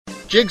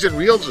Jigs and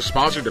Reels is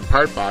sponsored in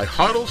part by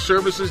Hoddle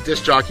Services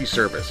Disc Jockey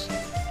Service,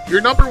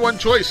 your number one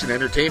choice in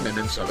entertainment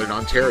in Southern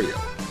Ontario.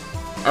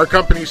 Our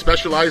company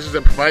specializes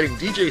in providing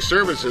DJ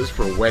services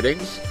for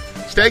weddings,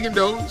 stag and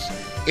does,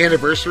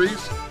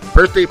 anniversaries,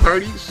 birthday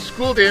parties,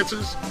 school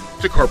dances,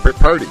 to corporate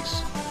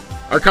parties.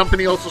 Our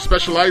company also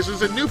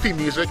specializes in Newfie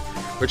music,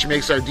 which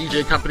makes our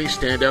DJ company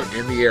stand out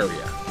in the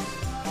area.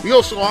 We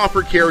also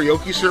offer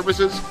karaoke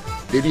services,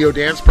 video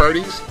dance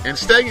parties, and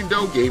stag and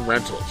doe game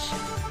rentals.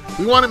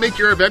 We want to make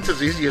your event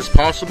as easy as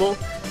possible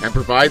and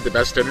provide the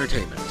best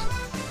entertainment.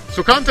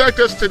 So contact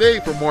us today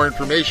for more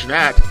information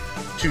at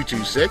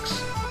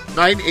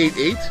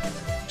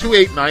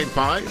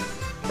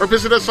 226-988-2895 or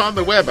visit us on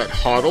the web at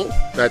Hoddle,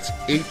 that's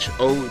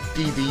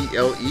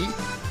HODDLE,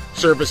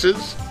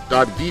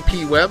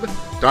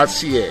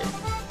 services.vpweb.ca.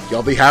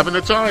 You'll be having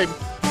a time.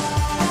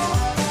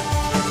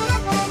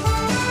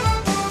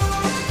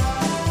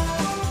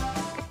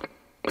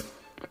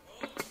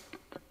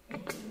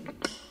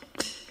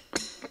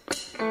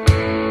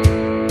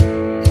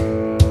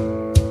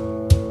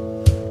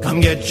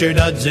 Get your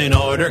duds in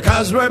order,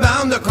 'cause we're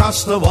bound to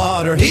cross the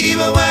water. Heave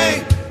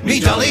away, me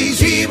jollies,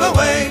 heave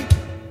away.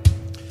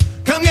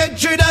 Come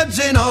get your duds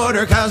in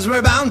order, 'cause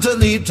we're bound to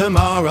leave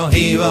tomorrow.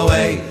 Heave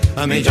away,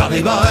 me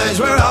jolly boys,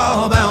 we're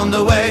all bound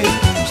away.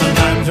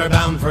 Sometimes we're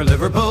bound for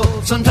Liverpool,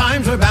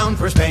 sometimes we're bound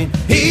for Spain.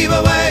 Heave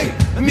away,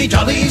 me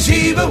jollies,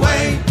 heave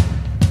away.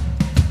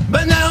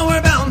 But now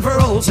we're bound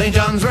for Old St.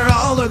 John's, where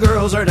all the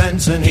girls are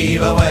dancing.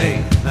 Heave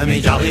away,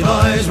 me jolly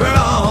boys, we're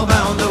all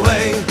bound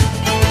away.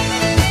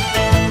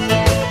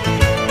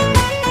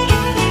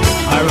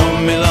 I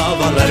wrote me love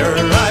a letter,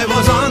 I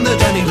was on the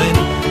Jenny Lind.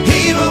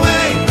 Heave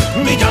away,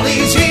 me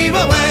jollies, heave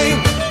away.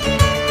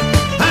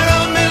 I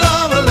wrote me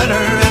love a letter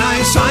and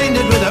I signed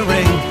it with a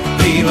ring.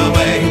 Heave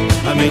away,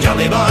 me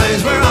jolly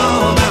boys, we're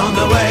all bound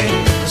away.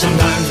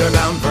 Sometimes we're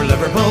bound for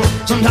Liverpool,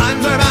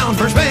 sometimes we're bound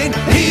for Spain.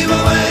 Heave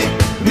away,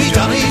 me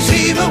jollies,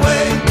 heave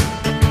away.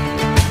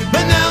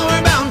 But now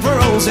we're bound for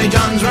Old St.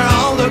 John's, where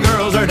all the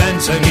girls are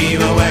dancing.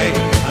 Heave away,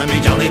 me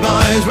jolly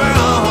boys, we're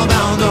all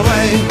bound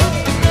away.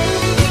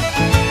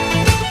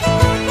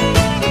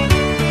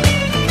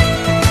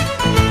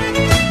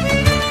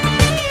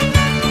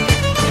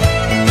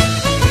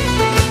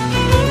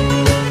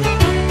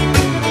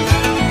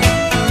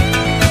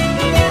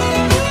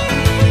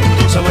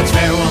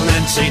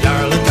 Say,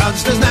 darling,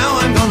 Costas, now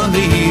I'm gonna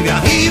leave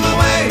ya. Heave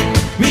away,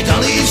 me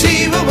jollies,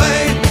 heave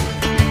away.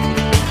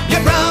 You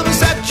promised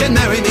that you'd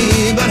marry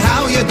me, but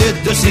how you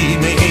did deceive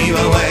me. Heave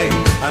away,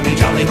 me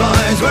jolly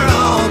boys, we're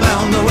all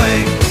bound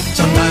away.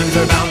 Sometimes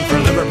we're bound for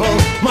Liverpool,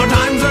 more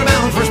times we're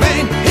bound for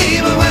Spain.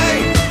 Heave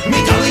away,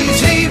 me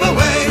jollies, heave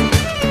away.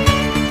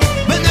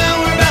 But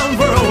now we're bound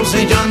for Old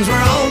St. John's,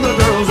 where all the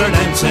girls are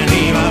dancing.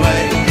 Heave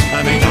away,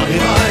 me jolly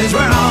boys,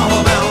 we're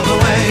all bound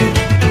away.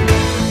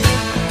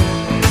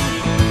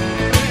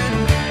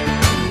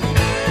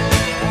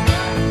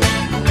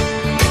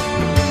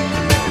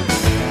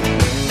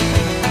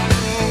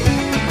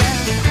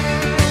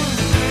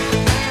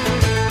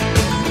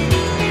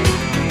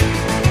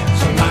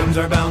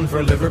 We're bound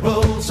for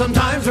Liverpool,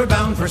 sometimes we're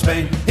bound for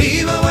Spain.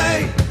 Heave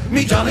away,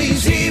 me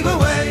jollies, heave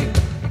away.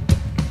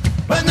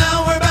 But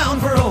now we're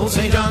bound for Old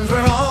St. John's,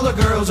 where all the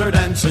girls are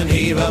dancing.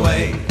 Heave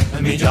away,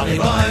 me jolly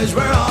boys,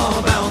 we're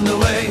all bound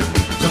away.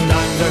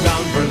 Sometimes we're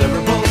bound for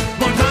Liverpool,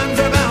 more times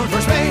we're bound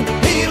for Spain.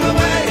 Heave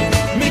away,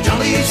 me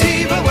jollies,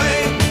 heave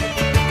away.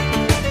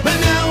 But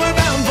now we're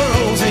bound for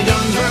Old St.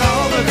 John's, where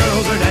all the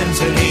girls are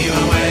dancing. Heave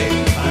away,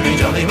 me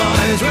jolly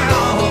boys, we're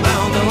all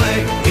bound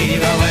away.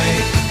 Heave away,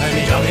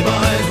 me jolly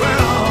boys, we're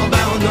all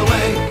bound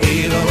away.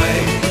 Heave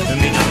away,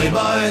 me jolly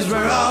boys,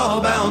 we're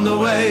all bound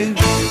away.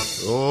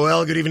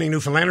 Well, good evening,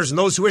 Newfoundlanders, and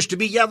those who wish to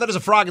be. Yeah, that is a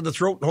frog in the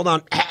throat. Hold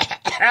on.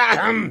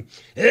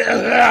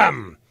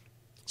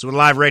 That's what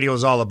live radio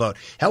is all about.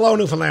 Hello,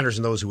 Newfoundlanders,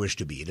 and those who wish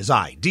to be. It is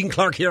I, Dean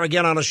Clark, here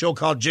again on a show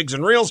called Jigs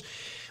and Reels.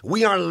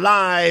 We are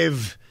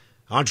live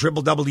on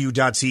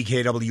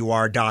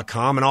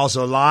www.ckwr.com and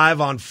also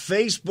live on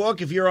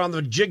Facebook. If you're on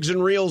the Jigs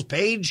and Reels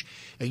page,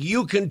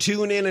 you can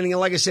tune in and,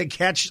 like I said,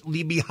 catch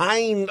the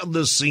behind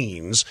the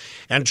scenes.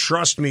 And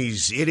trust me,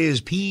 it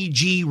is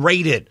PG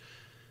rated.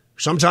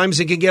 Sometimes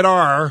it can get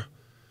R,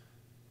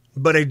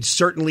 but it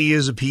certainly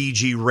is a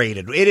PG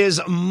rated. It is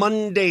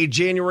Monday,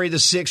 January the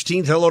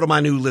 16th. Hello to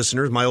my new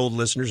listeners, my old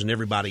listeners, and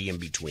everybody in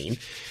between.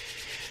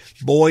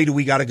 Boy, do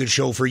we got a good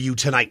show for you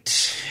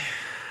tonight.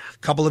 A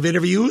couple of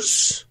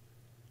interviews,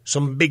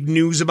 some big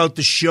news about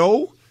the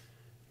show.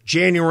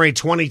 January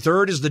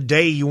 23rd is the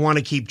day you want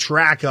to keep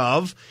track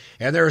of,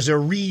 and there's a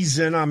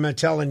reason I'm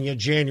telling you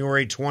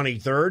January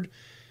 23rd.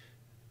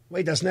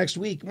 Wait, that's next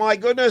week. My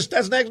goodness,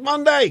 that's next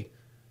Monday.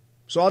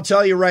 So I'll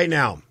tell you right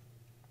now,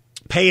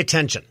 pay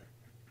attention.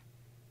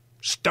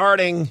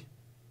 Starting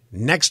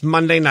next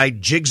Monday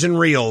night, Jigs and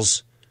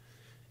Reels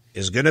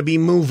is going to be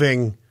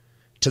moving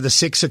to the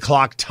 6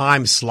 o'clock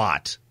time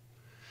slot.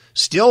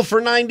 Still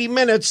for 90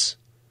 minutes.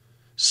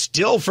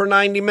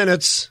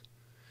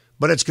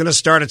 But it's going to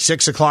start at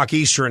 6 o'clock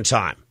Eastern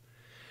time.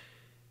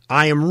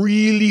 I am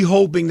really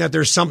hoping that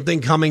there's something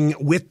coming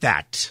with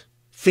that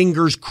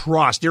fingers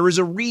crossed. There is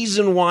a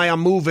reason why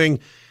I'm moving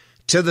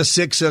to the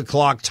 6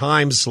 o'clock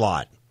time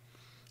slot.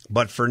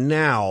 But for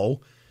now,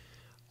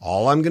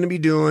 all I'm going to be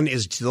doing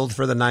is still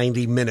for the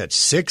 90 minutes,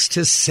 6 to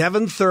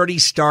 7:30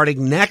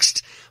 starting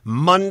next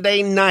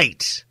Monday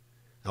night.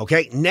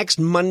 Okay, next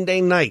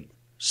Monday night,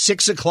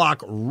 6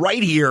 o'clock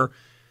right here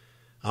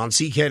on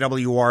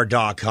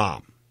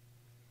CKWR.com.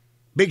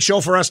 Big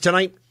show for us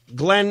tonight,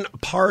 Glenn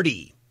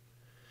Pardy.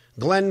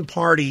 Glenn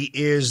Pardy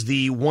is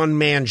the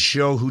one-man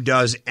show who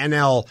does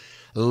NL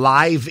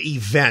live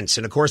events.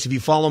 And, of course, if you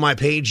follow my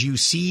page, you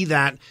see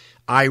that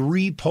I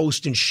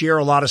repost and share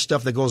a lot of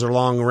stuff that goes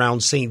along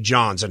around St.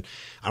 John's. And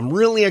I'm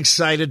really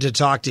excited to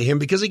talk to him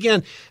because,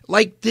 again,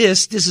 like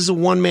this is a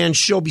one-man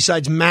show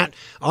besides Matt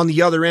on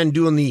the other end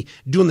doing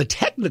the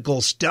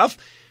technical stuff.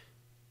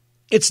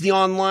 It's the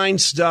online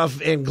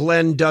stuff, and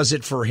Glenn does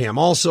it for him.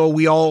 Also,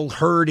 we all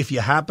heard, if you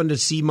happen to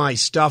see my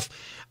stuff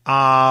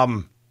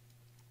online,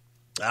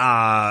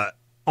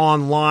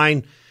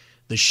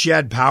 the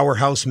Shed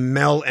Powerhouse,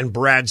 Mel and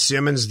Brad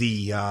Simmons,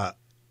 the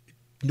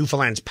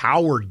Newfoundland's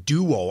power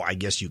duo, I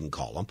guess you can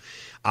call them.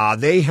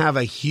 They have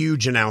a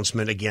huge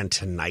announcement again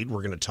tonight.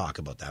 We're going to talk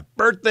about that.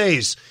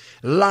 Birthdays.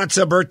 Lots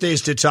of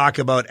birthdays to talk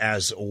about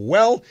as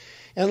well.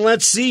 And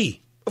let's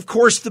see, of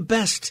course, the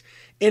best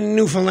in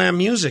Newfoundland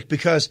music,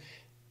 because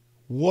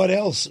what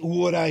else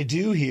would I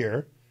do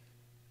here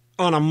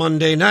on a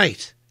Monday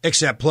night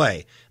except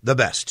play the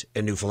best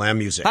in Newfoundland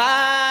music?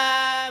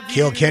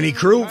 Kilkenny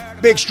Crew,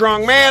 big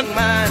strong man.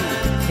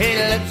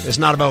 It's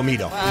not about me,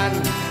 though.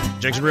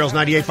 Jigs and Reels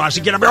 98.5,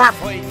 so get up here. Oh,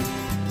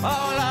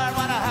 Lord,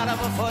 what a hell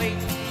of a fight.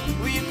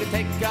 Well, you can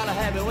take all the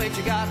heavyweight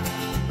you got.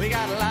 We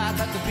got a lot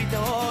that to beat the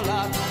whole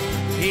lot.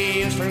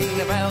 He used to ring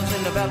the bells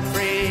in the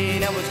belfry.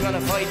 Now was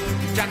gonna fight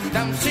Jack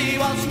Dempsey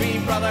was me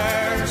brother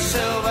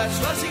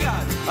Sylvester. What's he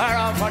got?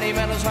 Around 40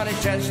 medals on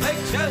his chest. Big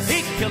chest.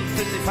 He killed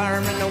 50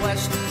 farm in the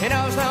west. He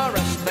knows no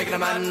rest. Like a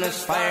man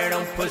that's fire,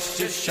 don't push,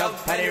 just shove.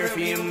 Petty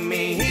refuse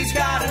me. He's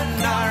got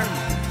an arm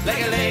like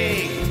a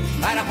leg,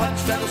 and a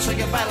punch that'll sink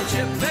a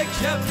battleship. Big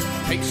ship.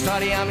 Big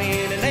study on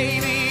me in the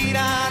Navy.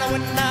 Down a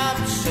wind up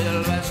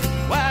Sylvester.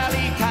 Well,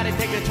 he can't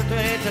take a trip to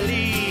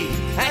Italy,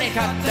 and he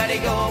caught that he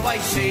go by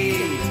sea.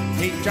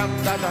 He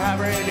jumped out the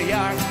harbour in the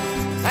yard,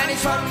 and he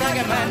swung like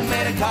a man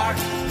made a cart.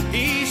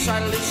 He saw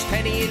a loose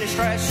penny in his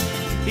dress.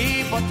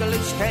 He put the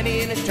loose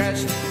penny in his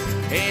chest.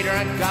 He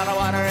drank all the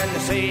water in the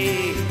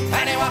sea,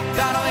 and he walked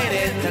all the way to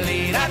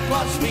Italy. That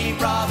was me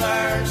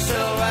brother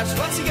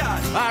Sylvester. What's he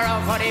got?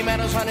 Around 40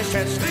 medals on his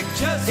chest. Big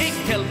chest. He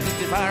killed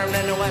 50 farm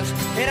in the west.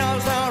 He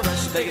knows no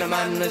rest. Taking a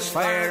man that's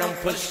fire, don't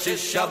push,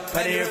 just shove.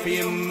 Petty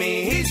refuse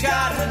me. He's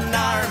got an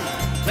arm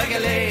like a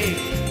leg,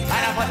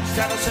 and a punch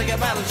that'll sink a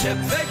battleship.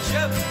 Big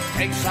ship.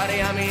 Big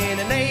Saudi army in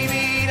the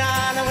Navy.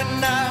 Down the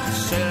wind of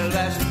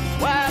Sylvester.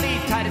 Well, he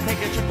tried to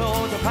take a trip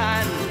to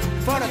Japan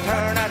for the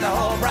turn of the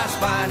whole brass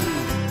band.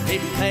 He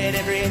played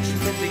every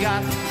instrument he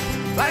got,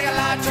 like a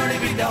lad sure he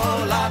beat the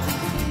whole lot.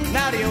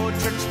 Now the old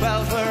church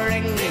bells were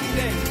ringing,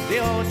 the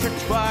old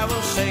church choir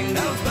will sing.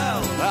 Those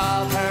bells,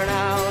 I'll turn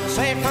out and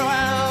say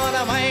farewell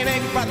to my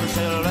big brother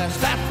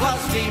Sylvester. That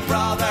was me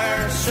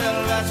brother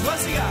Sylvester.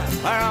 What's he got?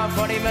 Around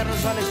 40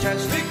 medals on his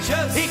chest. Big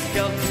chest. He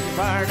killed 50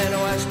 fire in the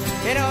west.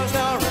 He knows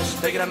no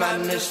rest. Taking a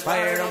man is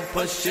fire, don't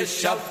push, just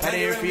shove.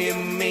 Petty refuse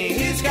me.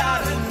 He's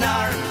got an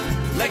arm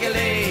like a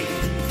leg,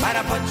 and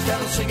a punch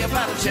that'll sink a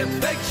battleship.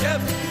 Big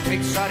ship.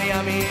 Big Saudi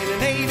army in the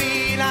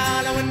Navy.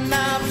 Now the wind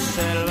of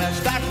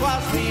Sylvester. That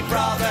was me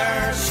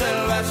brother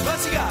Sylvester.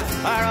 What's he got?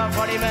 Around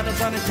 40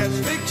 medals on his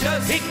chest. Big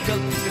chest. He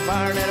killed 50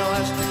 fire in the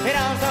west. He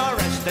knows no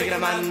rest. Taking a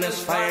man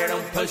this fire,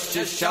 don't push,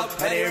 just shove.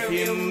 Petty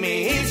refuse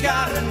me. He's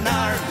got an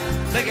arm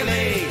like a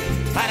leg,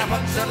 and a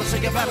punch that'll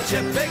sink a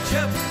battleship. Big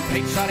ship.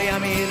 Big Saudi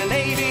army in the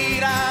Navy.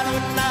 Now the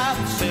wind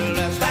of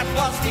Sylvester. That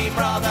was me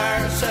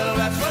brother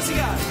Sylvester. What's he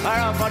got?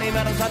 Around 40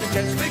 medals on his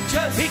chest. Big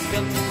chest. He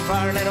killed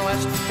fire in the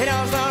west. He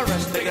knows no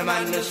rest. Big a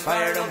man this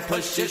fire, don't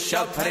push, just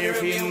shove. Petty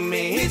refuse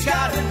me. He's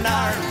got an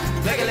arm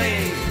like a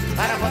leg,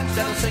 and a punch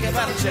that'll sink a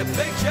battleship.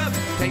 Big ship.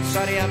 Big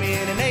Saudi army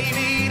in the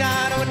Navy.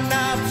 Now the wind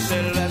of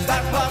Sylvester.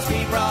 That was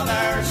me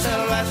brother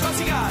Sylvester. What's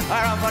he got?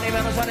 Around 40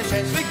 medals on his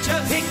chest. Big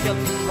chest. He killed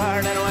fire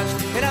in the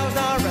west. He knows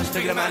no rest.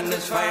 Big a man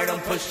this fire,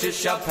 don't push, just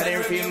shove. Petty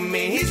refuse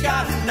me. He's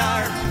got an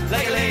arm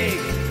like a leg,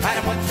 and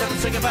a punch that'll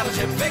sink a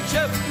battleship. Big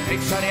ship.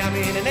 Big Saudi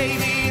army in the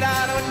Navy.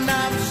 Now the wind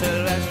of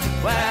Sylvester.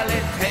 Well,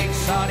 it takes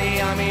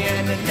Saudi army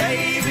in the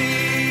Navy.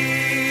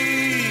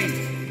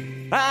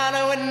 Now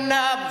the wind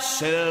of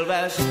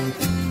Sylvester.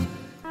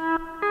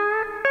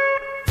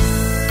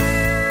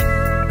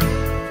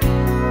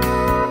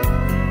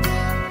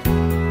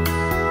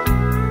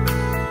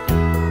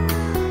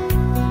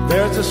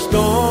 There's a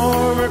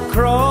storm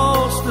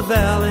across the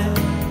valley.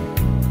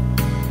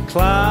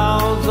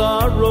 Clouds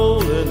are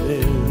rolling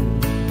in.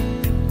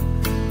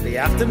 The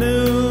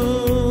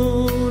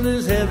afternoon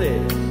is heavy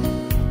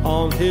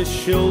on his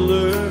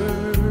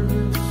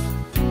shoulders.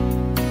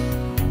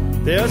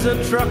 There's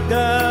a truck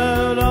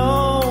out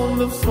on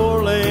the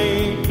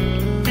 4-lane,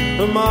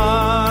 a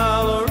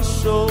mile or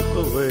so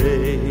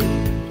away,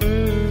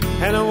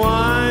 and a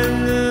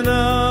winding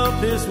up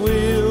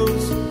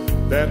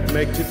that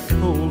makes it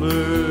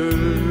colder.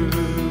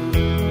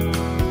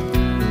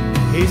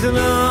 He's an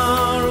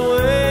hour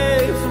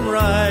away from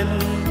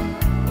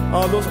riding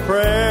all those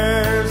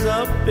prayers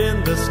up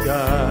in the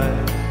sky,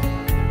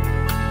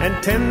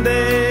 and 10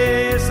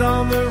 days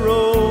on the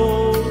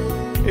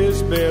road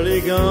is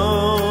barely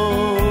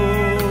gone.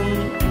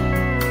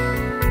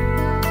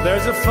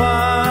 There's a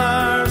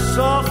fire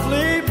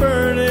softly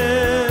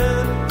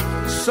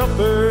burning,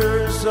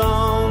 supper's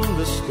on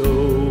the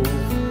stove.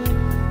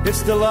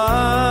 It's the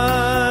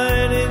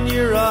light in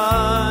your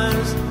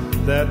eyes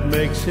that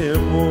makes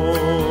him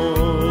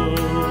warm.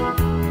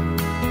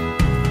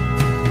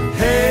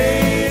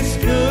 Hey, it's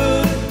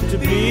good to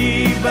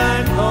be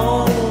back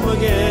home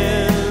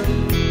again.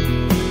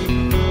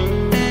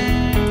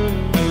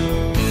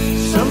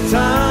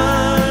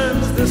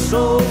 Sometimes this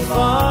old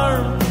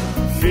farm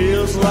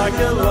feels like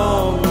a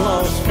long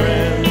lost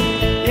friend.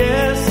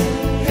 Yes,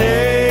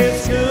 hey,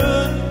 it's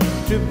good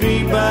to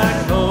be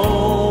back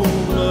home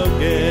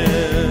again.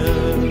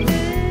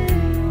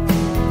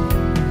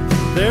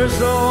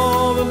 There's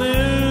all the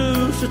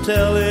news to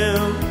tell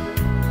him,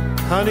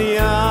 honey,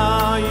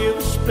 how you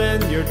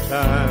spend your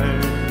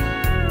time.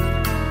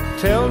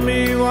 Tell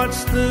me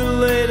what's the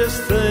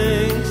latest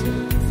things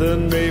the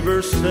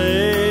neighbors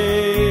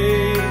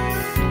say.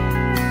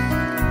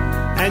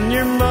 And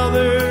your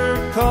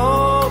mother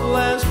called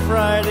last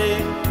Friday,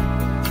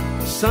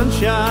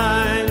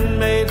 sunshine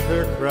made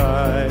her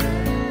cry,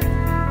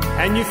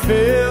 and you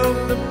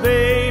felt the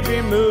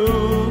baby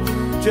move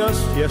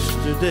just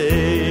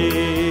yesterday.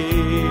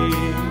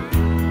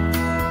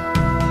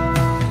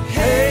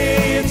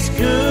 Hey, it's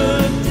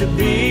good to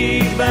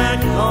be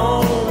back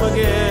home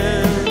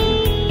again.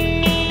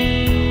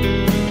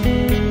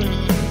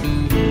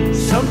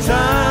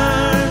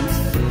 Sometimes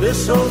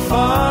this old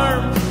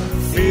farm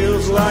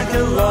feels like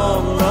a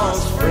long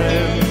lost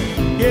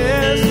friend.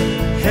 Yes,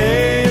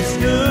 hey, it's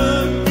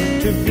good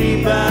to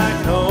be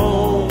back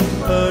home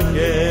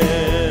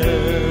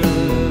again.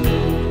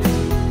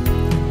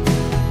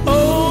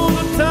 Oh,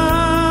 the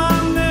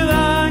time that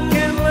I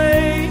can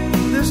lay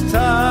this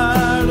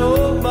tired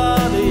old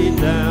body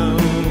down,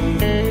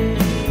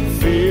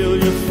 feel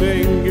your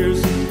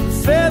fingers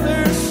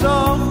feather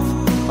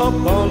soft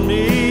upon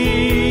me,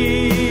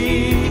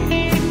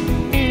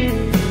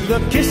 the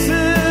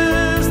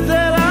kisses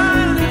that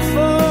I live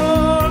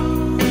for,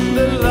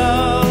 the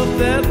love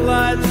that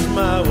lights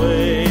my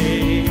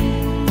way,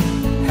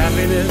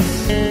 happiness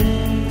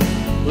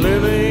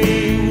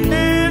living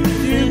in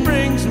you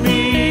brings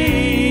me.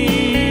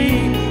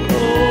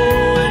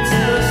 Oh, it's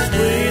the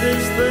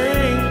sweetest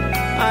thing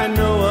I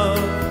know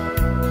of,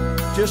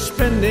 just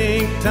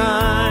spending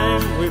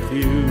time with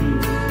you.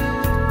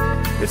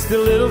 It's the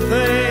little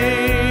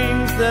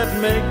things that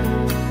make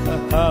a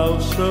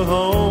house a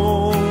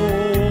home.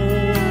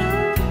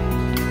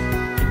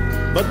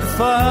 But the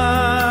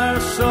fire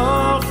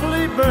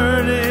softly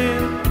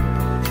burning,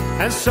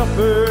 and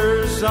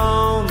supper's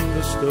on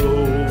the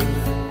stove,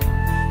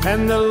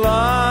 and the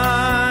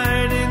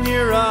light in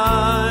your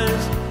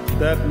eyes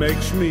that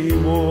makes me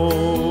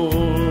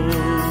warm.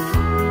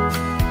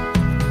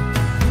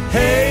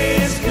 Hey,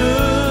 it's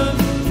good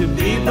to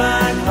be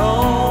back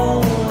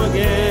home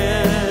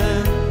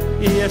again.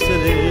 Yes,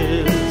 it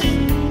is.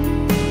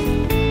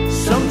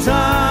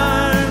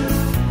 Sometimes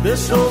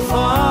this old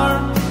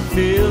farm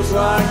feels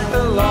like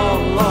a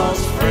long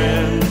lost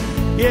friend.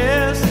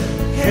 Yes,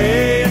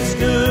 hey, it's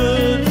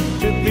good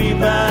to be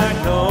back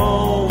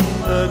home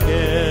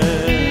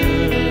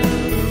again.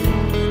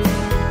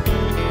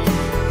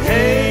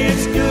 Hey,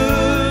 it's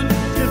good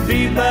to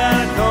be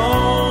back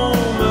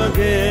home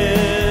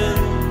again.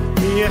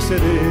 Yes,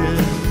 it is.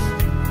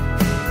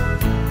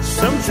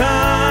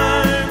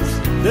 Sometimes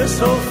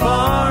this old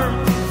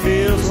farm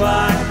feels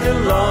like a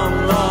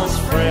long lost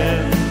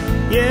friend.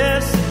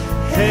 Yes,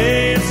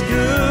 hey, it's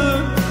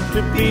good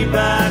to be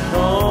back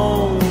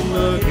home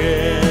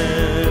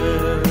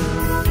again.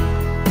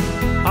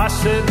 I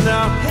said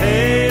now,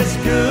 hey, it's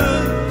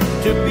good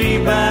to be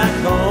back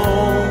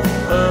home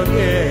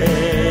again.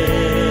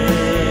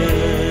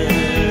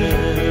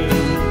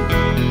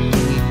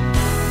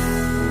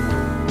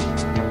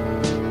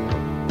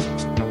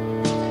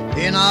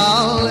 In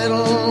our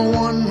little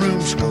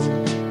one-room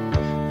school,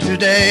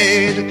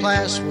 today the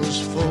class was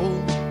full.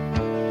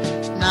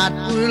 Not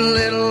with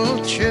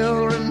little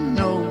children,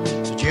 no,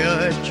 the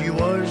judge, he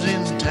was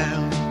in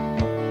town.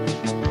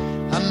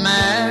 A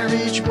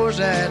marriage was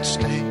at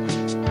stake,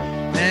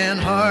 and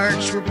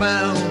hearts were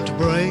bound to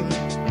break.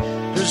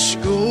 The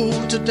school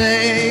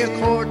today, a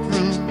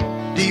courtroom,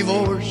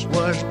 divorce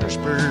was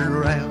whispered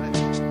around.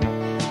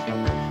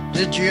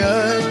 The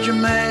judge, a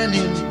man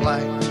in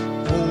black,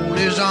 folded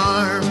his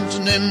arms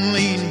and then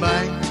leaned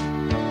back.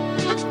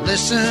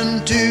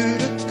 Listen to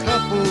the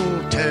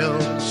couple tell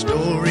the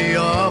story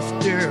of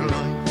their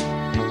life.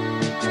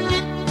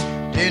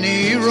 Then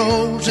he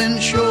rose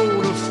and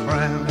showed a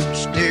frown,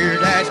 stared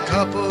that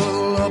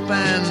couple up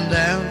and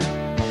down,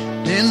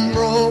 then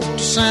broke the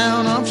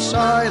sound of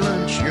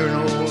silence. You're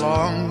no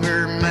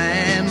longer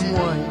man and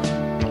wife.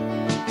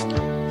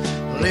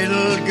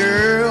 Little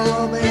girl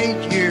of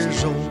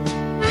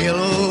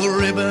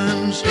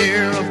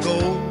steer of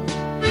gold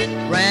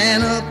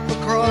ran up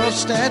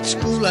across that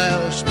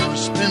schoolhouse,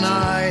 must been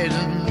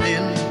hiding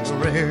in the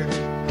rear.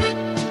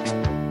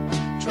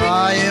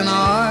 Trying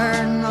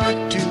hard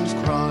not to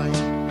cry,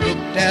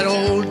 looked that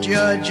old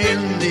judge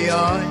in the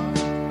eye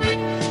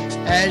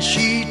as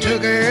she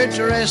took her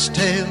dress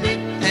tail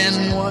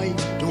and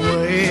wiped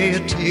away a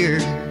tear.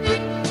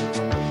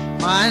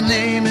 My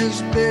name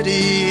is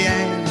Betty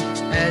Ann,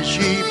 as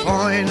she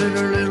pointed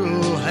her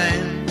little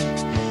hand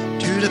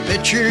to the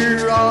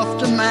picture of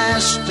the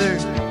master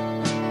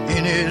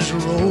in his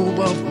robe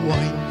of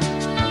white.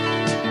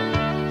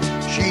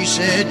 She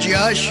said,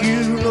 just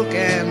you look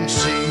and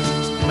see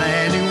the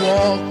man who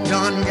walked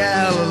on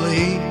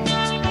Galilee,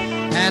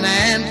 and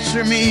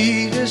answer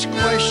me this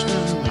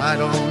question, I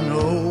don't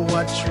know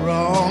what's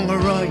wrong or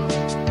right.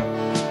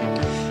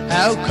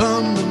 How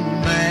come the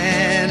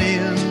man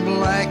in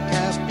black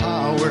have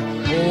power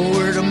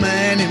over the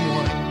man in white?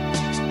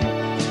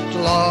 The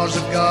laws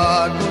of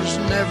God was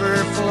never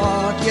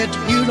flawed, yet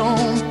you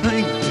don't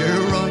think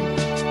they're right.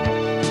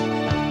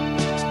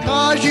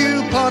 'Cause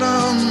you put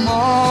them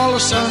all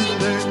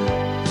asunder,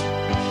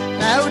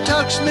 now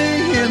tucks me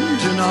in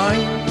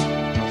tonight.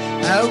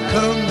 How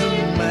come the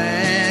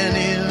man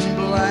in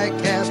black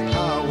have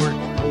power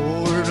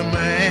over the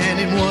man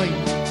in white?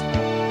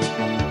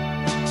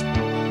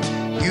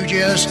 You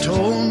just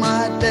told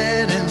my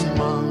dad and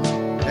mom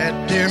that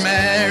their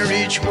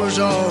marriage was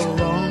all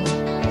wrong.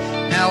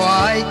 Now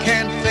I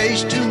can't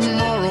face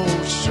tomorrow,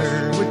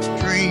 sir, with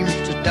dreams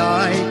to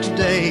die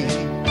today.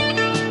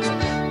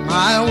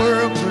 My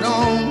world could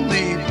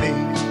only be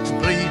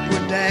complete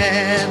with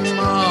dad,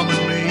 mom,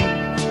 and me.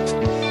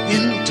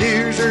 In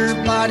tears her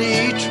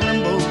body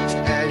trembled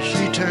as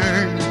she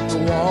turned to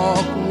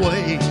walk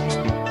away.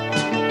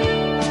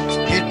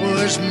 It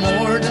was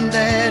more than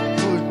dad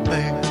could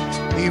bear.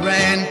 He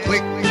ran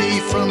quickly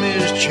from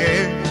his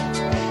chair.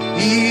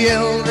 He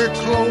held her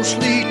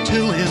closely to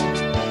him.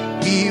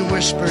 He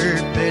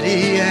whispered,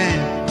 Betty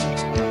Ann,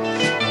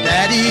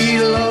 Daddy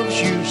loves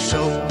you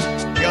so.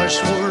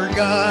 Just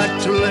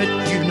forgot to let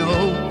you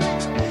know,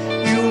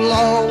 you'll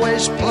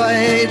always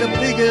play the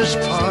biggest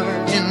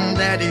part in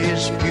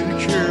Daddy's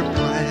future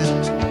plan.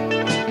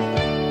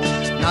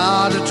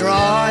 Not a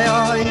dry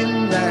eye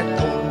in that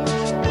court.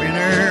 When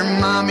her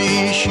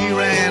mommy she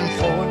ran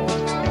forth,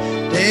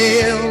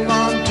 they held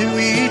on to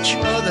each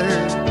other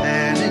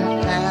and in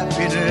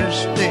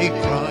happiness they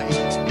cried.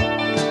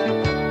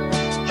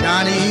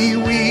 Johnny,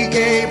 we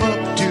gave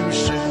up too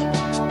soon.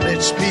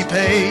 Let's be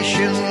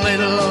patient,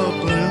 little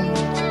bloom.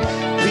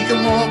 We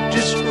can walk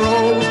this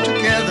road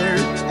together,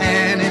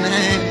 hand in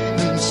hand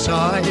and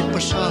side by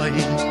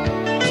side.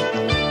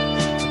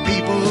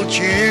 People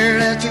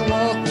cheered as they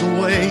walked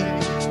away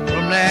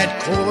from that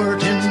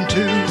court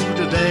into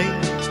the day,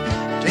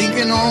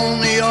 thinking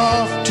only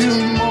of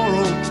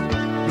tomorrow,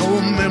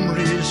 no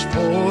memories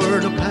for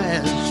the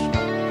past.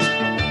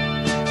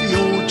 The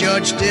old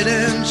judge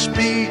didn't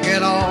speak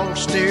at all,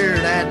 stared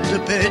at the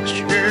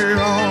picture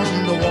on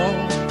the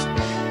wall.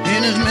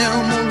 In his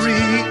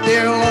memory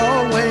there'll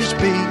always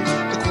be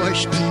the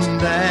question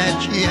that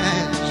she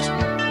asked.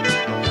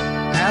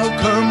 How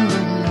come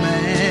the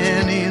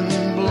man in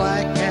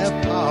black have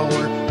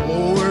power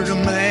over the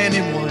man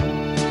in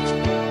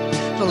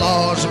white? The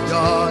laws of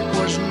God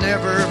was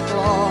never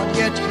flawed,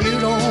 yet you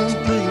don't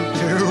think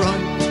they're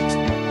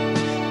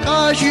right.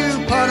 'Cause you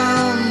put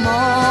them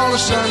all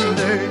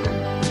asunder,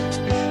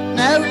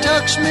 now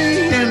tucks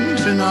me in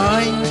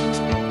tonight.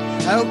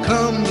 How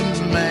come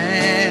the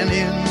man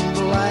in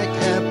black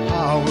have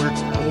power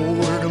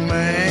over the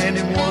man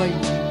in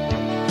white?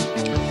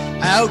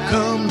 How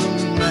come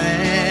the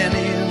man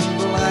in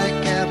black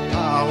have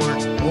power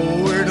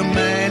over the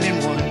man in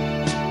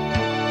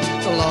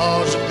white? The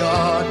laws of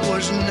God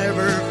was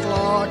never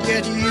flawed,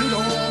 yet you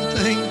don't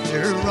think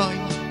they're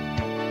right.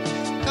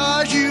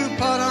 'Cause you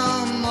put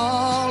them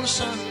all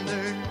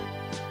asunder,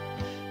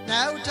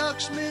 now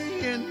tucks me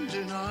in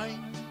tonight.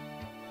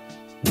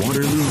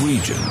 Waterloo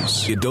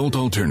Region's Adult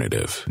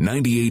Alternative,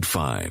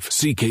 98.5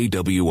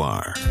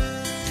 CKWR.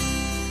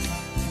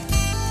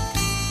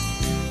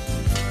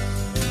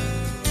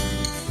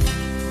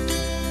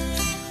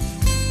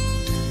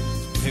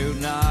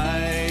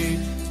 Tonight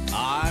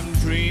I'm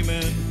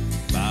dreaming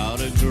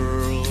about a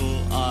girl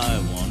I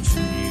once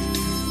knew.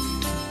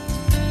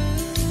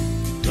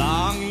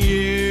 Long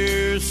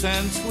years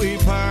since we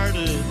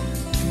parted,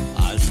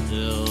 I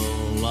still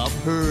love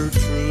her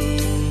true.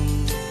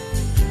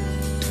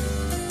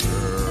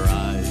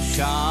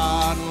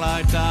 Shone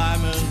like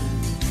diamonds,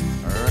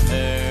 her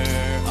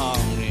hair on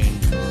in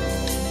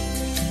curls.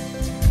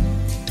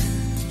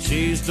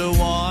 She's the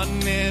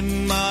one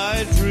in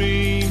my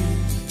dream,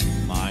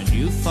 my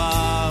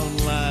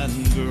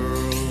Newfoundland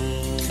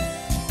girl.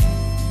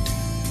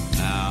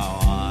 Now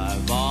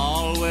I've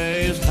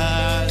always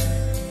had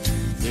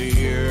the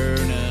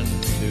yearning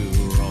to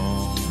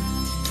roam,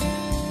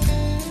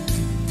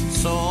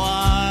 so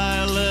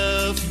I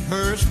left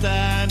her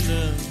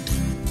standing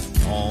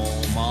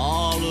home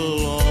all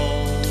alone.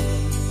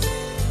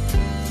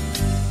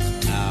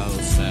 Now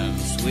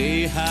since we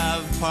we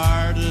have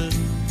parted,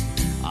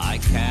 I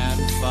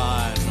can't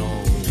find no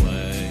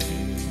way.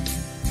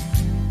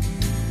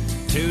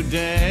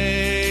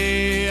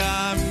 Today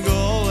I'm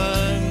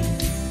going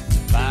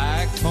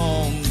back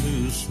home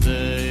to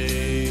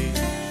stay,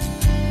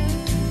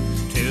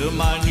 to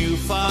my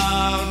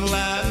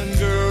Newfoundland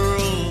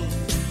girl,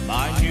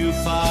 my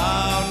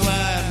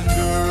Newfoundland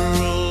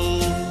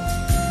girl.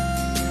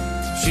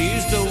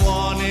 She's the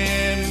one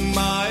in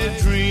my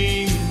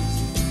dreams,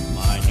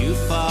 my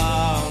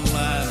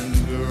Newfoundland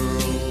girl.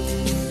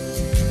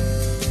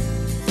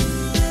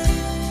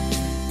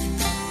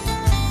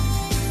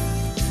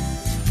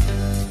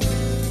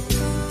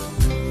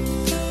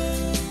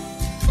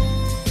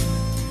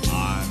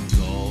 I'm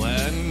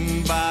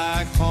going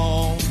back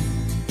home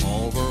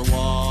over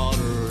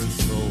waters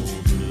so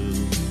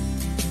blue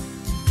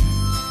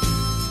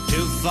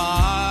to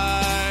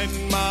find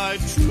my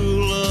true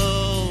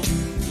love,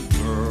 the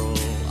girl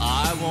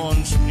I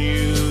once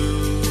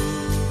knew.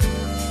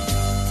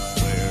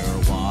 Where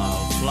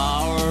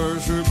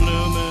wildflowers are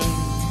blooming,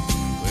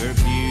 where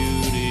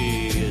beauty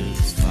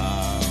is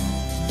found.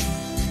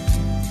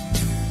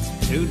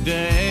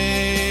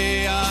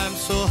 Today I'm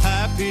so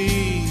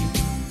happy,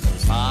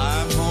 'cause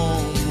I'm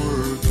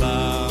homeward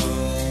bound.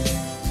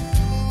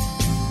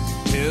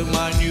 To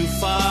my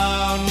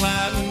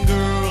Newfoundland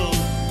girl,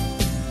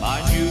 my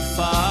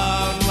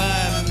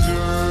Newfoundland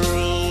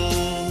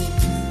girl.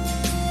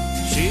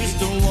 She's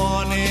the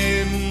one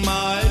in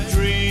my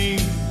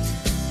dreams,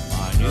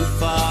 my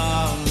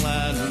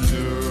Newfoundland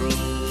girl.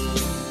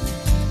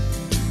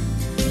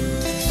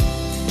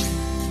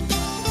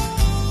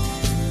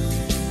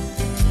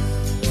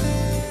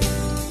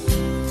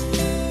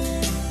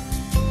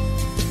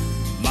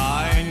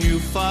 My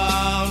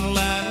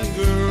Newfoundland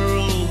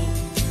girl,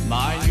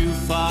 my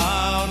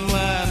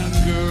Newfoundland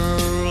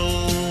girl.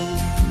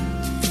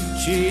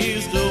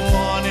 She's the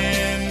one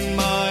in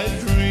my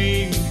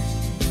dreams,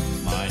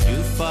 my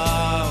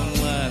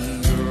Newfoundland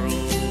girl.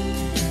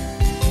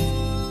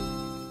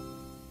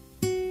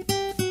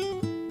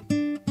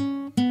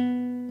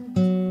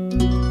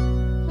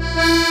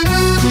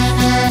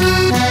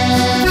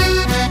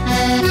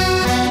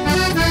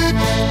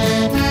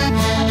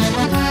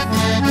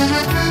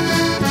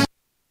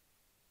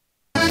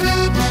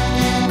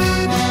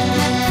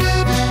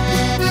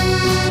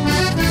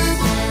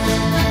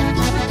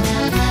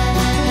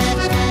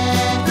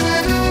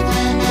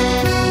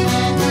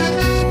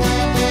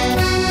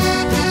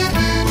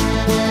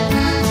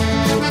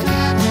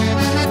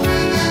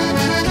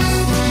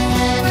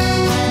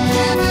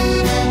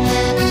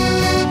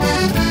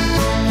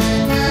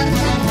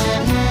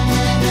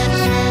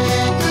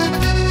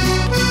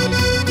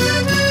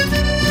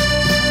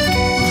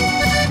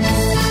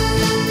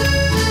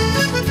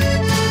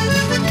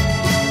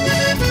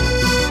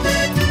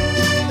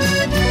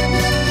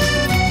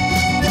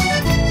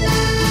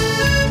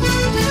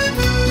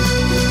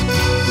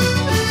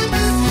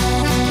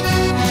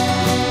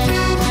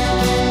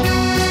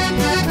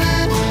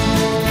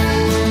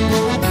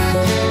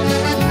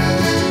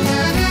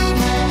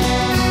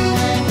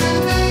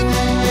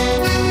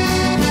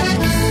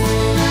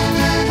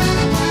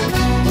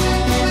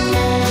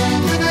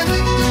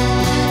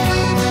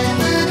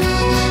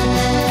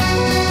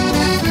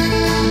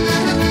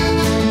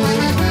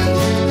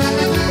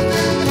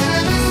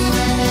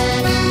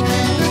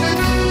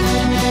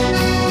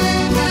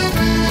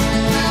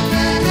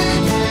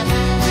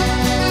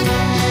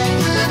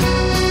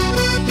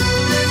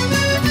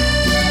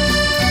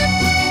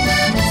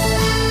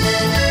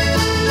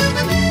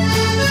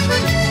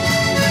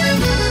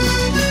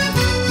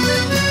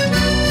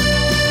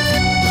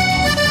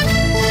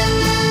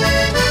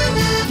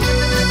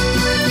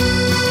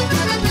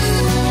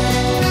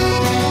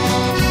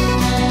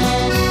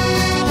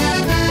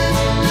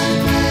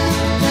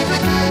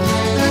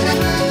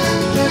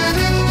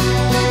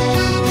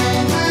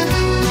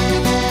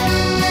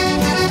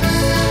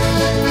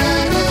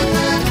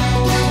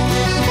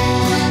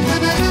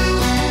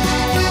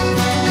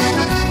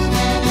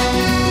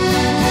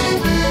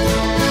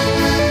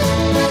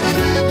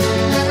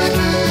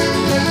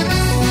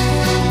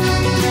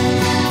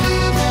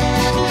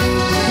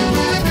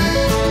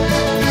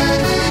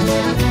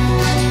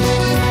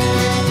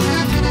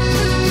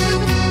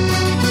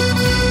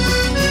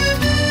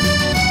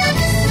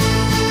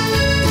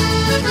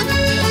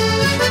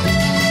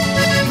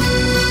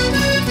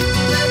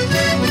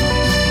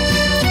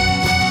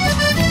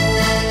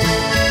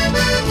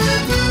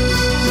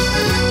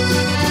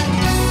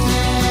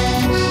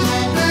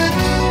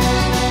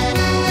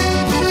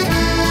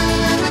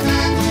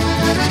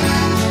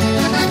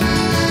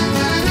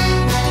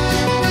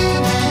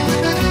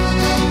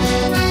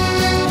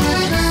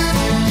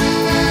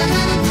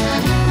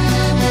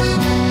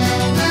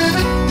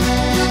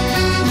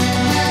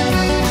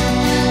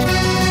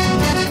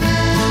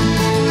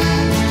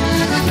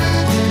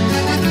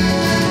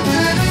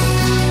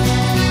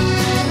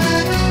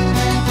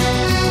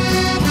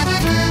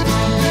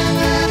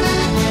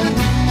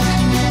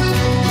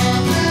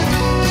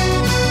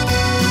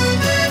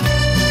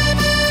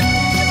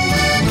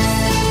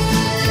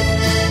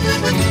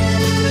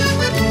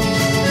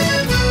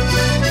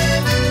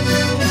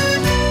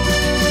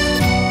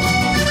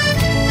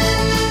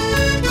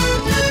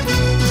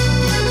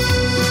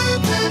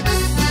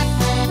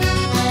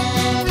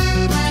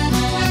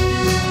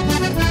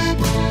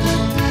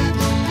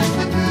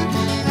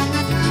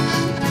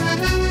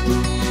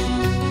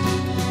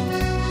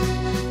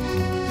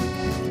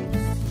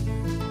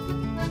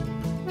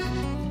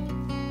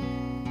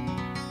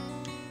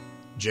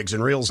 Jigs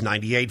and Reels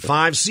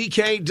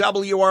 98.5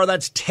 CKWR.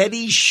 That's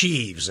Teddy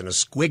Sheaves in a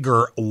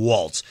Squigger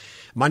Waltz.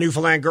 My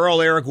Newfoundland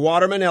girl, Eric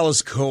Waterman,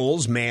 Ellis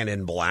Coles, Man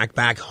in Black.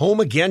 Back home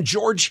again,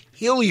 George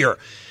Hillier.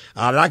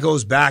 That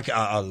goes back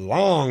a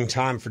long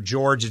time for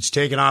George. It's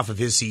taken off of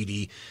his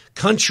CD,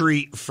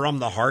 Country from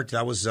the Heart.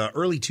 That was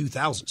early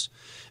 2000s.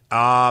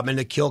 And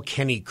the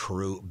Kilkenny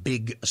crew,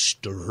 big,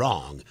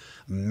 strong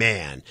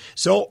man.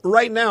 So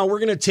right now, we're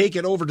going to take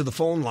it over to the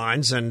phone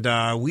lines, and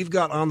we've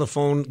got on the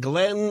phone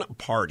Glenn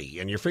Party.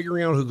 And you're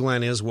figuring out who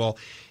Glenn is. Well,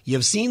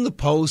 you've seen the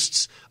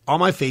posts on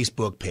my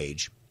Facebook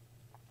page.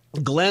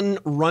 Glenn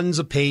runs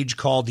a page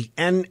called the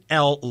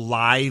NL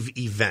Live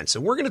Events,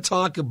 and we're going to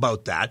talk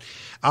about that.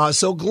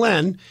 So,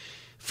 Glenn,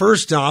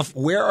 first off,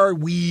 where are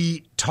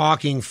we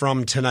talking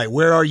from tonight?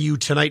 Where are you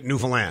tonight in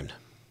Newfoundland?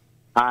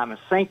 I'm in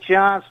St.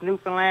 John's,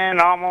 Newfoundland,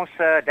 almost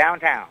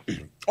downtown.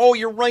 Oh,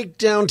 you're right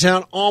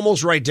downtown,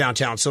 almost right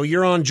downtown. So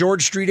you're on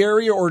George Street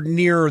area or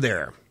near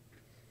there?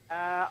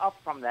 Up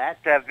from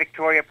that,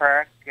 Victoria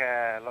Park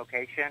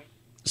location.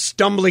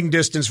 Stumbling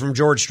distance from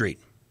George Street.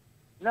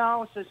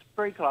 No, it's just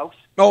pretty close.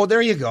 Oh, there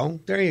you go.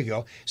 There you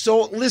go.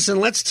 So, listen,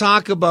 let's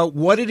talk about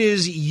what it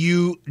is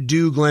you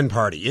do, Glenn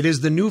Party. It is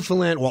the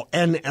Newfoundland,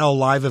 NL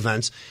Live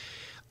Events,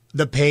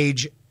 the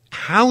page.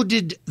 How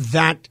did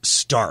that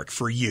start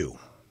for you?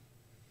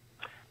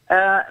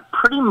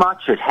 Pretty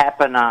much it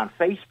happened on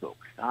Facebook.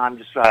 I'm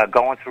just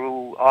going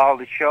through all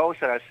the shows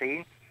that I've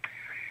seen.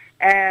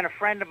 And a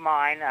friend of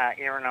mine,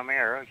 Erin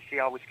O'Meara, she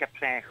always kept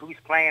saying, who's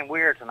playing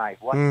where tonight?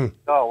 What's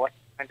what's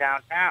going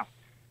downtown?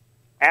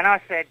 And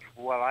I said,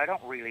 well, I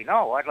don't really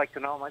know. I'd like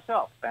to know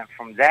myself. And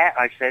from that,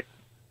 I said,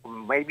 well,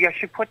 maybe I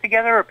should put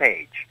together a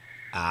page.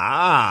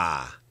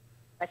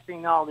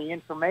 Collecting all the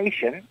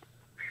information.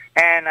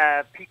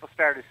 And people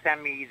started to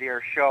send me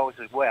their shows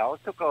as well.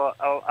 It took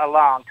a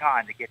long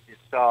time to get this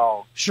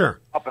all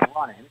up and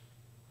running.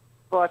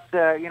 But,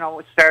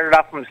 it started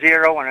off from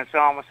zero, and it's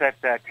almost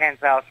at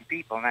 10,000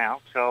 people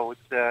now. So it's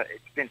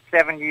been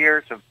 7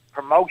 years of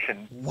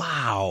promotion.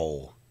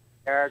 Wow.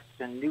 Arts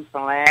in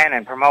Newfoundland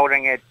and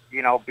promoting it,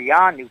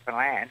 beyond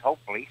Newfoundland,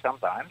 hopefully,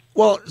 sometime.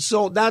 Well,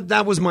 so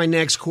that was my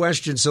next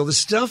question. So the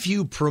stuff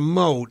you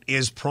promote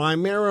is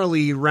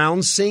primarily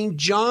around St.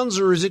 John's,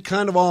 or is it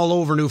kind of all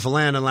over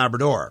Newfoundland and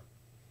Labrador?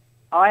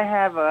 I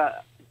have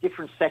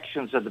different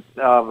sections of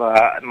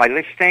my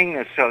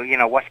listing, so,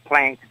 what's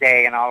playing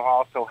today, and I'll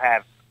also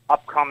have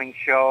upcoming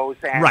shows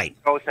and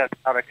shows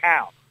out of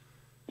town.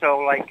 So,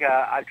 like,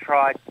 I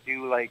tried to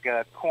do, like,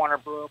 Corner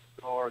Brook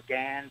or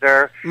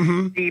Gander,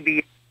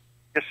 DB,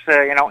 just,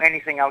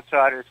 anything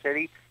outside of the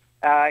city.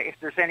 If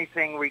there's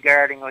anything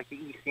regarding, like, the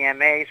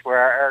ECMAs where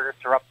our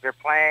artists are up there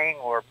playing,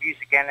 or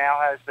Music NL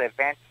has the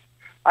events,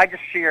 I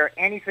just share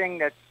anything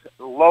that's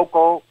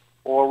local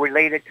or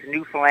related to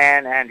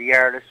Newfoundland and the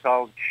artists.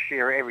 I'll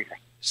share everything.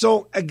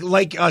 So,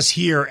 like us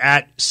here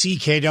at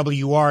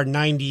CKWR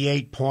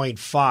 98.5,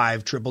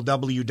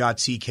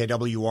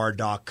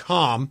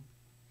 www.ckwr.com,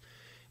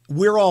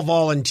 we're all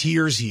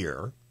volunteers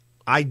here.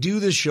 I do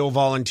this show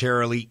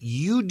voluntarily.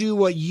 You do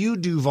what you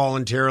do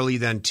voluntarily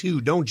then, too,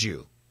 don't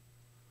you?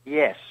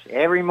 Yes.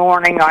 Every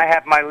morning I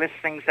have my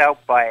listings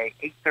out by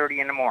 8:30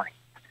 in the morning.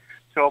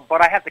 So,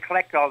 but I have to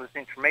collect all this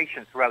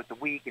information throughout the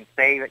week and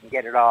save it and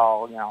get it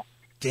all,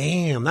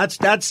 Damn,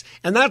 that's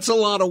a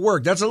lot of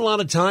work. That's a lot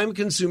of time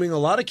consuming, a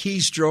lot of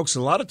keystrokes,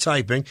 a lot of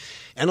typing,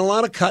 and a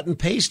lot of cut and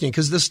pasting,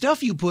 because the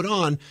stuff you put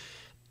on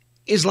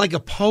is like a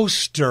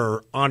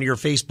poster on your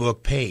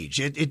Facebook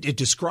page. It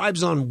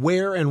describes on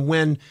where and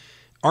when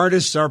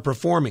artists are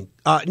performing.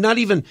 Not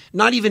even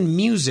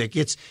music.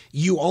 It's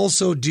you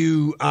also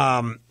do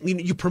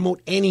you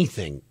promote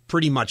anything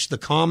pretty much. The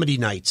comedy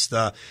nights,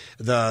 the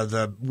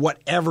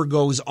whatever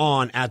goes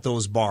on at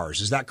those bars.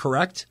 Is that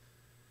correct?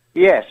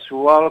 Yes.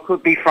 Well, it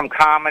could be from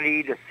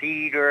comedy to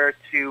theater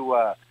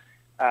to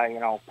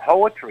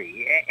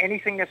poetry.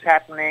 Anything that's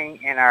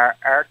happening in our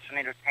arts and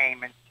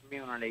entertainment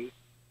community,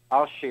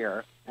 I'll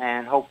share.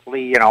 And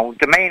hopefully,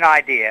 the main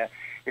idea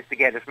is to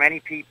get as many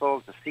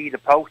people to see the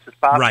post as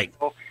possible. Right.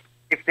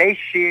 If they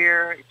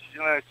share,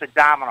 it's a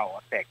domino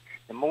effect.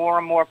 The more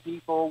and more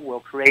people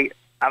will create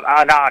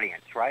an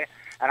audience, right?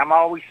 And I'm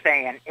always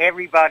saying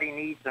everybody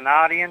needs an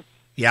audience.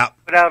 Yeah.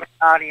 Without an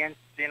audience,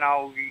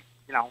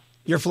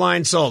 you're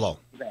flying solo.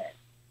 Bad.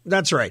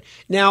 That's right.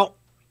 Now,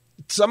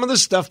 some of the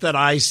stuff that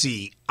I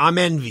see, I'm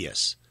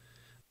envious.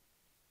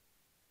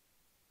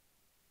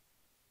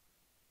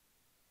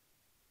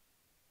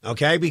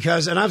 Okay,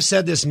 because, and I've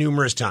said this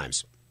numerous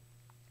times,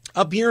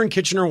 up here in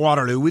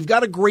Kitchener-Waterloo, we've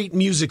got a great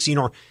music scene,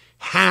 or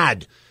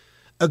had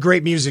a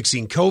great music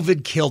scene.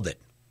 COVID killed it.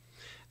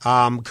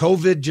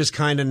 COVID just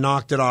kind of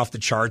knocked it off the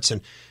charts,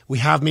 and we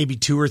have maybe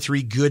 2 or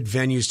 3 good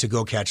venues to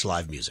go catch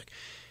live music.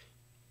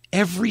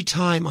 Every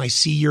time I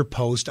see your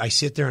post, I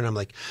sit there and I'm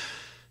like,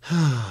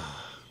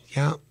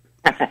 yeah,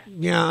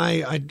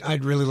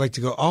 I'd really like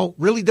to go. Oh,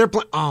 really? They're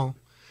playing? Oh,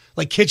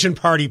 like Kitchen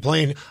Party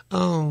playing.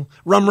 Oh,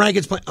 Rum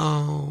Ragged's playing.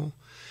 Oh.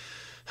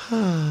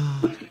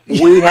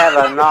 We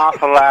have an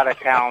awful lot of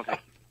talented.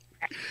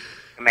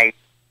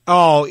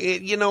 Oh,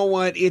 you know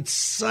what? It's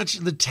such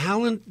the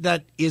talent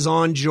that is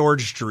on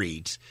George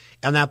Street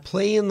and that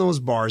play in those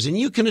bars. And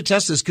you can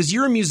attest this because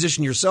you're a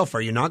musician yourself,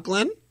 are you not,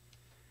 Glenn?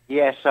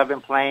 Yes, I've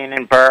been playing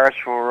in bars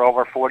for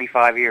over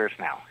 45 years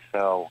now.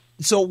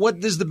 So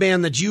what is the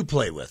band that you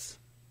play with?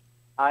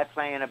 I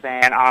play in a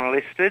band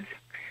Unlisted,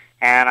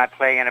 and I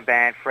play in a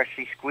band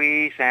Freshly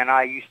Squeezed, and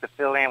I used to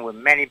fill in with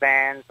many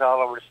bands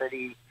all over the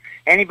city.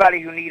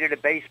 Anybody who needed a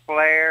bass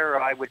player,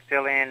 I would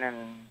fill in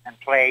and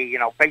play. You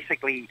know,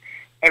 basically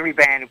every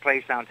band who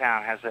plays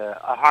downtown has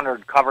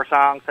 100 cover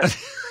songs that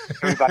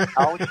everybody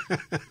knows.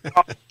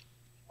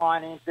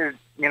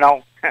 You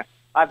know,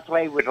 I've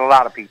played with a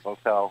lot of people,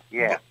 so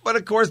yeah. But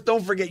of course,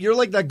 don't forget, you're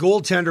like that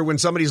goaltender when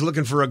somebody's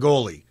looking for a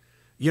goalie.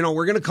 You know,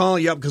 we're going to call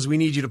you up because we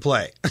need you to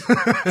play.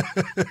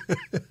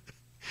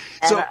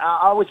 So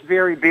I was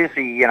very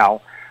busy, you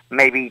know,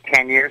 maybe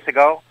 10 years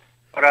ago.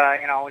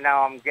 But, you know,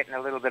 now I'm getting a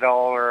little bit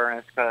older, and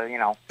it's, you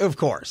know. Of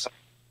course.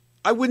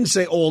 I wouldn't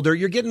say older.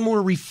 You're getting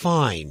more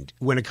refined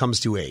when it comes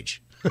to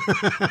age.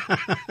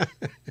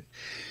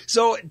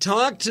 So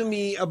talk to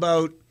me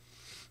about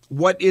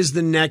what is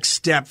the next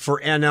step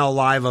for NL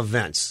Live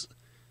events.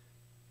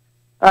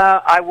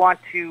 I want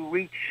to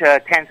reach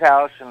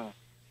 10,000,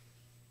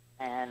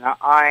 and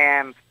I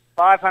am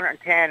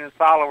 510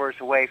 followers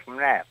away from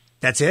that.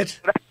 That's it?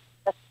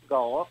 That's the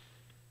goal.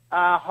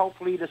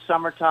 Hopefully this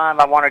summertime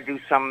I want to do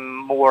some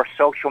more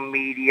social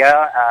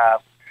media.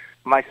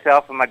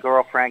 Myself and my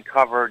girlfriend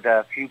covered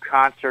a few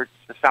concerts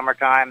the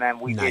summertime,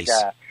 and we did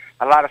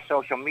a lot of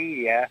social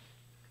media.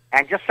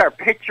 And just our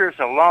pictures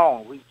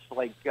alone reached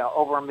like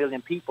over 1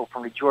 million people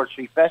from the George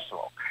Street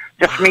Festival.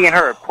 Just me and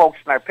her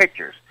posting our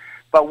pictures.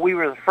 But we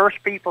were the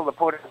first people to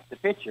put up the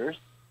pictures,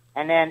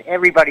 and then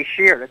everybody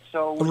shared it.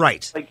 So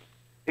like,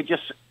 it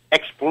just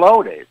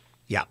exploded.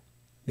 Yeah.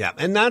 Yeah,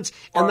 and that's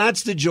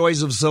the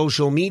joys of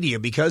social media,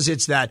 because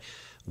it's that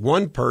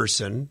one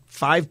person,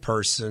 5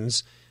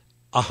 persons,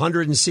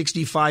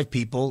 165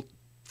 people,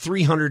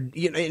 300,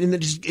 you know, and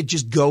it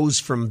just goes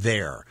from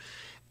there,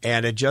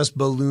 and it just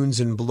balloons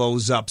and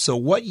blows up. So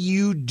what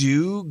you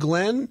do,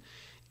 Glenn,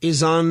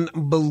 is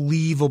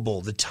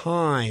unbelievable. The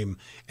time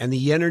and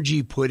the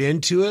energy put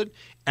into it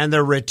and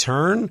the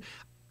return.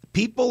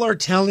 People are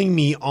telling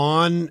me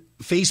on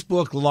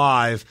Facebook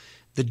Live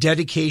the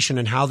dedication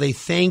and how they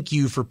thank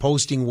you for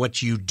posting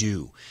what you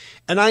do.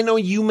 And I know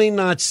you may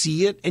not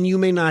see it and you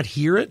may not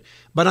hear it,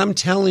 but I'm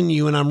telling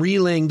you and I'm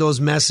relaying those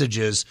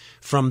messages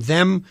from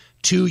them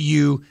to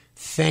you.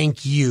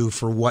 Thank you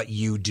for what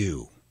you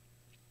do.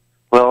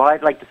 Well,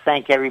 I'd like to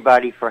thank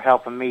everybody for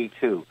helping me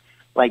too.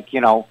 Like,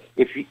 you know,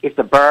 if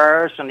the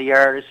bars and the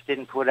artists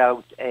didn't put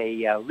out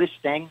a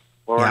listing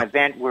or an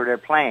event where they're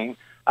playing,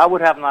 I would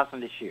have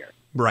nothing to share.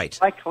 Right.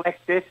 I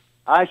collect it,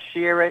 I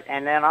share it,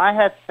 and then I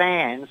have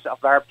fans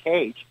of our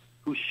page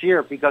who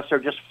share it because they're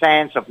just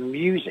fans of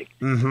music.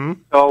 Mm-hmm.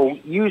 So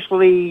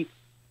usually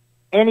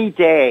any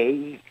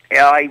day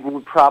I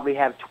would probably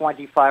have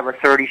 25 or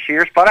 30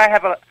 shares, but I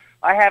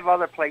have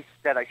other places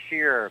that I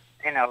share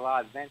in a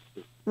lot of events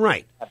to.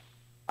 Right.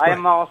 I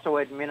am also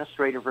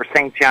administrator for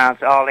St.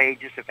 John's All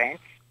Ages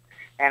events,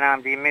 and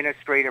I'm the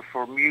administrator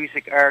for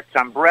Music Arts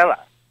Umbrella.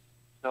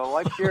 So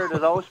I share to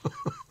those,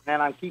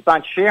 and I keep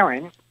on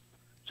sharing.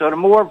 So the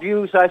more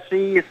views I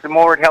see, the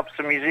more it helps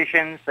the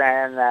musicians,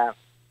 and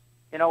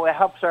you know, it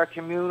helps our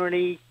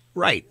community.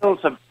 Right. It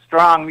builds a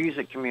strong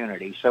music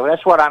community. So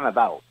that's what I'm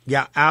about.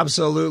 Yeah,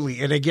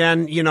 absolutely. And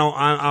again, you know,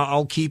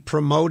 I'll keep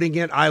promoting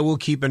it. I will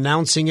keep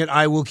announcing it.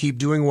 I will keep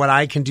doing what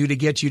I can do to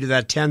get you to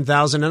that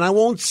 10,000, and I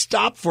won't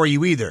stop for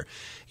you either.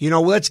 You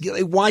know,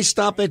 why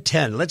stop at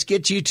 10? Let's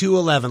get you to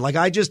 11. Like,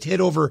 I just hit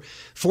over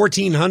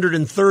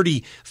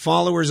 1,430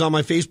 followers on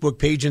my Facebook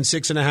page in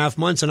 6.5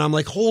 months, and I'm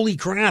like, holy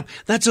crap,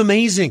 that's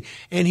amazing.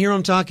 And here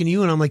I'm talking to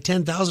you, and I'm like,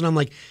 10,000. I'm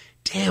like,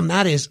 damn,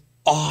 that is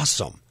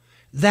awesome.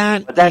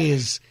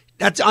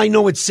 That's I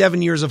know it's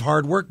 7 years of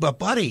hard work, but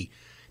buddy,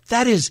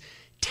 that's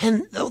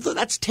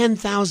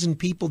 10,000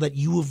 people that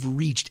you have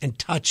reached and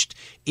touched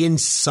in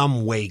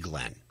some way,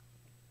 Glenn.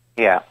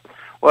 Yeah.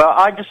 Well,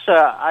 I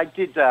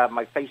did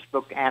my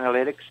Facebook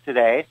analytics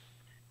today,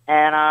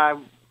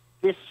 and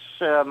this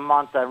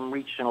month I'm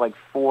reaching like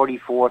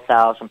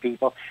 44,000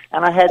 people,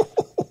 and I had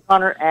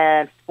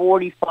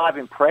 145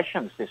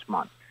 impressions this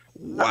month.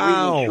 Wow. I'm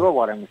not really sure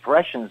what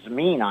impressions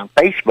mean on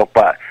Facebook,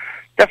 but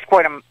that's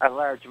quite a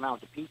large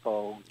amount of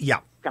people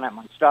looking at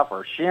my stuff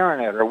or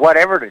sharing it or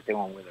whatever they're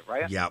doing with it,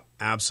 right? Yeah,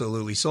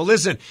 absolutely. So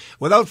listen,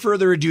 without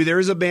further ado, there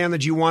is a band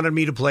that you wanted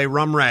me to play,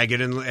 Rum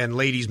Ragged and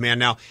Ladies Man.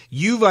 Now,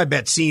 you've, I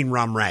bet, seen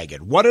Rum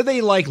Ragged. What are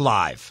they like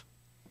live?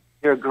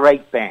 They're a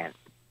great band.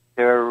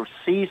 They're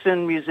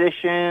seasoned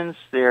musicians.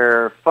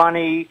 They're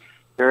funny.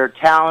 They're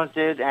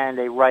talented, and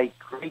they write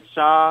great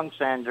songs,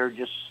 and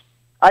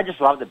I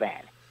just love the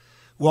band.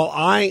 Well,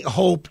 I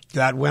hope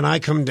that when I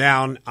come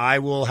down, I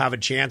will have a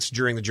chance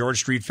during the George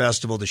Street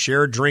Festival to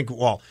share a drink.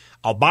 Well,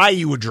 I'll buy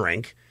you a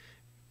drink,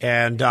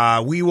 and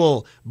we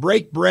will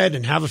break bread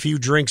and have a few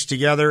drinks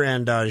together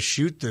and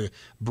shoot the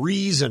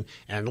breeze and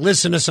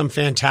listen to some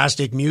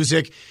fantastic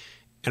music.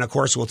 And, of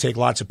course, we'll take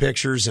lots of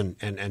pictures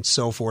and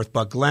so forth.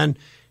 But, Glenn,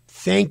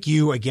 thank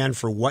you again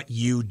for what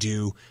you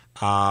do.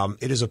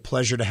 It is a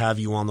pleasure to have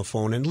you on the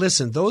phone. And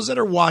listen, those that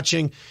are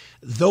watching,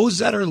 those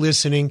that are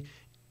listening,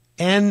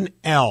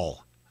 NL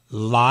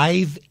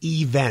Live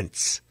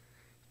Events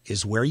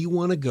is where you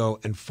want to go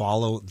and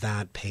follow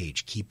that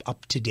page. Keep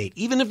up to date.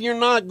 Even if you're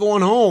not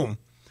going home,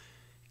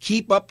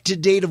 keep up to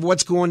date of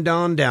what's going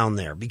down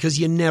there, because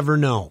you never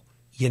know.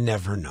 You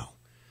never know.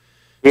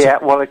 Yeah,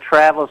 well, it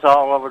travels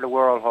all over the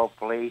world,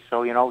 hopefully.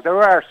 So,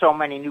 there are so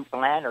many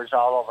Newfoundlanders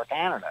all over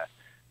Canada.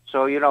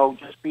 So,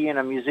 just being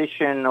a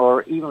musician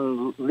or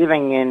even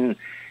living in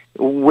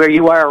where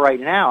you are right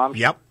now, I'm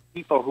sure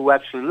people who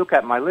actually look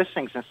at my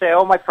listings and say,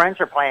 oh, my friends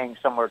are playing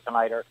somewhere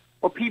tonight.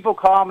 Or people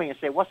call me and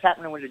say, what's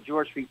happening with the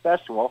George Street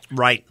Festival?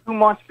 Right. 2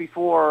 months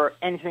before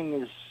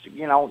anything is,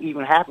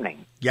 even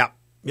happening. Yeah.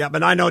 Yeah,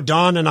 but I know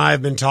Don and I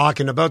have been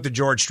talking about the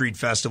George Street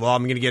Festival.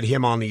 I'm going to get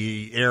him on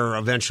the air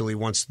eventually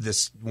once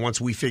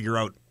we figure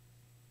out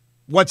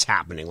what's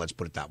happening. Let's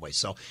put it that way.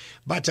 So,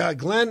 but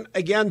Glenn,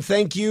 again,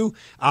 thank you.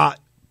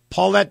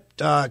 Paulette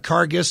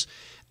Cargis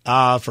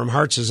from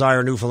Heart's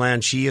Desire,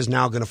 Newfoundland. She is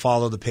now going to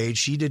follow the page.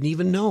 She didn't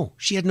even know.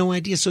 She had no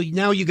idea. So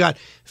now you got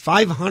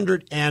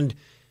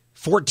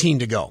 514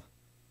 to go.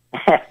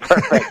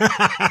 Perfect.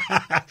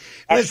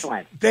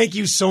 Excellent. Thank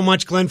you so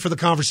much, Glenn, for the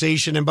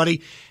conversation. And,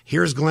 buddy,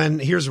 here's Glenn.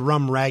 Here's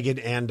Rum Ragged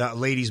and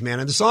Ladies Man.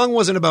 And the song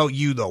wasn't about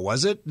you, though,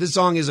 was it? This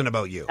song isn't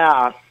about you.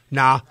 No.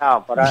 Nah.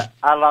 No, but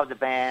I love the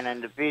band,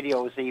 and the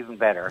video is even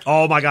better.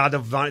 Oh, my God,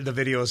 the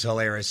video is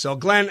hilarious. So,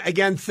 Glenn,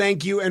 again,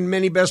 thank you and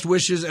many best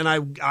wishes, and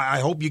I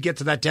hope you get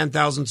to that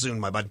 10,000 soon,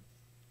 my bud.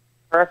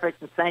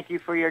 Perfect, and thank you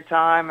for your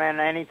time, and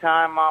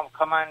anytime I'll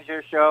come on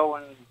your show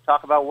and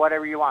talk about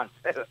whatever you want.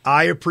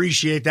 I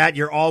appreciate that.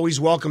 You're always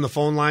welcome. The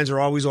phone lines are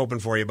always open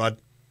for you, bud.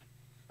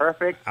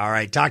 Perfect. All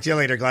right, talk to you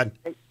later, Glenn.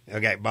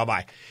 Okay,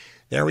 bye-bye.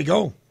 There we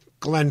go.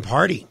 Glenn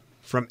Party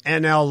from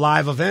NL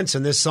Live Events,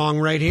 and this song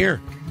right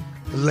here,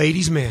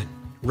 Ladies Man,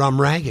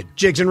 Rum Ragged.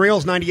 Jigs and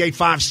Reels,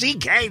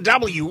 98.5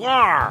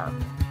 CKWR.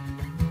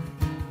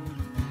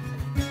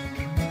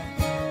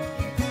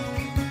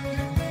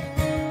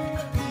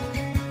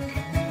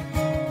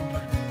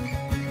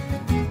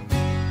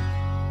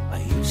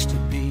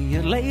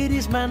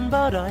 Ladies man,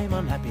 but I'm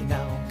unhappy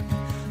now.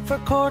 For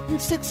courting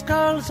 6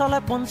 girls all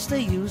at once, they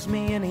use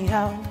me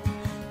anyhow.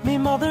 Me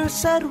mother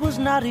said was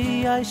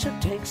naughty, I should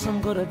take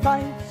some good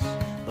advice.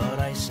 But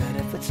I said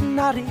if it's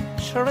naughty,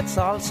 sure it's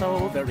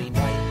also very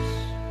nice.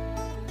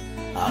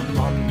 On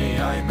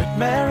Monday I met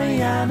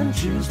Mary Ann, and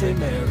Tuesday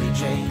Mary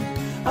Jane.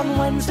 On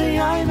Wednesday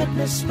I met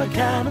Miss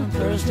McCann, and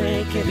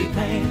Thursday Kitty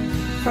Payne.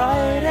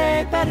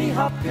 Friday Betty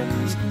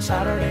Hopkins,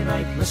 Saturday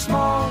night Miss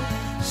Small.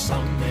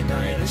 Sunday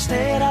night I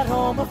stayed at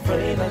home,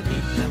 afraid I'd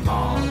meet them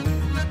all.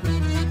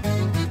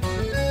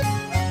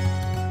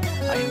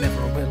 I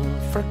never will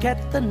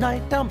forget the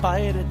night down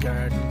by the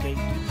garden gate.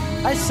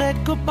 I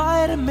said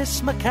goodbye to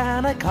Miss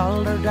McCann, I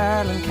called her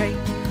darling Kate.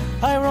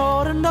 I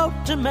wrote a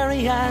note to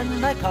Mary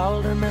Ann, I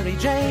called her Mary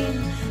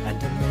Jane.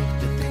 And to make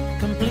the thing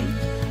complete,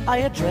 I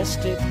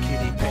addressed it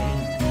Kitty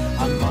Payne.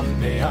 On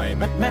Monday I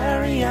met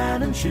Mary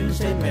Ann, and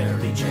Tuesday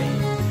Mary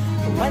Jane.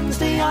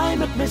 Wednesday I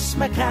met Miss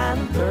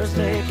McCann,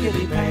 Thursday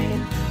Kitty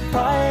Payne.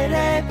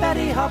 Friday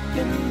Betty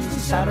Hopkins,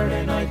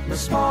 Saturday night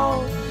Miss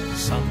Small.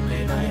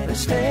 Sunday night I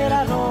stayed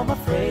at home,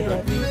 afraid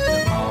I'd meet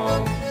them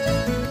all.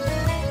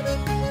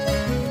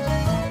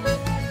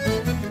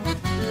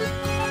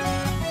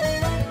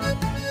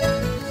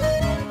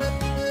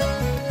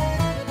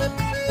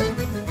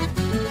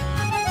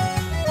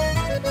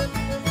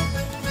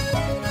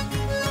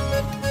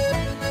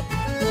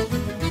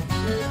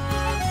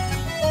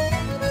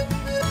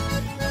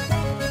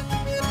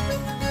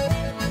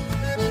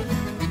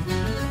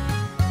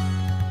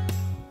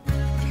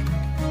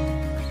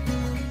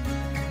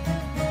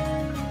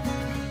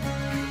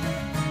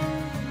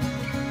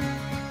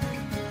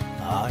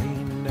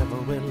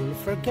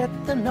 Forget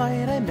the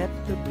night I met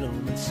the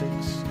bloomin'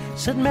 6.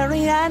 Said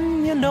Mary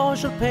Ann, you know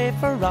she'll pay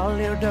for all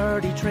your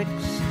dirty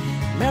tricks.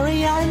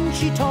 Mary Ann,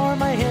 she tore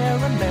my hair,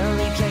 and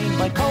Mary Jane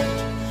my coat.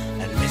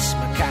 And Miss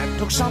McCann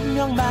took some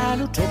young man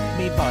who took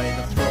me by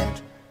the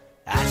throat.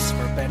 As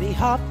for Betty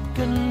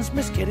Hopkins,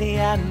 Miss Kitty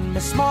and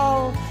Miss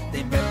Small,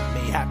 they met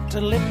me hat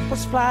to lip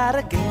was flat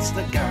against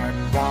the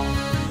garden wall.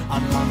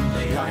 On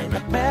Monday I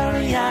met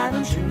Mary Ann,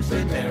 and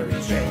Tuesday Mary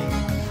Jane.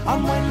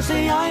 On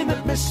Wednesday I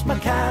met Miss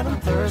McCann,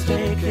 and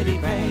Thursday Kitty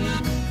Payne.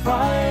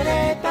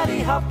 Friday Betty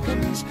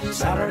Hopkins,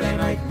 Saturday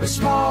night Miss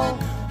Small.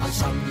 On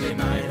Sunday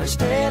night I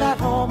stayed at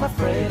home,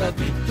 afraid I'd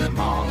meet them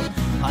all.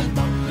 On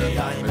Monday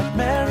I met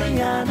Mary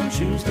Ann, and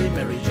Tuesday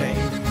Mary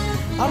Jane.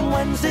 On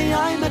Wednesday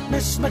I met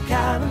Miss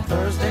McCann, and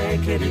Thursday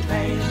Kitty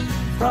Payne.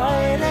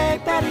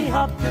 Friday Betty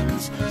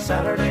Hopkins,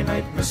 Saturday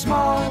night Miss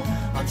Small.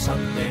 On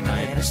Sunday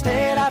night I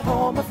stayed at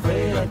home,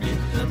 afraid I'd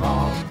meet them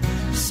all.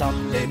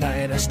 Sunday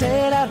night I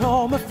stayed at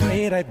home,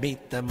 afraid I'd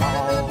meet them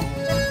all.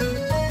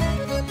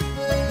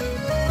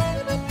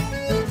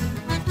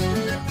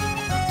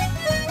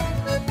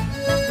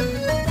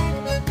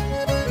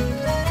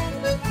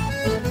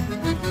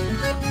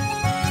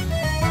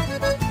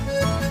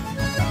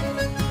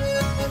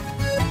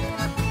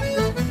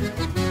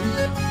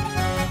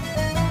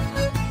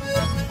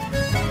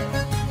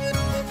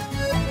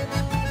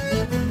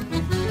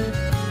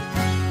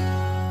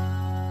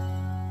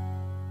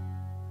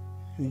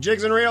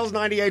 Jigs and Reels,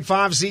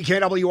 98.5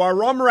 CKWR,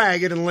 Rum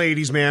Ragged and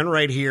Ladies Man,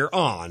 right here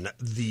on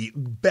the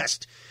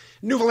best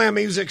Newfoundland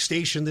music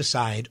station this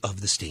side of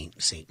the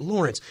St.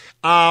 Lawrence.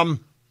 What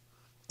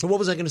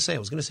was I going to say? I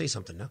was going to say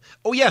something now.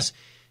 Oh, yes.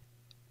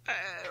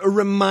 A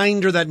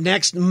reminder that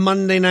next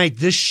Monday night,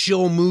 this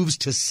show moves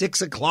to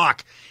 6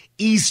 o'clock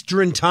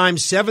Eastern Time,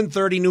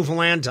 7:30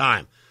 Newfoundland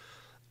time.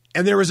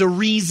 And there is a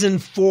reason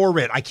for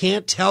it. I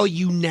can't tell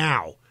you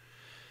now.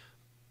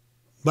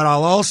 But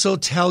I'll also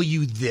tell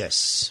you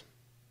this.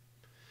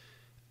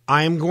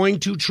 I am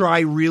going to try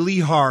really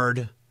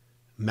hard.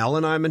 Mel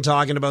and I have been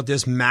talking about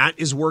this. Matt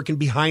is working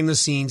behind the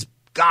scenes.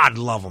 God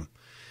love him.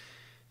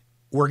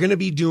 We're going to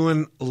be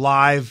doing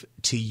live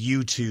to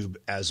YouTube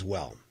as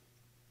well.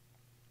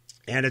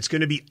 And it's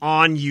going to be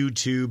on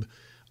YouTube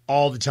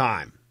all the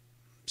time.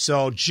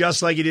 So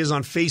just like it is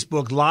on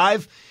Facebook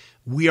Live,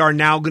 we are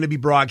now going to be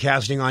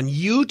broadcasting on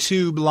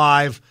YouTube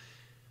Live.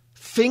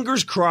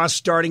 Fingers crossed,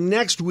 starting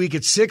next week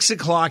at 6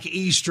 o'clock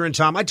Eastern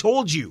Time. I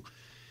told you,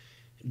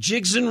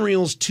 Jigs and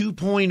Reels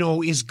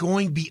 2.0 is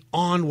going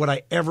beyond what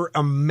I ever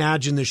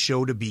imagined the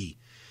show to be.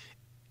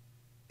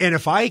 And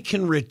if I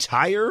can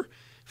retire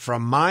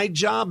from my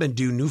job and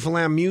do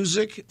Newfoundland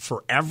music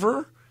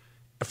forever,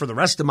 for the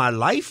rest of my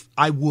life,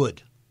 I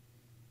would.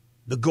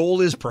 The goal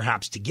is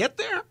perhaps to get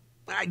there.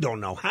 I don't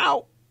know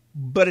how,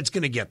 but it's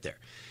going to get there.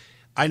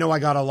 I know I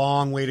got a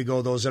long way to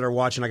go. Those that are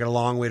watching, I got a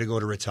long way to go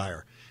to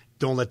retire.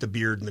 Don't let the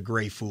beard and the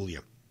gray fool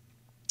you.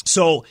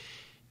 So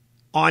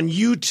on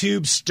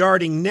YouTube,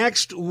 starting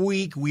next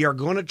week, we are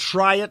going to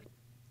try it.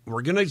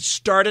 We're going to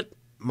start it.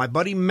 My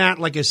buddy Matt,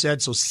 like I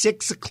said, so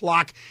 6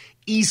 o'clock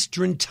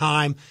Eastern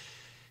Time.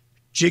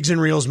 Jigs and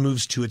Reels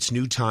moves to its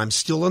new time.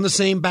 Still on the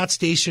same bat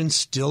station,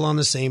 still on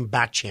the same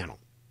bat channel.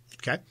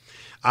 Okay?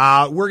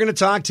 We're going to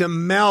talk to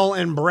Mel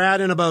and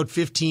Brad in about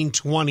 15,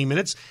 20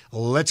 minutes.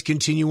 Let's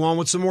continue on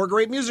with some more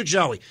great music,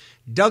 shall we?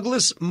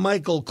 Douglas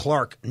Michael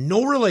Clark,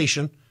 no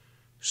relation.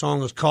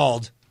 Song is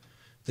called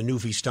The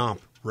Newfie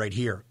Stomp, right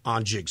here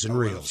on Jigs and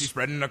Reels. She's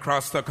spreading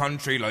across the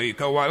country like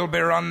a wild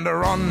bear on the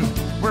run.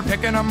 We're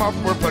picking them up,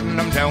 we're putting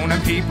them down,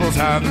 and people's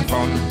having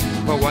fun.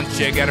 But once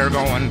you get her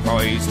going,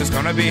 boys, it's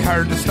gonna be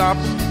hard to stop.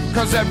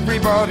 Cause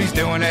everybody's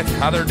doing it,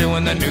 how they're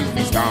doing the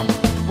Newfie Stomp.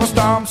 Well,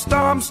 stomp,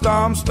 stomp,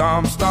 stomp,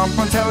 stomp, stomp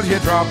until you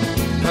drop.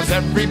 Cause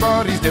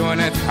everybody's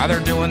doing it, how they're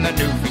doing the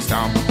Newfie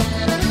Stomp.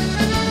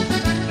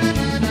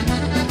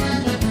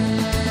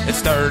 It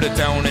started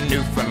down in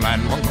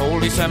Newfoundland one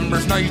cold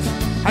December's night.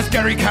 As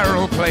Gary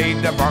Carroll played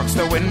the box,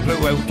 the wind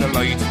blew out the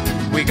light.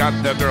 We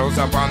got the girls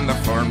up on the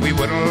floor and we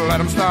wouldn't let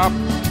them stop.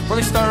 Well,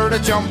 they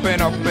started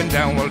jumping up and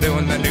down while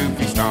doing the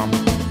Newfie Stomp.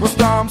 Well,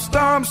 stomp,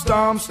 stomp,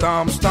 stomp,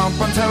 stomp, stomp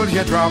until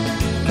you drop.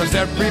 Cause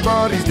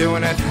everybody's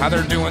doing it, how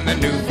they're doing the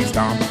Newfie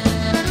Stomp.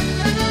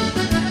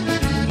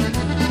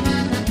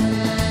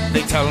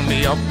 They tell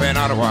me up in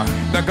Ottawa,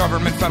 the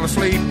government fell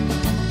asleep.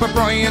 But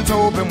Brian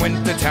Tobin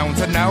went to town,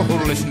 said now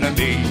who'll listen to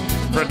me?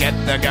 Forget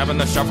the Gavin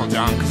the Shuffle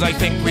John, cause I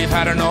think we've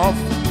had enough.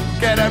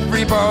 Get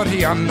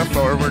everybody on the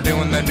floor, we're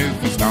doing the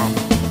Newfie Stomp.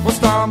 Well,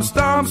 stomp,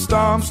 stomp,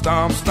 stomp,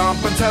 stomp,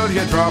 stomp until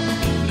you drop.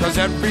 Cause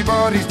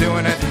everybody's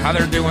doing it, how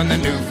they're doing the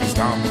Newfie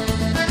Stomp.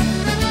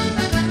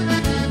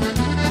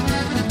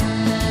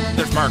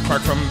 There's Mark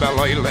Clark from Bell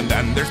Island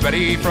and there's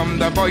Betty from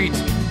the Bight.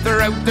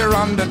 They're out there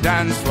on the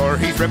dance floor,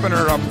 he's ripping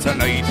her up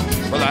tonight.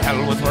 Well, the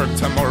hell with work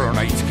tomorrow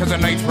night, cause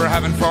tonight we're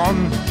having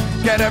fun.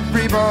 Get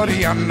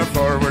everybody on the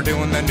floor, we're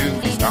doing the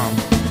Newfie Stomp.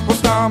 Well,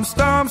 stomp,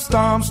 stomp,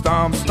 stomp,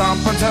 stomp,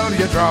 stomp until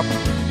you drop.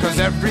 Cause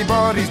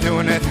everybody's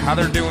doing it, how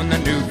they're doing the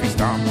Newfie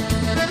Stomp.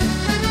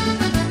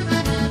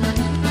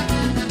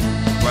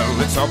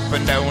 Well, it's up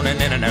and down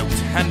and in and out,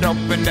 and up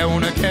and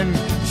down again.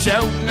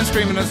 Shouting and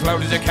screaming as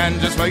loud as you can,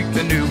 just like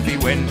the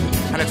Newfie wind.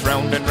 And it's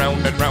round and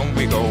round and round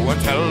we go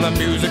until the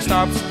music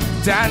stops.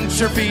 Dance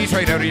your feet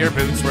right out of your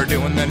boots, we're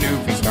doing the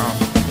Newfie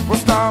Stomp. Well,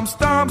 stomp,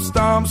 stomp,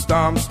 stomp,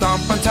 stomp,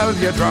 stomp until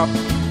you drop.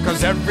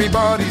 Cause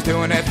everybody's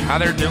doing it, how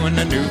they're doing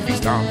the Newfie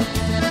Stomp.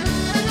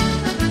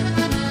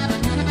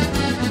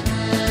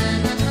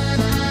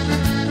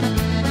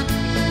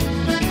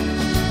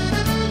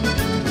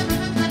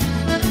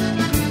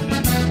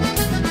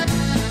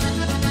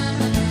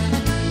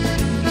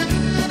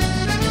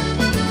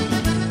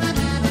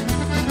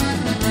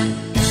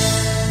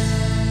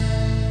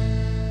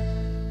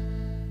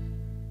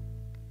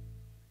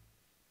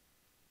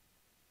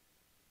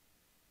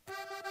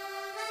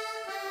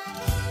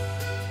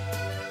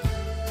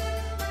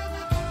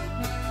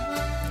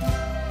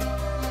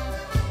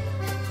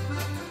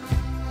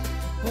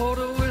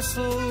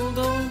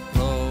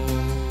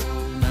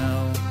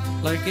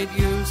 Like it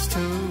used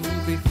to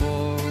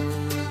before.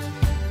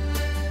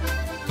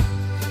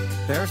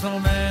 There's no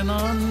man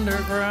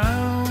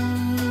underground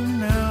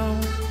now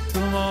to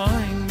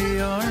mine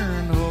the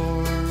iron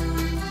ore.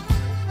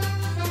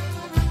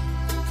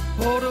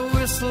 Oh, the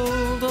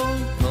whistle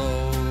don't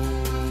blow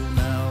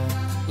now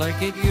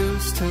like it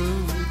used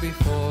to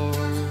before.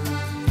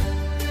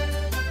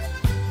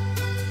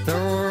 The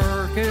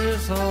work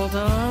is all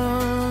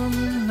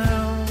done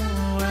now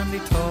and the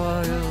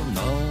toil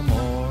no more.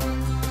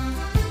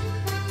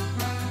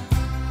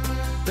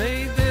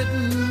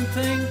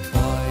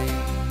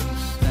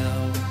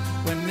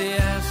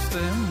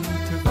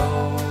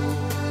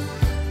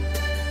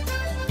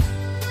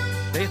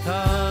 They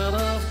thought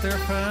of their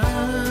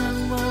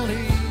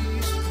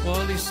families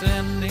while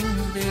descending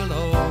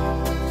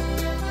below.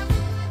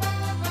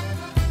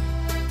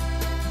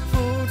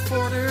 Food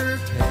for their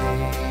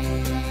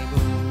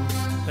tables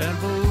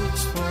and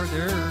boots for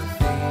their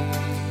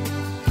feet.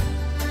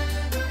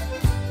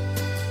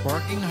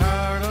 Working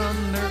hard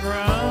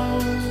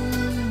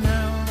underground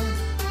now,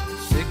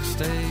 6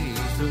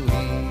 days a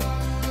week.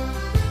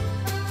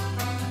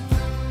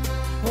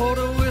 Oh,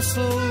 the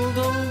whistle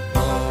don't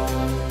blow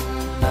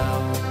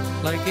now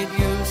like it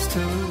used to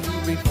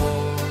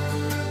before.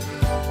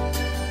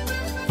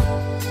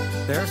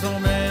 There's no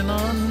man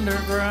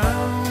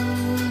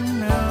underground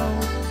now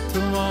to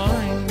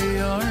mine the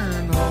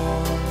iron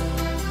ore.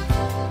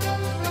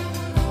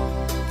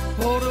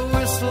 Oh, the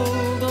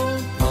whistle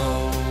don't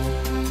blow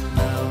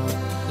now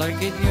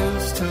like it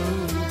used to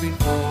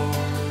before.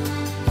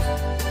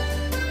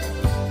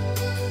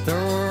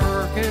 Their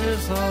work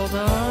is all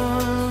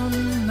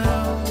done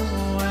now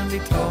and they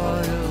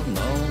toil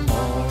no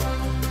more.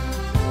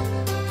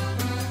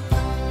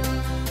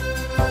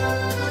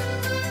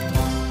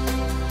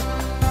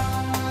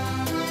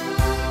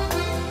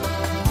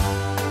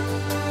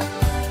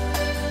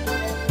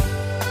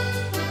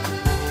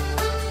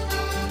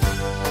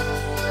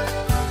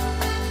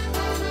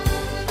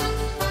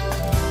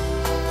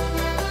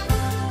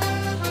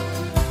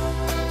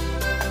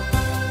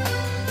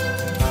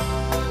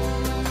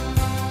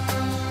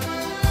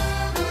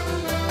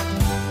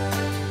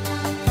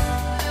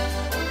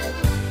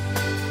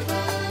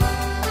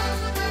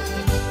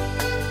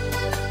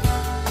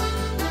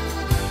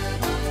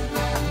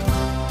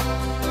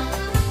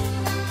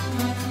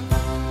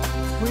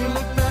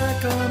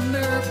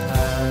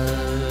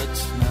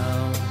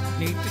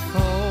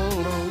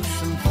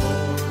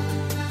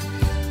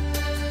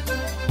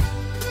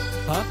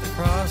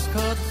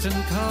 Crosscuts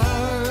and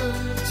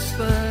carts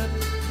that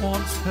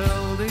once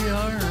held the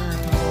iron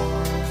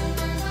ore.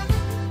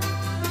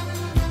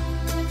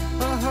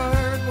 A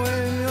hard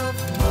way of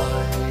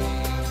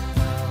life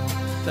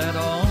that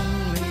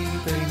only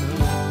they knew.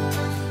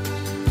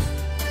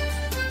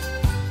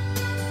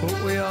 But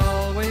we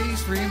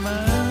always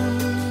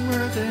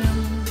remember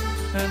them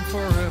and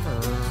forever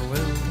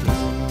will do.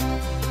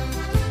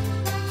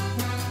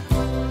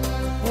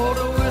 Oh,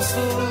 the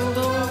whistle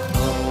don't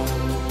blow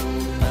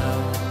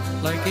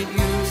like it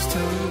used to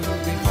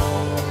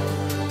before.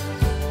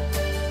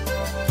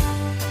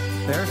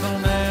 There's no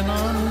man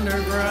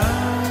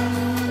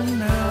underground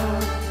now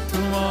to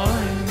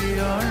mine the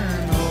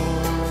iron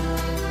ore.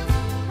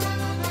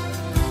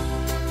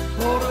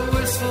 Oh, the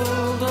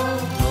whistle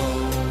don't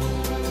blow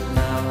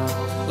now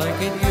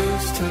like it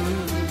used to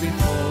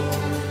before.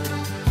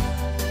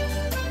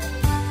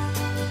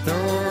 The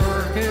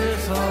work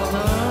is all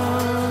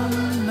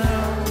done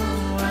now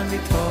and they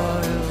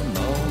toil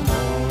no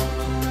more.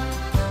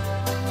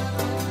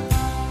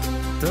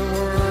 The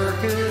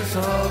work is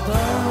all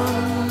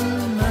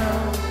done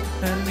now,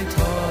 and they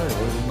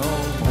toil no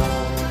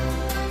more.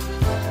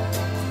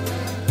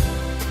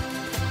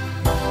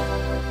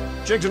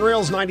 Jigs and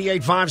Reels,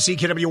 98.5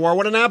 CKWR.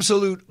 What an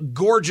absolute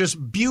gorgeous,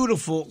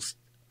 beautiful,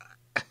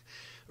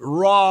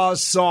 raw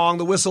song.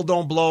 The Whistle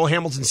Don't Blow,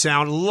 Hamilton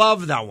Sound.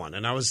 Love that one.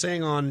 And I was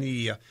saying on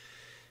the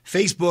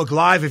Facebook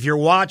Live, if you're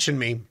watching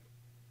me,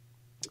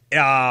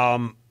 what I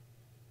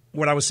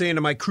was saying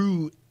to my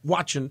crew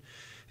watching,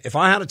 if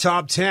I had a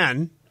top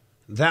 10,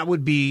 that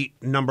would be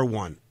number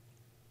one.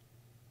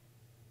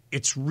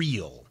 It's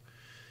real.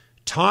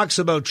 Talks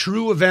about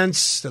true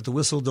events that the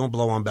whistle don't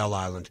blow on Bell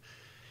Island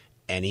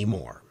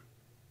anymore.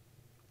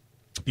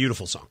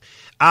 Beautiful song.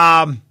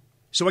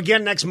 So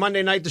again, next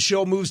Monday night, the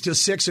show moves to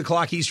 6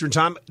 o'clock Eastern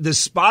time. The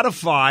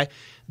Spotify,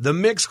 the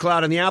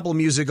Mixcloud, and the Apple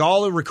Music,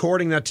 all the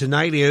recording that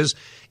tonight is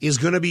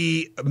going to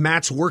be,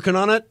 Matt's working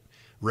on it,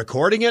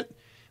 recording it,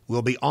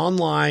 will be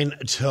online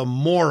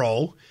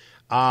tomorrow.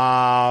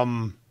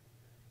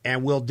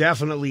 And we'll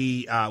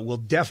definitely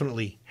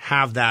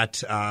have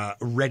that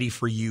ready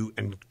for you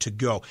and to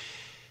go.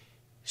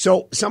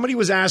 So somebody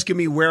was asking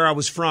me where I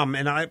was from,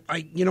 and I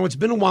it's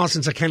been a while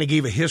since I kind of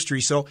gave a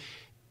history. So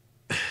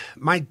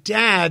my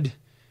dad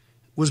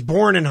was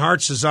born in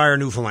Heart's Desire,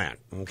 Newfoundland.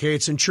 Okay,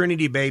 it's in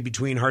Trinity Bay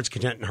between Heart's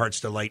Content and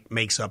Heart's Delight,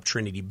 makes up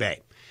Trinity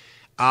Bay.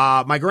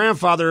 My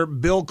grandfather,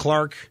 Bill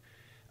Clark,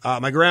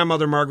 my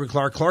grandmother, Margaret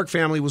Clark. Clark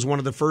family was one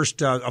of the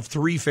first of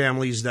three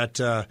families that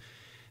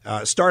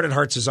started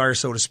Heart's Desire,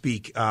 so to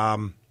speak.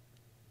 When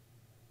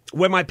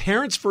my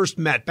parents first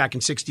met back in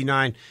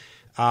 '69,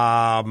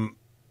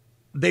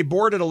 they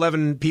boarded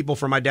 11 people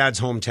from my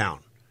dad's hometown.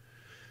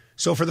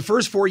 So for the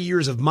first 4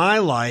 years of my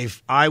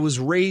life, I was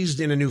raised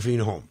in a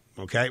Newfoundland home.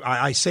 Okay,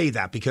 I say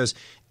that because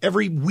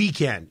every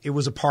weekend it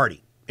was a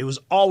party. It was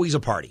always a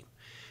party.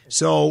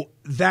 So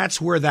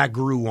that's where that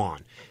grew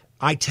on.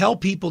 I tell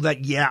people that,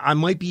 I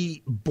might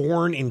be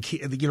born in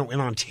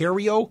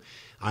Ontario.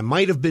 I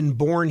might have been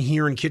born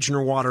here in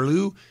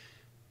Kitchener-Waterloo,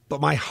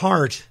 but my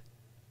heart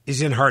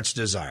is in Heart's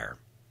Desire.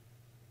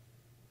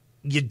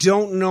 You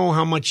don't know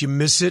how much you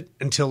miss it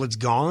until it's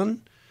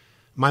gone.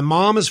 My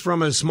mom is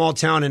from a small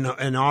town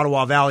in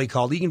Ottawa Valley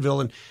called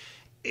Eganville,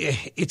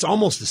 it's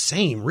almost the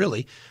same,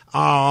 really.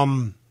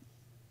 But,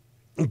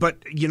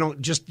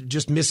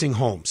 just missing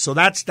home. So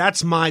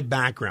that's my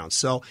background.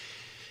 So,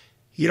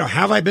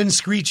 have I been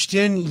screeched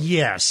in?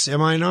 Yes.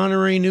 Am I an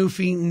honorary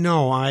Newfie?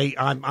 No,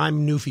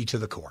 I'm Newfie to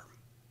the core.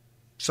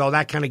 So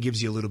that kind of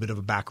gives you a little bit of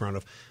a background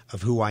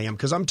of who I am.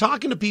 Because I'm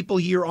talking to people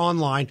here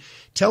online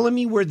telling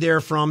me where they're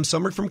from.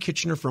 Some are from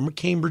Kitchener, from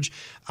Cambridge,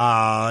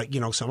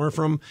 some are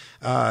from,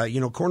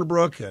 Corner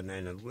Brook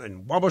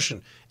and Wabush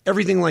and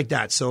everything like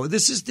that. So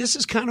this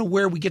is kind of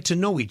where we get to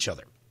know each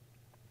other.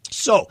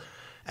 So,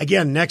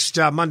 again, next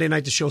Monday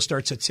night, the show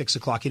starts at 6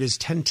 o'clock. It is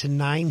 10 to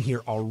 9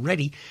 here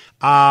already.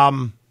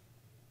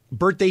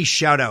 Birthday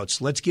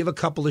shout-outs. Let's give a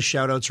couple of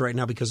shout-outs right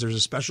now because there's a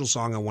special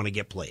song I want to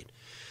get played.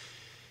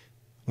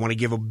 I want to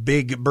give a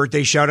big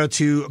birthday shout-out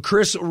to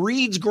Chris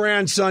Reed's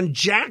grandson,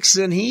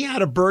 Jackson. He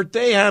had a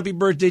birthday. Happy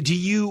birthday to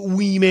you,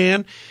 wee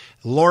man.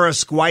 Laura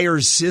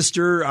Squire's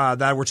sister,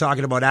 that we're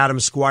talking about, Adam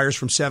Squires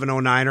from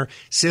 709er.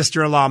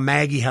 Sister-in-law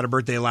Maggie had a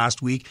birthday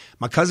last week.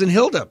 My cousin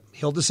Hilda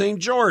St.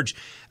 George.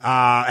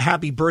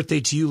 Happy birthday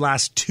to you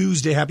last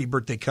Tuesday. Happy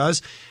birthday,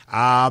 cuz.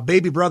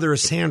 Baby brother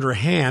is Sandra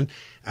Han.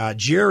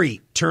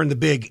 Jerry turned the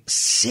big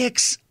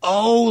 6-0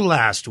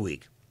 last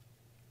week.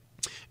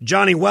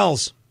 Johnny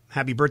Wells,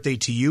 happy birthday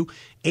to you.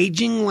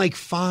 Aging like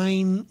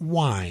fine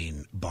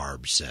wine,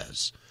 Barb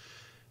says.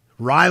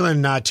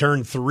 Rylan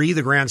turned 3,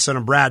 the grandson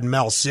of Brad and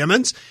Mel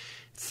Simmons.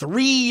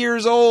 3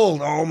 years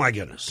old. Oh, my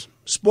goodness.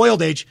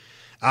 Spoiled age.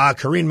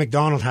 Corrine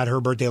McDonald had her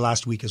birthday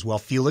last week as well.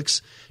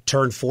 Felix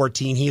turned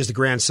 14. He is the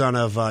grandson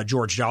of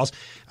George Giles.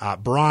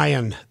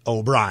 Brian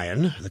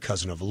O'Brien, the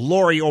cousin of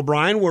Laurie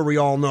O'Brien, where we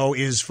all know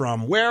is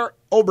from where?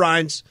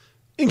 O'Brien's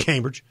in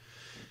Cambridge.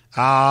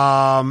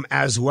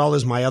 As well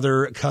as my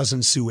other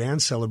cousin, Sue Ann,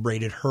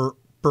 celebrated her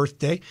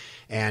birthday.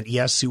 And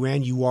yes, Sue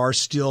Ann, you are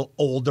still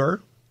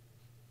older,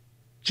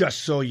 just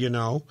so you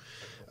know.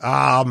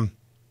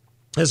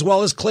 As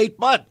well as Clayt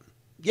Butt.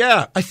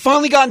 Yeah, I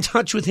finally got in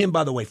touch with him,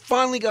 by the way.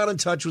 Finally got in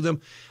touch with him.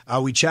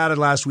 We chatted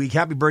last week.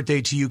 Happy birthday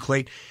to you,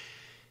 Clayt.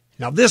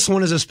 Now, this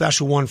one is a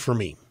special one for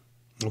me,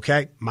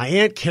 okay? My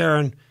Aunt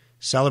Karen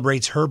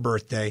celebrates her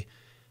birthday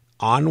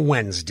on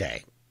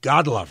Wednesday.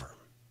 God love her.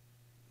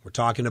 We're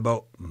talking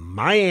about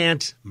my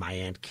Aunt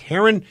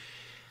Karen.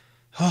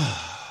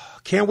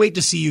 Can't wait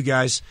to see you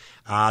guys.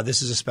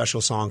 This is a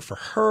special song for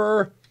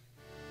her.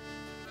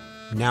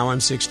 Now I'm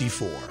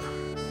 64.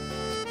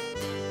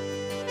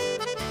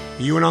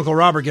 You and Uncle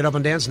Robert get up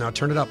and dance now.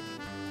 Turn it up.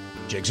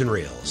 Jigs and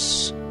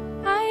Reels.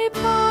 I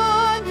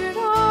pondered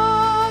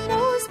on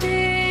those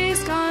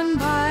days gone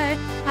by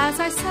as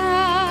I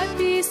sat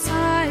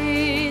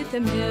beside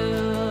the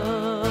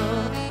mill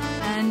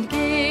and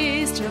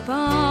gazed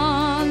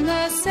upon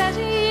the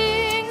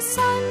setting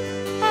sun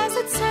as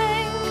it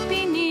sank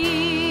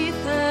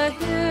beneath the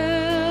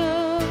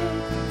hill.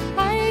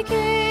 I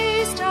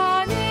gazed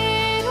on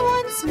it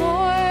once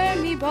more,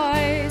 me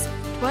boys.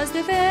 'Twas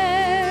the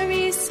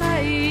very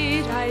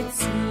sight I'd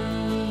see.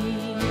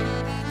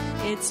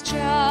 It's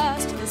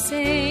just the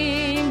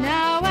same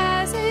now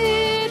as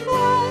it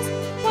was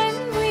when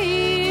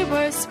we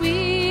were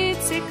sweet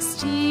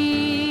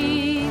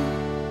 16.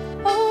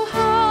 Oh,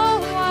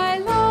 how I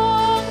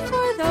long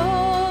for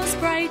those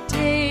bright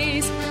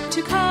days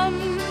to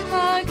come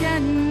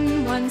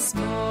again once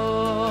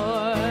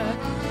more.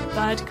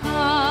 But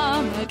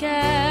come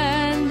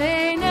again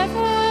they never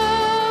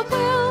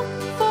will,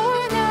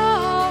 for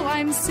now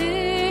I'm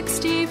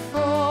 64.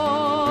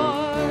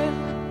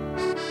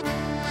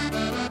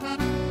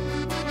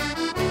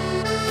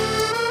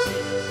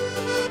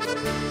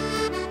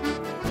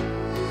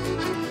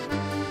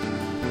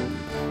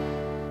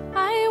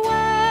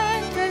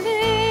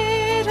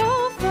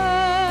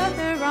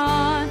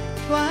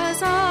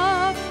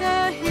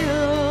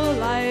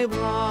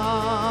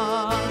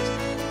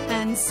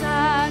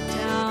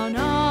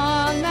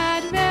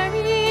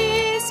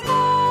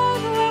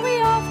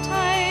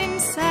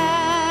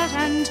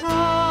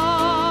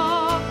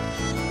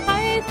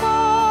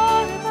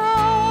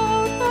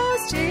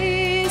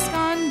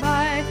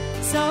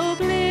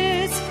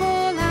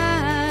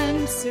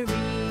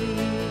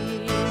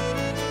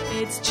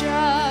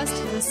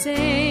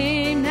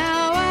 Same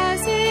now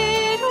as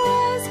it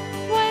was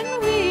when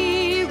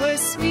we were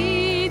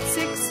sweet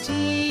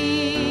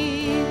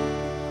 16.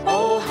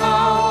 Oh,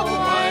 how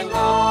I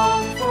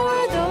long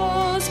for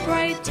those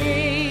bright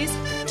days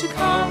to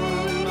come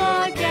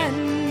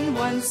again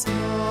once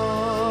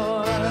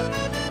more.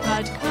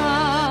 But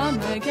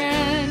come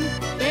again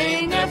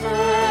they never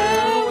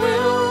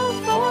will,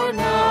 for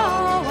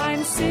now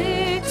I'm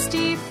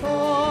 64.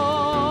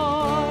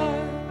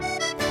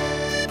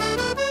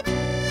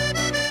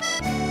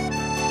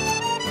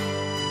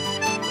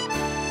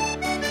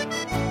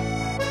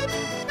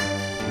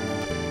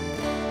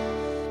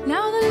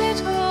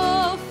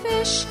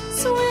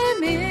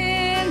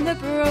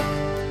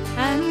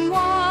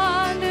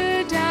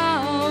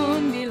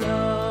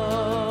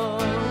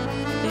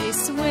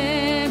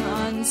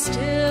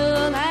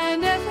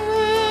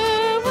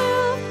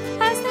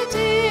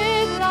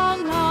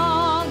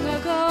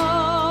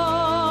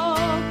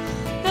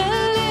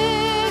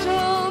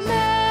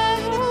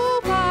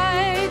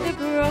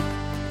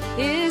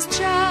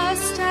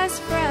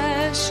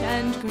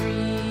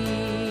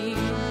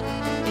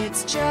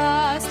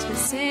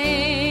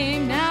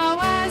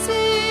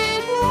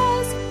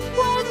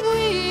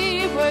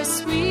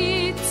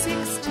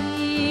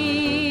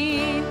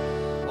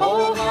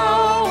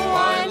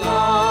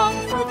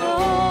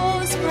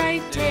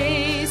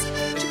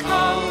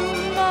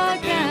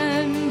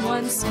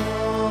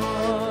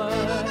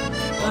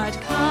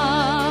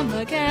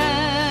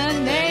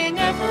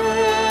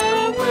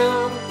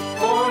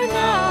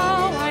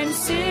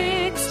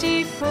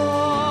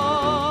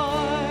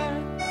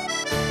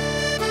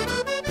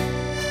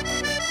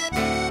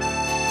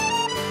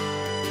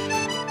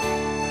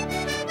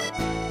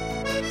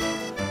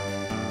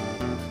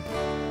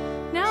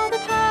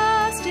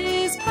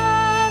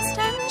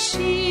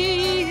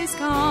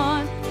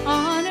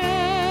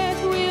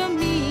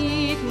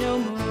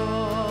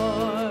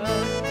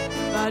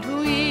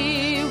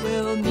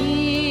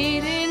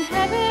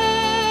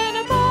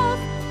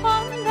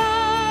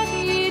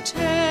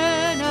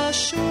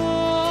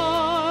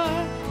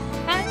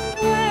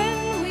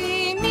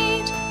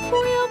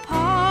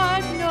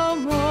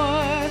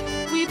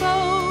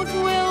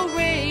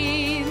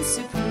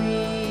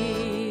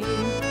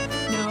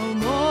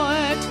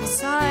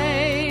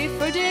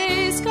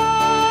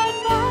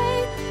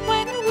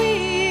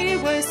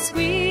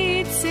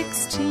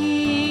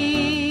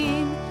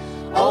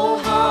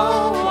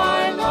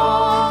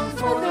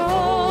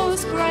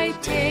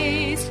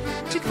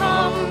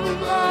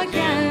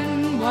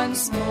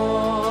 once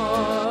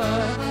more.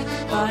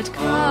 But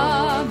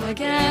come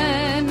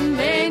again,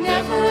 they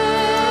never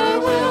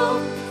will,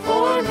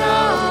 for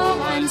now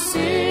I'm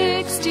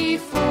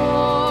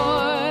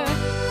 64.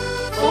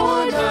 For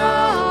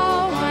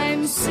now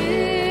I'm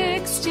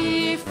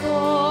 64.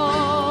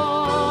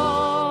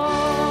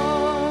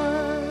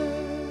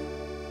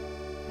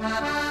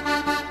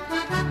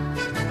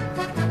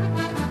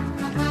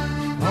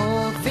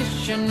 Oh,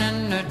 fishing in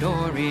a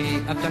dory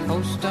up the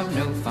coast of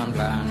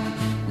Newfoundland.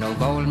 No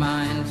gold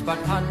mines but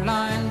cod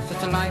lines,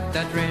 it's a life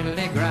that's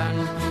really grand.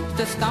 It's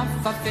the stuff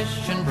of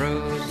fish and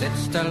brews,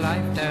 it's the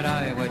life that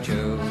I would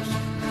choose.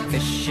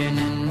 Fishing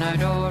in a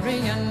dory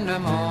in the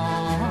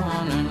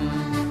morning.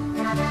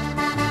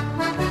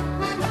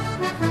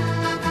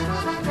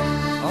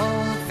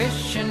 Oh,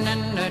 fishing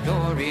in a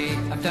dory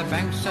up the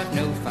banks of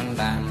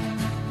Newfoundland.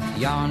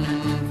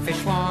 Yawning,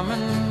 fish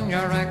swarming,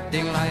 you're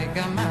acting like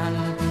a man.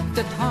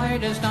 The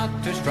tide is not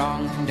too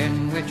strong, then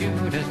with you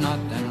there's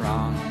nothing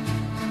wrong.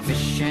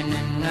 Fishing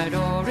in a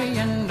dory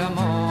in the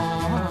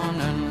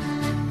morning.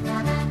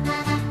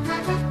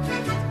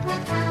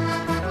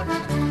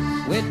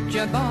 With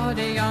your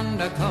body on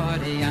the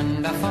cuddy and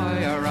the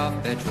fire of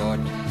the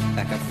wood,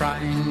 like a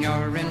frying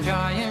you're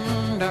enjoying,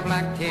 the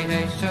black tea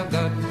tastes so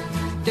good.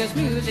 There's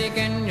music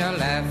in your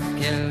laugh,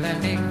 killing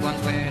big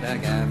ones with a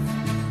gaff.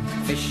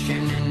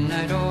 Fishing in a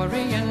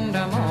dory in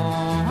the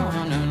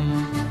morning.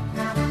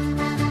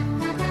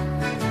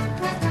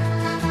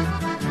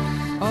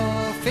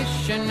 Oh,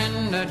 fishing in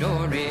the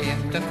dory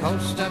up the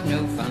coast of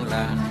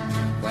Newfoundland.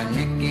 When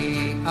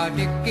Nicky or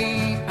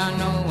Dicky and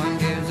no one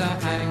gives a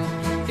hang,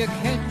 you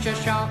catch a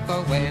shark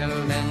or whale,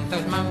 then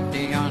there's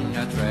Mountie on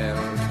your trail.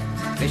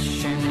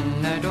 Fishing in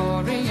the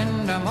dory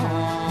in the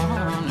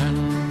morning.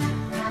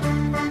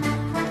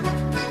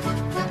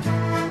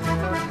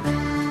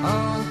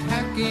 Oh,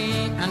 Turkey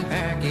and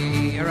Perky,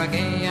 you're a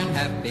gay and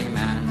happy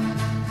man.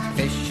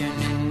 Fishing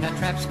in a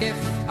trap skiff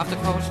off the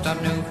coast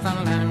of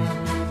Newfoundland,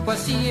 where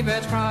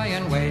seabirds cry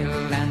and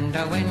wail and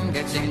the wind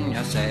gets in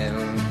your sail.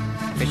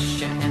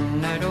 Fishing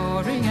in a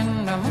dory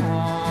in the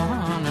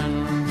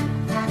morning.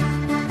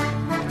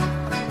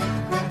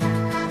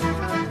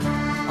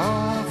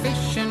 Oh,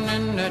 fishing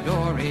in the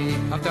dory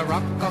of the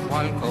rock of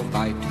Wild Cove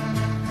Bight.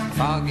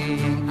 Foggy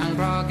and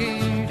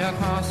groggy, the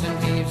crossing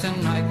thieves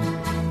and night.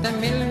 The $1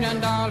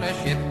 million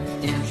ship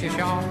in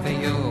shore for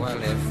you a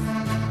lift.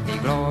 The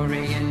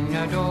glory in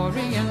your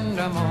dory in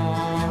the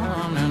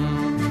morning.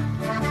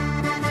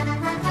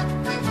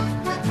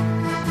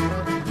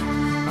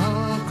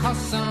 Oh,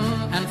 cussin'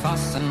 and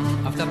fussin'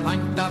 of the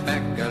pint of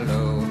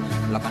Beckerloo.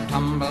 Luck and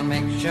tumble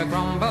makes you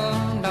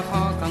grumble, the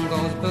falcon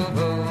goes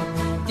boo-boo.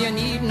 You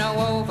need no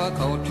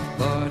overcoat,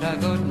 but a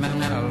good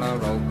manila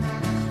rope.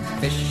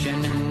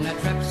 Fishing in a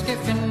trap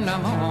skiff in the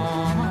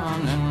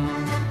morning.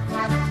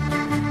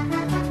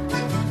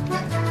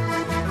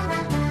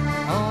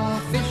 Oh,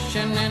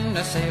 fishing in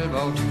the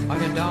sailboat, or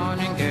the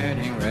dawning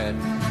getting red.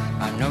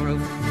 I've no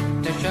roof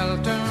to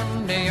shelter,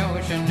 the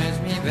ocean is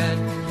me bed.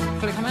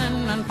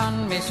 Clickman and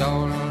pan me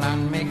soul,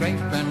 and me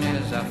grapin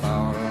is a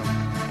foul.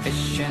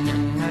 Fishing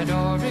in a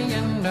dory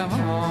in the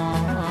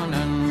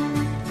morning.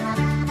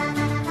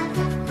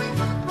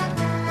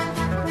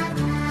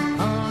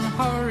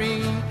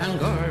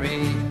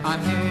 I'm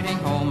heading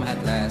home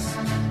at last.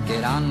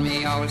 Get on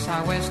me old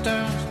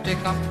sou'wester, stick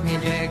up me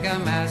jigger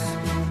mast.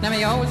 Now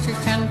me old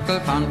 6-10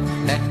 pond,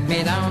 let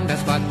me down,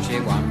 that's what she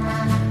want.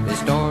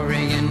 There's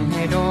dory in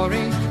me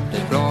dory,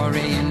 there's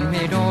glory in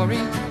me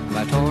dory,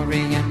 my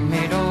dory in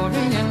me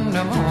dory in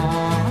the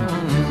morning.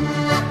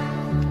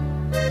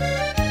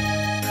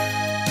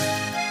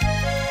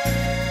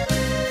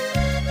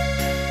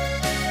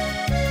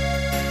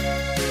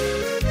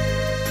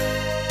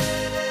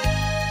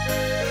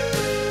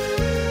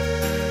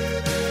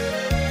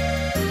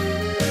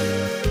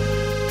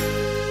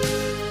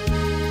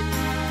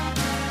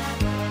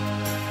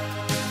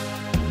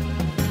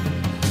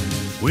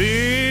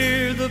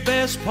 We're the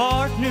best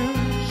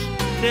partners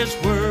this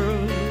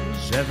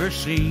world's ever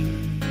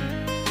seen.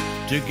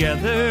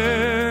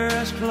 Together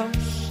as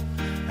close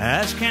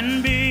as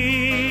can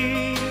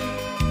be.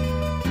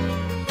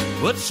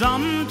 But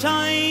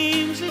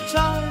sometimes it's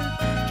hard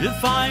to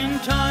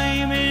find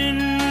time in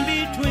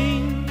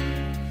between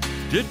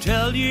to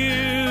tell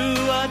you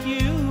what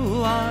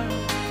you are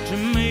to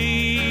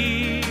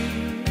me.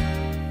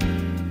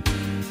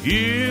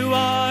 You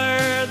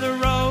are the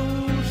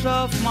rose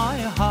of my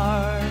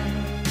heart.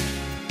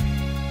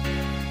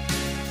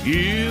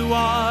 You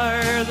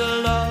are the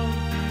love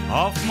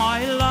of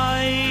my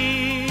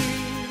life.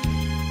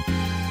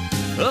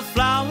 A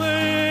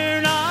flower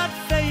not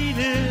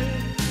faded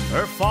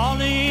or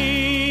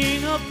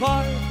falling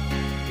apart.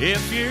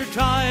 If you're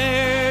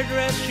tired,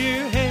 rest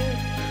your head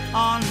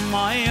on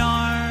my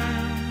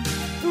arm,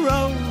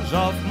 rose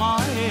of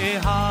my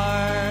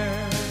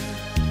heart.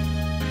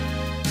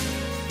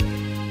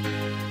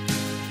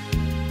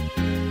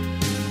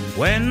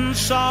 When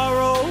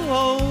sorrow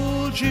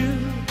holds you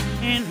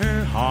in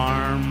her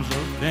arms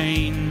of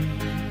pain,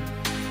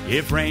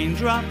 if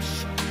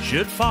raindrops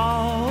should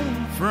fall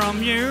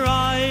from your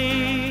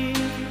eye.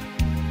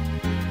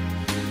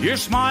 Your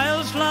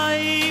smile's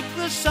like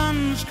the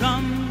sun's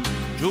come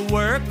to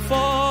work for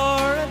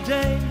a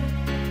day.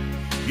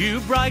 You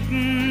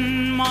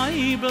brighten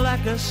my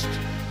blackest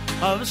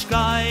of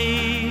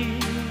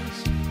skies.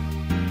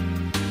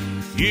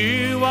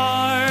 You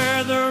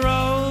are the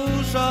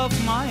rose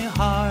of my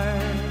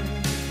heart.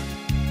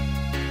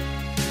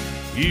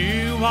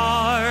 You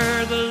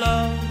are the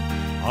love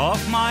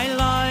of my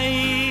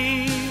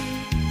life.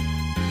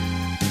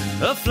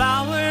 A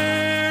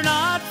flower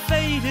not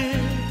faded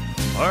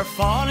or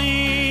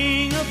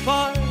falling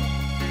apart.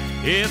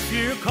 If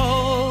you're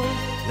cold,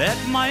 let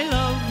my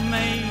love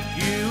make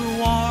you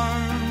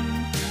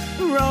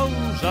warm.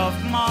 Rose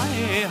of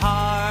my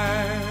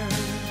heart.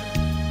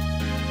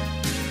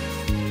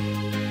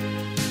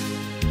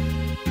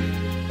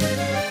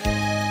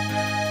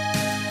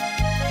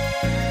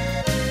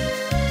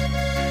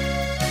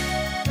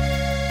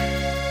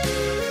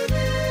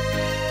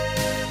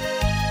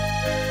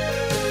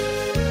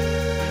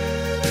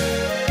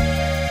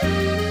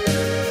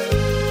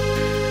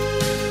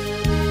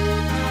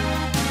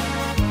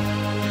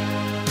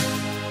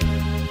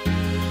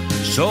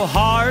 So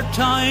hard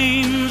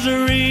times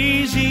or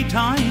easy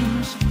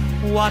times,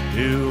 what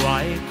do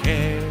I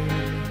care?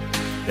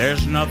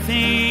 There's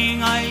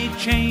nothing I'd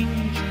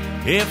change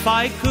if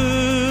I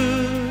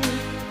could.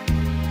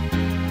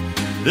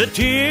 The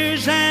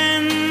tears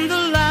and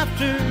the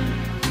laughter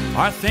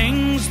are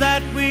things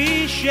that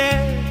we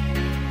share.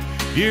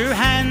 Your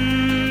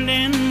hand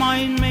in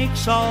mine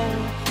makes all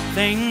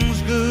things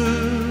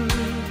good.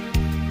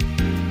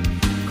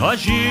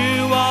 'Cause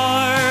you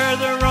are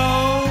the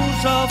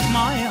rose of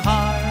my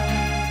heart.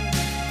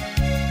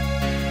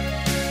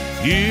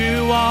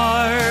 You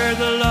are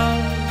the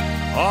love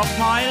of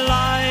my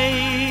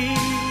life.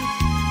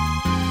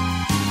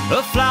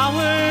 A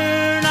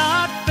flower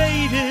not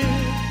faded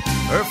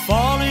or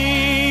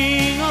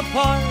falling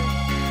apart.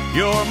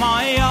 You're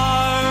my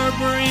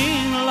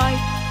harboring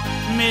light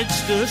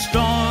midst the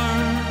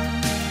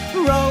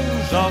storm.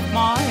 Rose of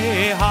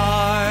my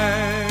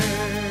heart.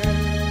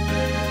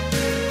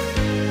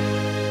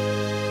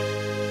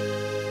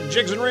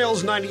 Jigs and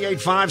Reels,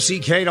 98.5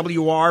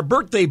 CKWR.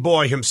 Birthday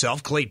boy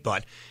himself, Clayt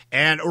Butt.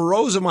 And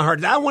Rose of My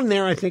Heart. That one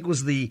there, I think,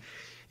 was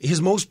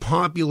his most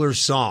popular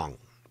song.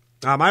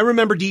 I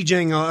remember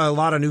DJing a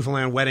lot of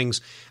Newfoundland weddings,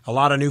 a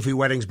lot of Newfie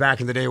weddings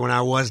back in the day when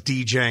I was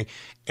DJing.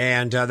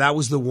 And that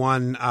was the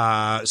one,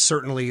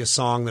 certainly a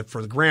song that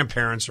for the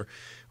grandparents or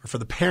for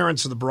the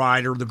parents of the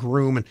bride or the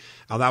groom. And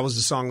that was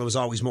the song that was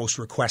always most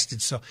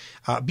requested. So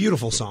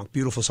beautiful song.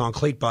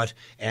 Clayt Butt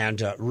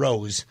and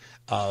Rose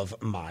of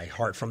My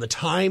Heart from the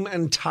Time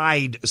and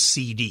Tide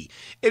CD.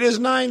 It is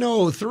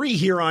 9:03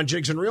 here on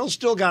Jigs and Reels.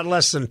 Still got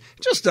less than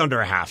just under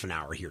a half an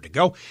hour here to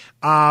go.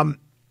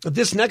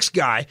 This next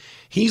guy,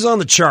 he's on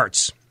the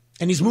charts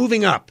and he's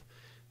moving up.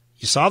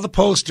 You saw the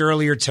post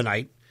earlier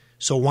tonight.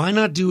 So why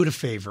not do it a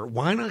favor?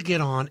 Why not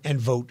get on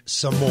and vote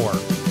some more?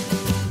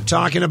 I'm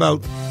talking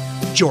about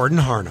Jordan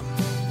Harnum.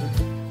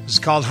 It's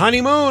called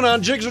Honeymoon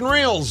on Jigs and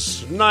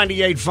Reels,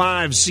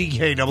 98.5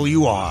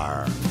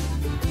 CKWR.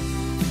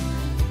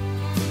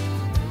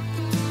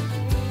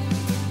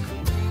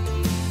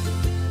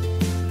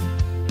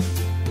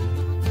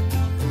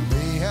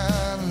 May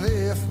I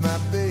left my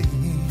baby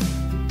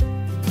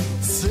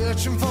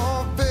searching for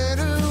a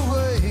better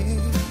way.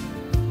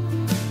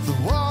 The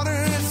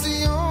water is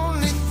the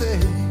only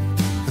thing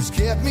that's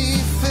kept me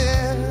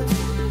fed.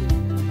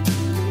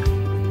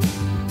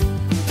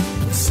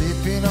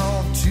 Sipping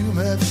on too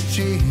much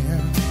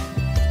gin.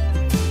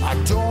 I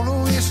don't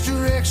know which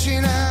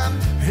direction I'm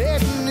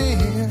heading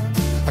in.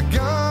 I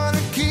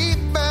gotta keep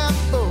my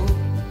boat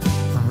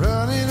from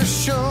running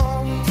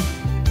ashore.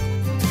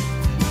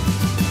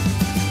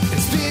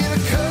 It's been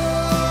a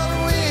cold,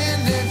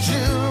 windy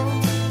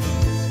June,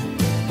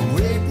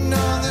 waiting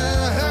on the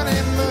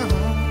honeymoon.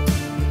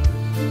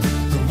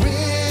 The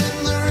wind,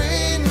 the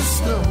rain, the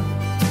snow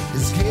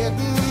is getting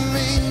to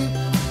me.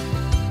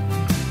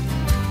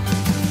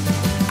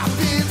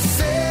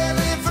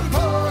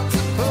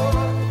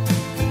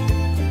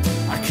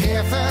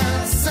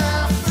 Find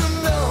south and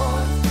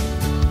north.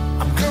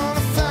 I'm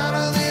gonna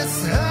follow this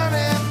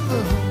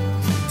honeymoon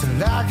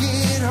till I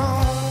get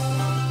home.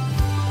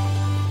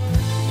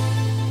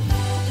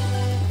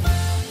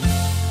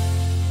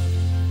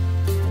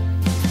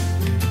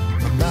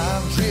 My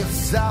mind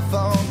drifts off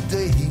all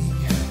day,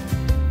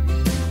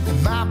 and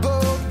my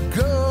boat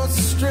goes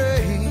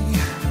astray.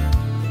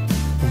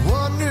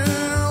 Wonder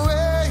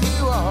where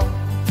you are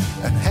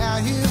and how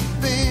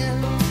you've been.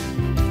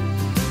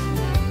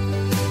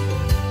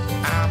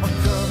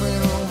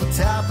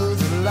 Top of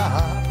the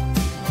lot,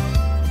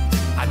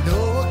 I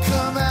know I'll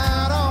come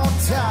out on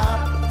top,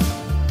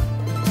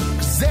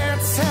 'cause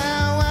that's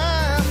how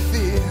I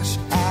fish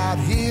out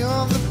here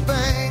on the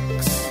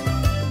banks.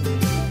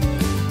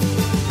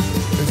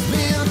 It's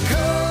been a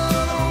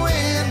cold,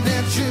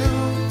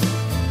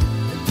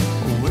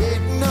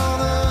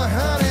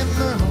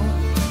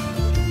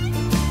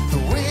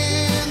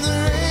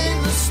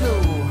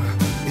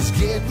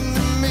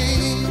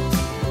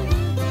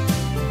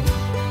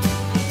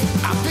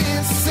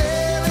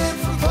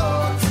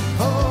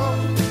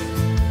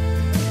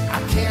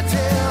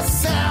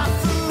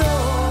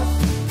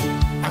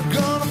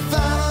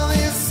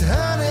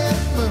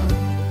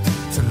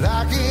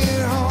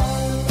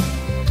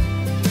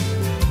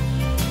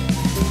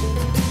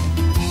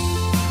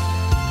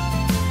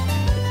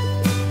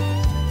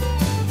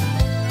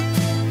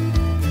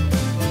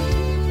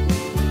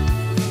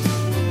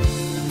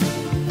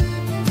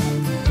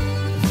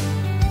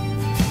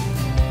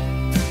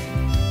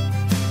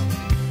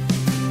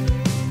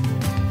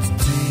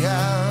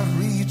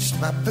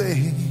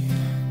 bait.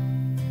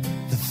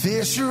 The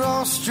fish are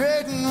all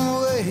straightened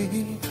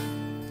away.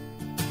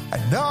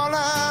 And all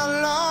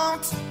I long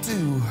to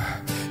do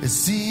is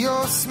see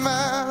your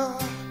smile.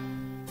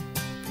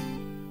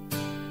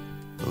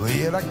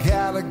 Well, I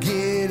gotta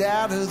get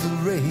out of the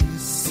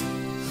race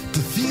to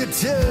feel your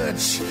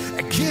touch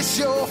and kiss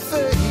your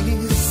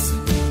face.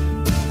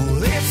 Well,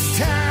 this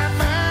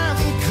time I'm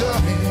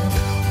coming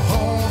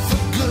home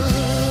for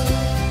good.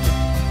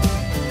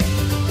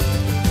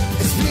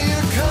 It's been a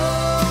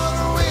cold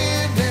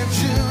wind in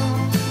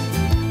June,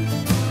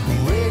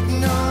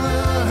 waiting on a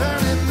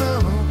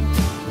honeymoon.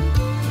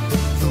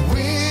 The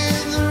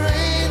wind, the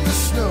rain, the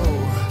snow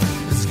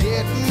is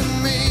getting to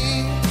me.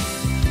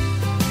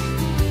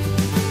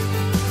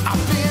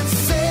 I've been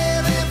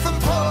sailing from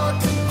port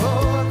to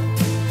port.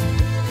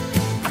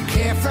 I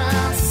can't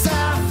find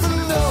south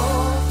and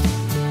north.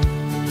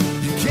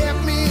 You kept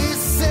me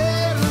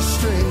sailing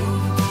straight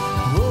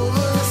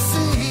over the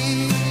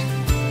sea.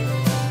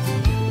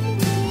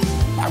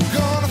 I'm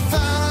gonna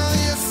follow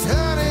this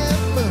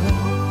honeymoon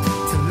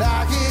till I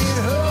get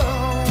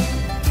home.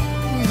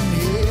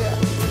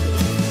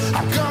 Yeah,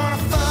 I'm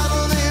gonna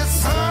follow this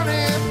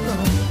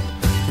honeymoon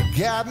to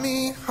guide me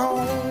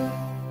home.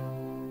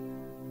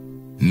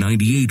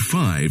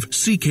 98.5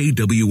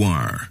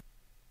 CKWR.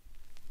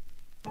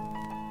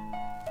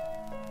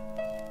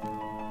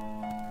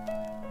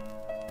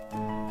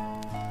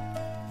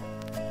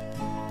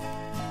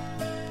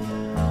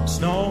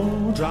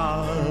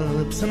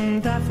 Snowdrops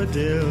and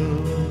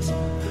daffodils,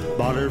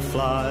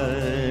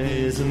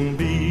 butterflies and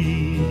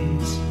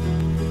bees,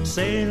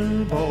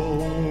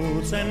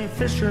 sailboats and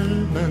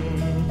fishermen,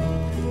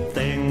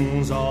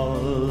 things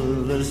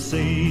of the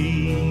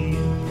sea.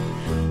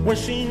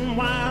 Wishing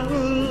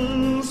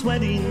wells,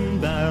 wedding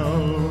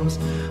bells,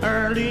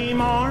 early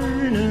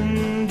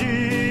morning dew.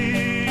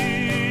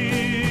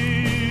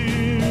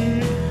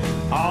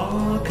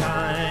 All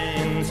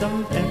kinds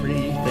of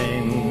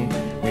everything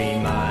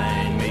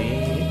remind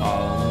me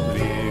of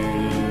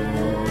you.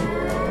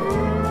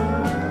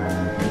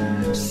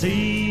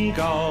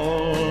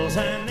 Seagulls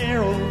and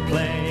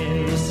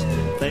aeroplanes,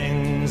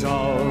 things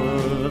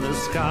of the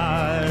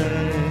sky.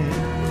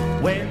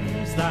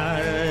 Winds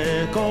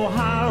that go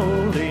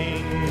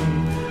howling,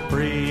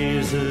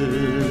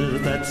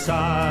 breezes that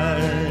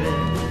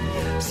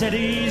sigh.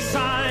 City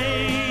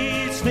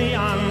sights,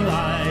 neon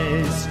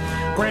lights,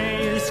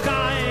 gray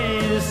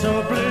skies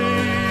so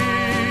blue.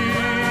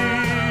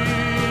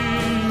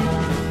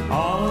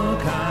 All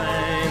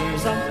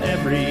kinds of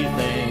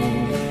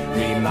everything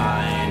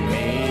remind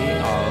me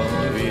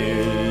of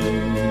you.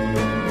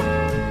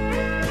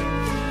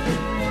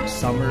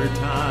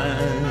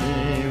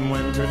 Summertime,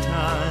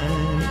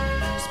 wintertime,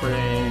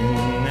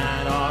 spring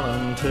and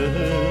autumn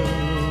too.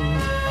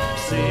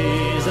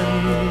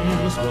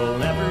 Seasons will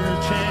never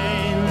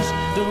change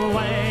the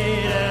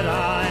way that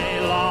I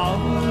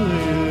love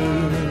you.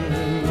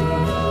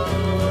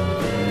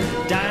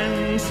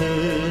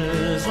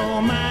 Dances,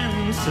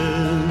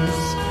 romances,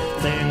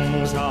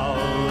 things of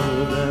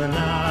the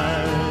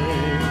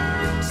night.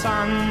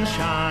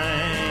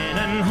 Sunshine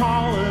and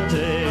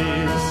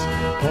holidays,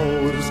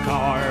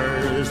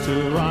 postcards to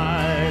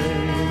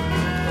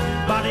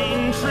write.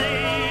 Budding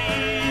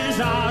trees,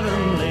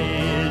 autumn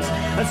leaves,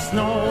 a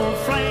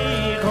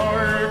snowflake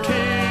or two.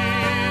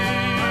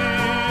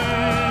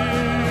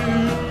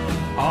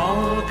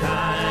 All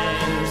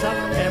kinds of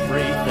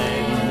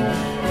everything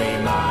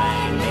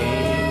remind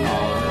me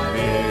of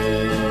you.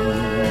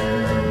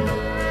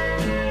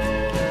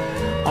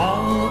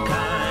 All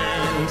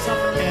kinds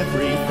of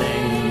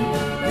everything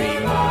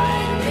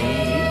remind me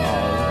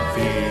of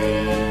you.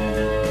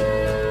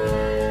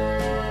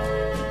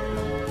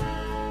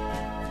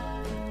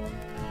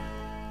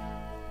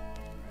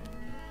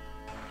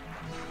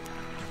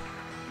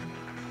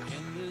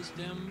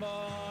 Dim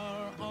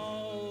bar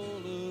all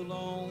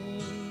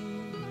alone,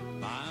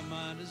 my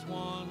mind is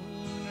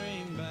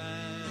wandering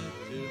back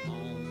to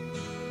home,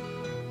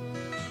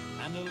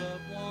 and a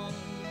loved one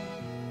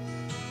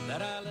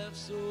that I left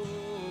so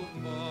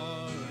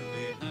far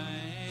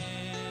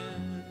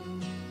behind,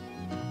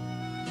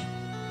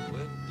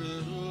 with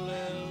little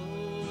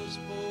else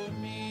for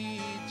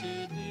me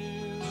to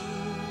do,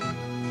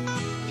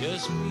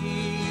 just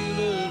feel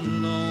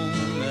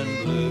alone and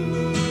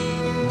blue.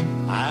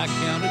 I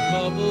counted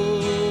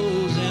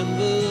bubbles in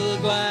the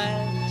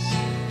glass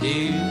to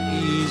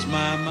ease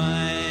my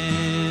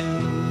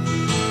mind.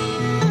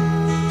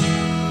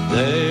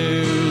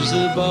 There's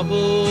a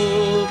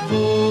bubble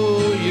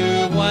for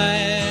your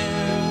wife,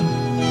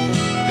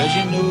 'cause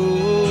you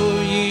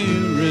know you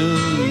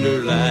ruined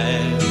her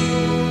life.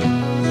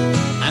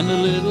 And the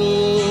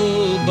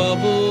little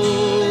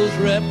bubbles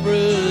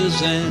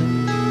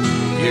represent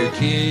your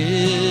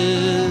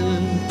kids.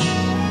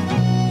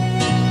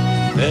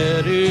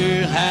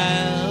 Better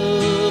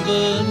have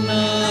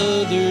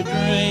another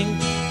drink.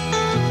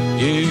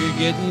 You're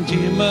getting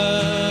too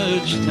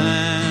much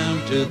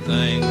time to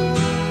think.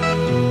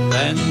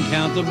 And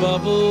count the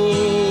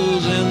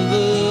bubbles in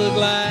the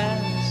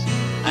glass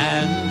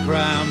and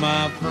cry,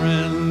 my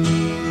friend.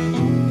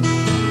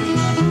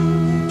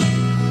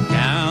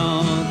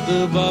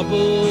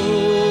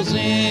 bubbles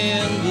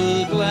in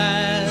the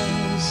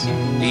glass,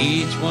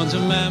 each one's a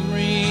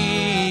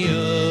memory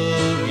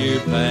of your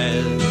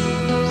past.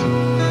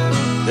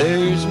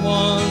 There's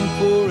one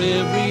for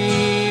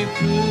every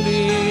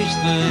foolish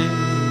thing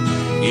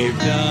you've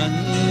done.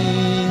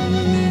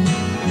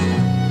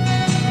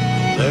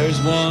 There's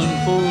one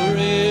for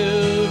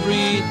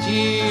every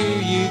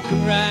tear you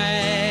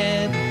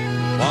cried,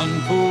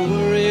 one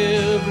for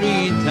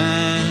every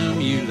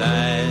time you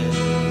lied.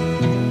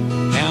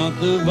 Count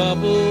the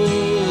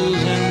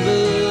bubbles in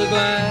the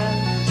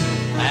glass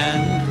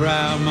and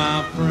cry,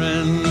 my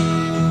friend.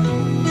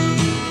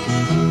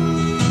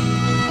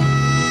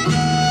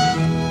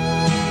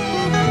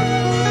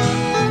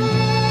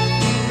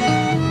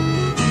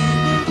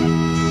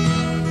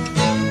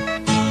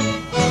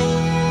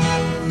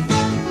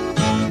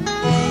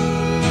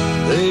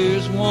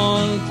 There's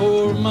one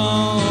for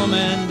Mom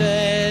and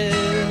Dad,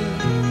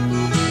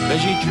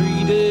 'cause you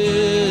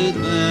treated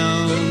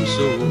them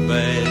so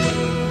bad.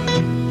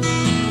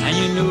 And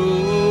you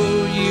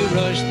know you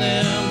rushed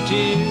them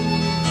to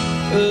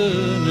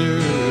an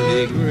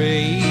early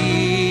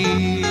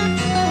grave.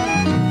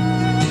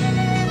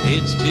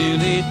 It's too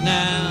late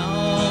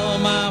now,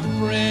 my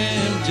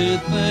friend, to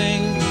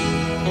think.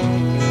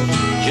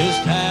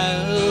 Just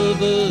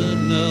have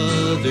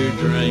another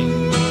drink.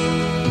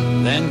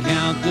 Then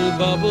count the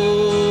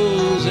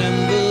bubbles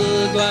in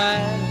the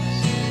glass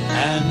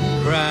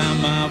and cry,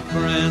 my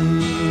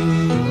friend.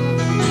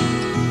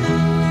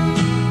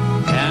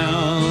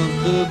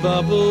 Count the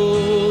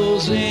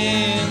bubbles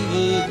in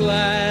the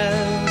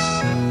glass,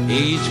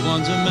 each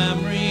one's a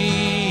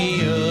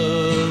memory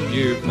of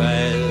your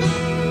past.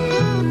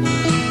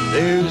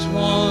 There's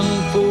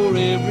one for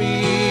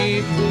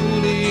every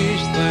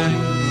foolish thing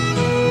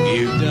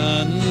you've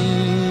done.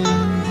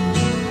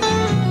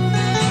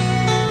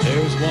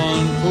 There's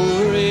one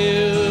for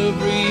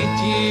every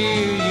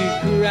tear you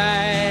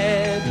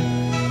cried,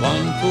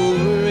 one for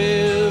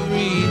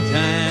every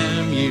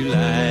time you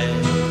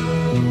lied.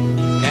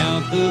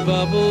 Count the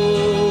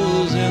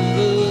bubbles in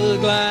the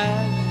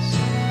glass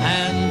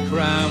and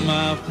cry,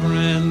 my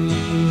friend.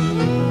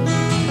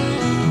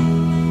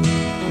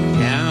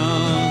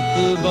 Count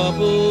the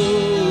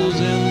bubbles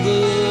in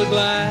the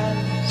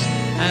glass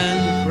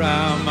and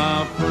cry,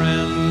 my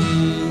friend.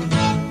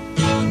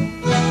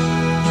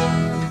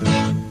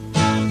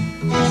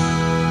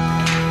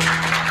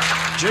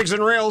 Jigs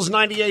and Rails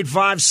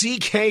 98.5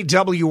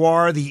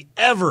 CKWR, the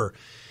ever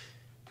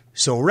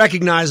so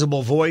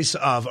recognizable voice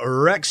of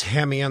Rex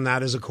Hemian.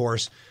 That is, of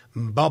course,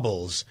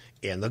 Bubbles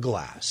in the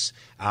Glass.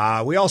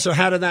 We also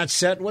had in that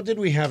set, what did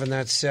we have in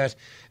that set?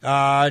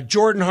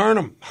 Jordan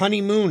Harnum,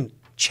 Honeymoon.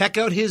 Check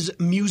out his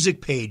music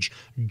page,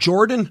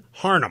 Jordan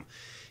Harnum.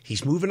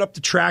 He's moving up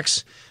the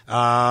tracks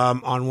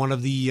on one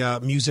of the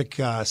music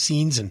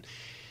scenes. And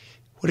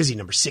what is he,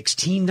 number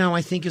 16 now,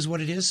 I think is what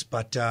it is.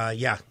 But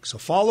yeah, so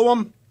follow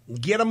him.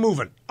 Get them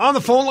moving. On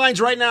the phone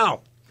lines right now,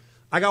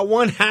 I got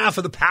one half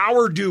of the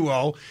power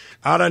duo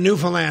out of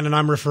Newfoundland, and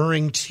I'm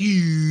referring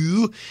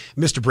to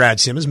Mr. Brad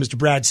Simmons. Mr.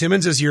 Brad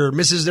Simmons, is your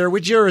missus there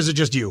with you, or is it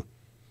just you?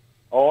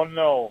 Oh,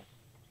 no.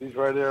 She's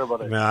right there,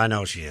 buddy. Yeah, I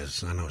know she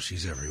is. I know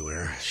she's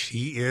everywhere.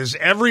 She is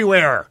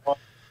everywhere.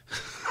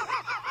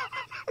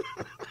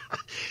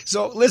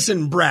 So,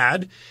 listen,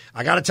 Brad,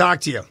 I got to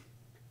talk to you.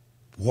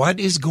 What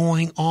is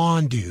going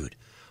on, dude?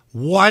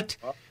 What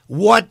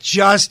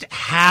just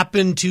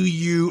happened to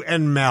you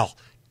and Mel?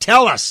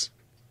 Tell us.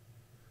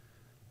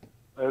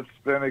 It's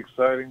been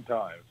exciting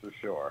times, for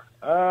sure.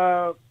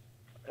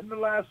 In the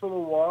last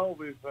little while,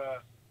 we've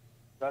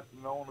got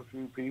to know a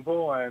few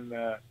people, and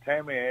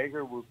Tammy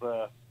Ager was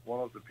one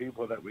of the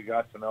people that we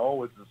got to know,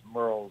 which is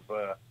Merle's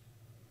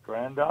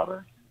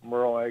granddaughter,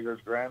 Merle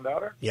Ager's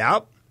granddaughter.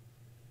 Yep.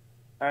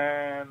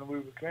 And we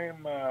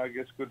became, I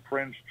guess, good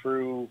friends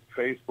through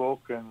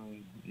Facebook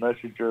and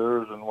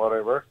messengers and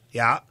whatever.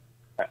 Yeah.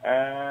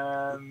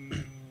 And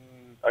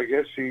I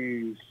guess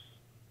she's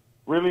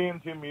really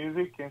into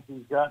music, and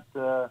she's got,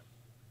 so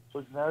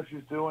now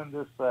she's doing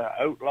this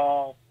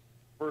outlaw,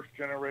 first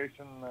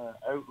generation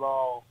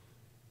outlaw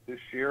this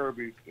year. It'll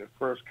be the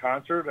first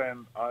concert,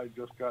 and I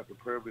just got the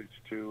privilege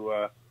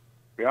to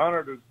be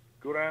honored to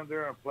go down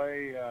there and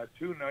play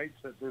 2 nights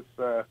at this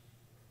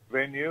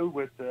venue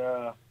with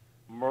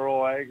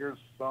Merle Ager's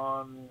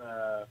son,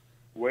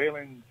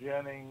 Waylon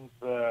Jennings'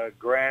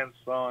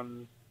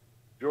 grandson,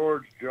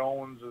 George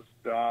Jones's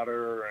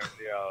daughter, and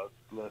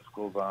the list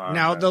goes on.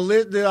 Now,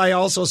 I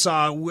also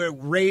saw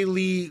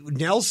Rayleigh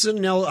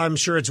Nelson. I'm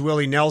sure it's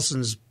Willie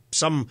Nelson's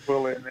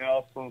Willie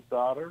Nelson's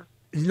daughter.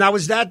 Now,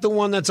 is that the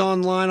one that's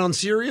online on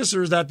Sirius,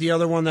 or is that the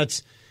other one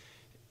that's?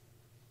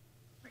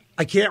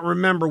 I can't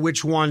remember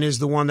which one is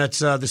the one that's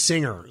the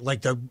singer,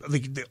 like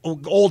the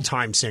old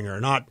time singer.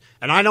 Not,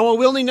 and I know a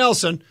Willie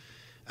Nelson.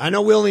 I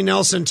know Willie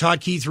Nelson taught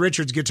Keith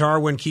Richards guitar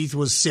when Keith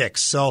was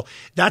 6, so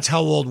that's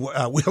how old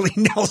Willie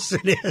Nelson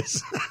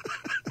is.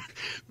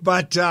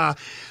 But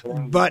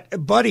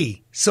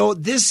buddy, so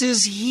this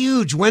is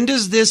huge. When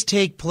does this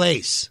take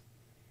place?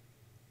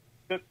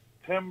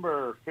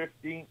 September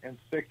 15th and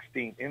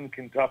 16th in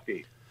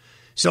Kentucky.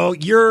 So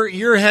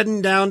you're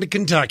heading down to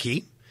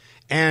Kentucky,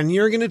 and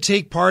you're going to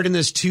take part in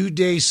this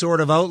 2-day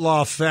sort of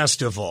outlaw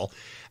festival.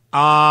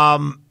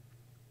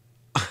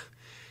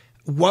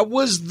 What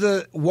was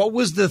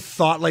the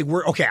thought like?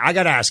 Okay, I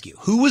got to ask you,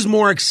 who was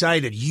more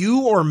excited,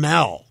 you or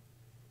Mel?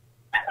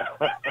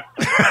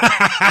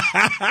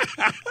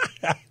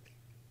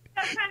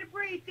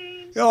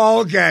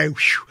 Oh, okay.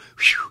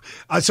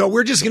 So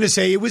we're just going to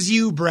say it was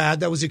you,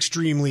 Brad, that was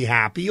extremely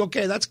happy.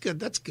 Okay, that's good.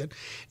 That's good.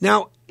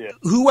 Now,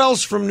 who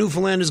else from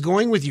Newfoundland is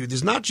going with you?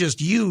 There's not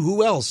just you.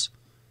 Who else?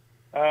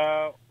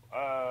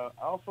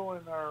 Also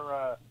in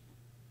our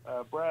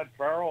Brad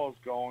Farrell is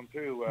going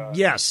too.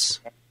 Yes.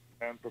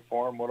 And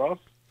perform with us.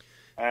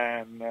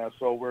 And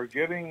so we're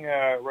getting,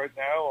 right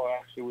now,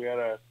 actually we had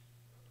a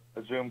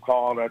Zoom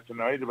call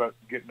tonight about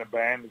getting a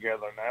band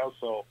together now.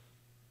 So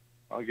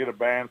I'll get a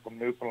band from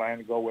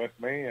Newfoundland to go with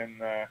me, and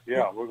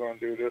we're going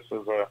to do this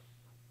as a...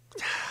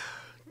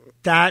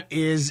 That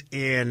is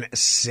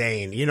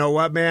insane. You know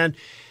what, man?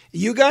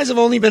 You guys have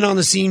only been on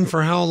the scene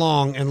for how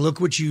long, and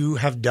look what you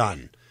have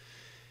done.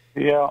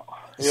 Yeah.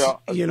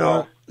 You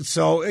know,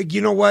 so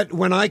you know what?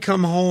 When I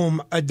come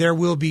home, there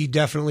will be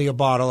definitely a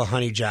bottle of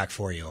Honey Jack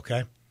for you,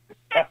 okay?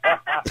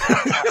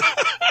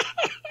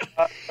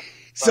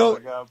 So,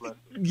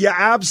 yeah,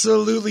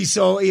 absolutely.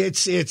 So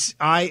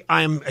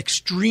I'm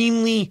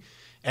extremely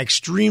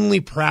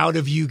proud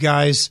of you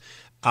guys.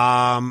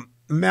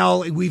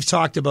 Mel, we've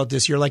talked about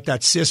this. You're like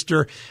that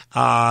sister.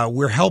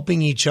 We're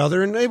helping each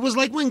other. And it was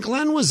like when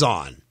Glenn was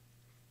on.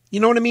 You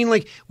know what I mean?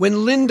 Like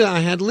when I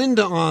had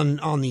Linda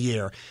on the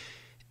air.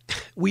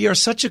 We are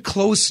such a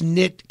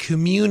close-knit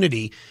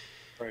community.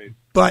 Right.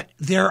 But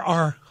there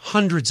are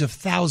hundreds of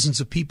thousands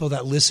of people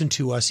that listen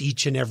to us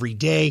each and every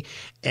day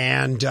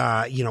and,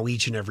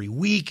 each and every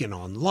week and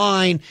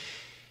online.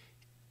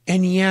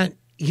 And yet,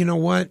 you know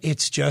what?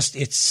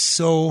 It's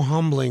so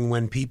humbling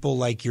when people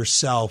like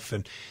yourself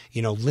and,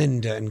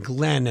 Linda and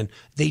Glenn, and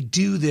they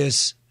do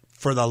this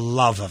for the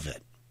love of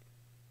it.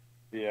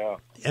 Yeah.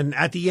 And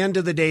at the end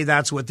of the day,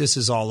 that's what this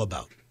is all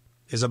about.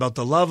 It's about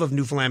the love of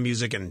Newfoundland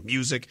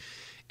music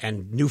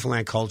and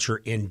Newfoundland culture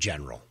in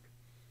general.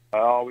 I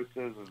always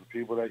says it's the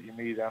people that you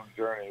meet on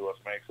the journey what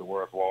makes it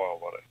worthwhile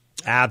with it.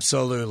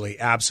 Absolutely,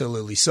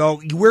 absolutely.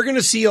 So we're going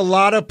to see a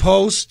lot of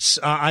posts.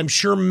 I'm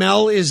sure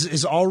Mel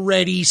is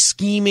already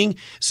scheming.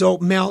 So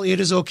Mel,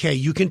 it is okay.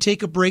 You can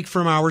take a break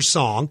from our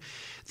song,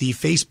 the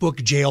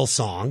Facebook jail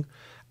song.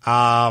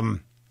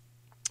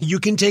 You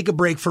can take a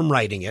break from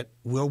writing it.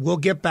 We'll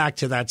get back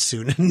to that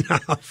soon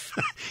enough.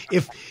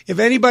 If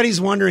anybody's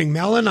wondering,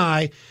 Mel and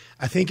I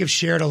think have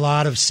shared a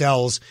lot of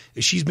cells.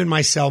 She's been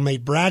my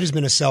cellmate. Brad has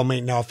been a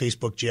cellmate now,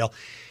 Facebook jail.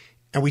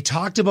 And we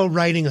talked about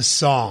writing a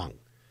song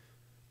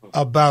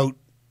about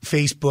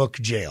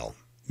Facebook jail.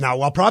 Now,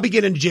 I'll probably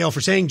get into jail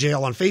for saying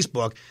jail on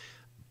Facebook,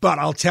 but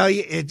I'll tell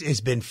you, it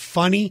has been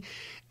funny.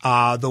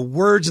 The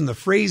words and the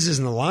phrases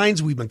and the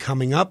lines we've been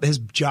coming up has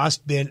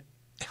just been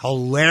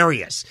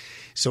hilarious.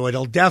 So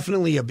it'll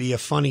definitely be a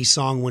funny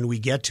song when we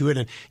get to it.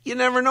 And you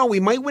never know, we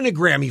might win a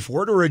Grammy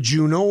for it or a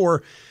Juno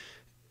or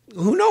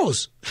who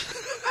knows?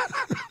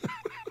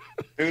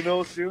 Who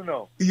knows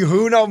Juno?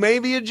 Who knows?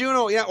 Maybe a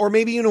Juno. Yeah. Or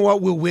maybe, you know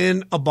what? We'll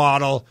win a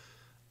bottle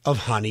of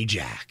Honey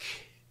Jack.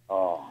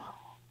 Oh.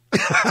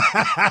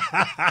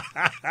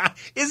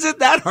 Is it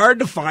that hard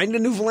to find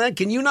in Newfoundland?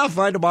 Can you not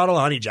find a bottle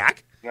of Honey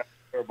Jack? Not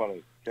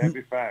everybody. Can't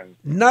be found.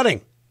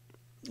 Nothing.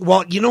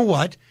 Well, you know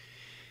what?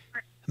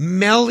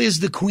 Mel is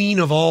the queen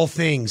of all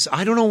things.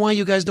 I don't know why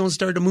you guys don't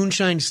start a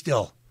moonshine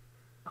still.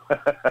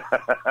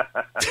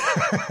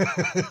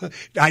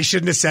 I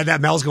shouldn't have said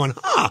that. Mel's going,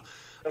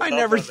 I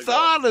never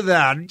thought of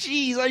that.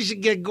 Jeez, I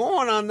should get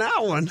going on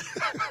that one.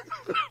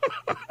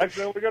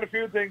 Actually, we got a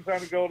few things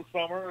on the go this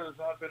summer. There's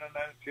not been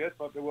announced yet,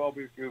 but there will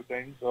be a few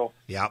things. So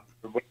yep.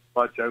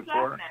 Watch out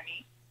for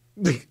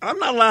it. I'm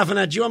not laughing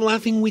at you. I'm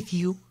laughing with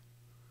you.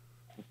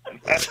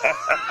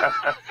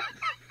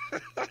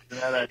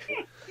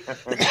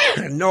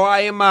 No,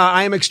 I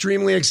am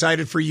extremely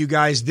excited for you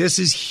guys. This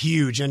is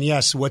huge. And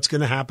yes, what's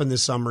going to happen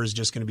this summer is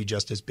just going to be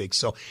just as big.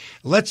 So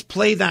let's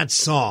play that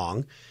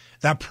song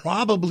that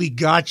probably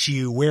got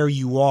you where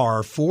you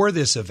are for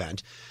this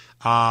event.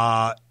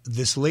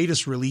 This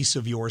latest release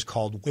of yours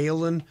called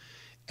Waylon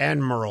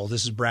and Merle.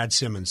 This is Brad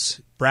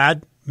Simmons.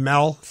 Brad,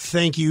 Mel,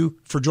 thank you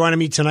for joining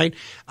me tonight.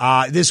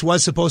 This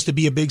was supposed to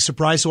be a big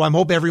surprise, so I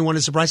hope everyone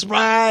is surprised.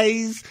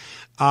 Surprise!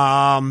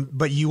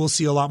 But you will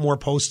see a lot more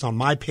posts on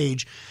my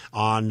page,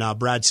 on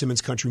Brad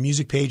Simmons Country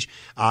Music page,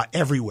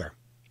 everywhere.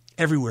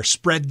 Everywhere.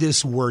 Spread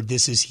this word.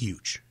 This is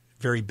huge.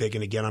 Very big.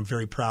 And again, I'm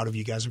very proud of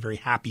you guys. I'm very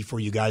happy for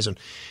you guys. And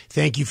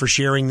thank you for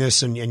sharing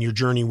this and your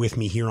journey with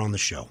me here on the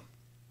show.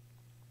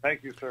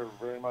 Thank you, sir,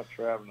 very much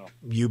for having us.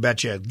 You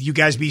betcha. You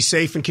guys be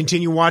safe and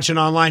continue watching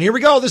online. Here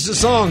we go. This is a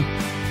song.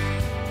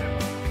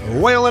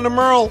 Waylon and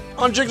Merle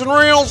on Jigs and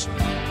Reels.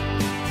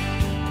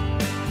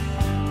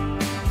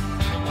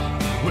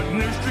 With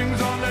new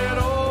strings on that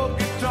old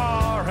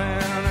guitar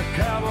and a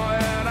cowboy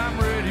hat, I'm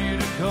ready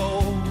to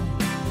go.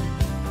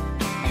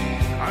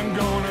 I'm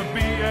gonna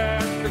be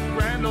at the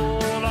Grand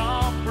Ole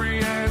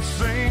Opry and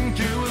sing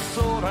to a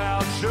soul.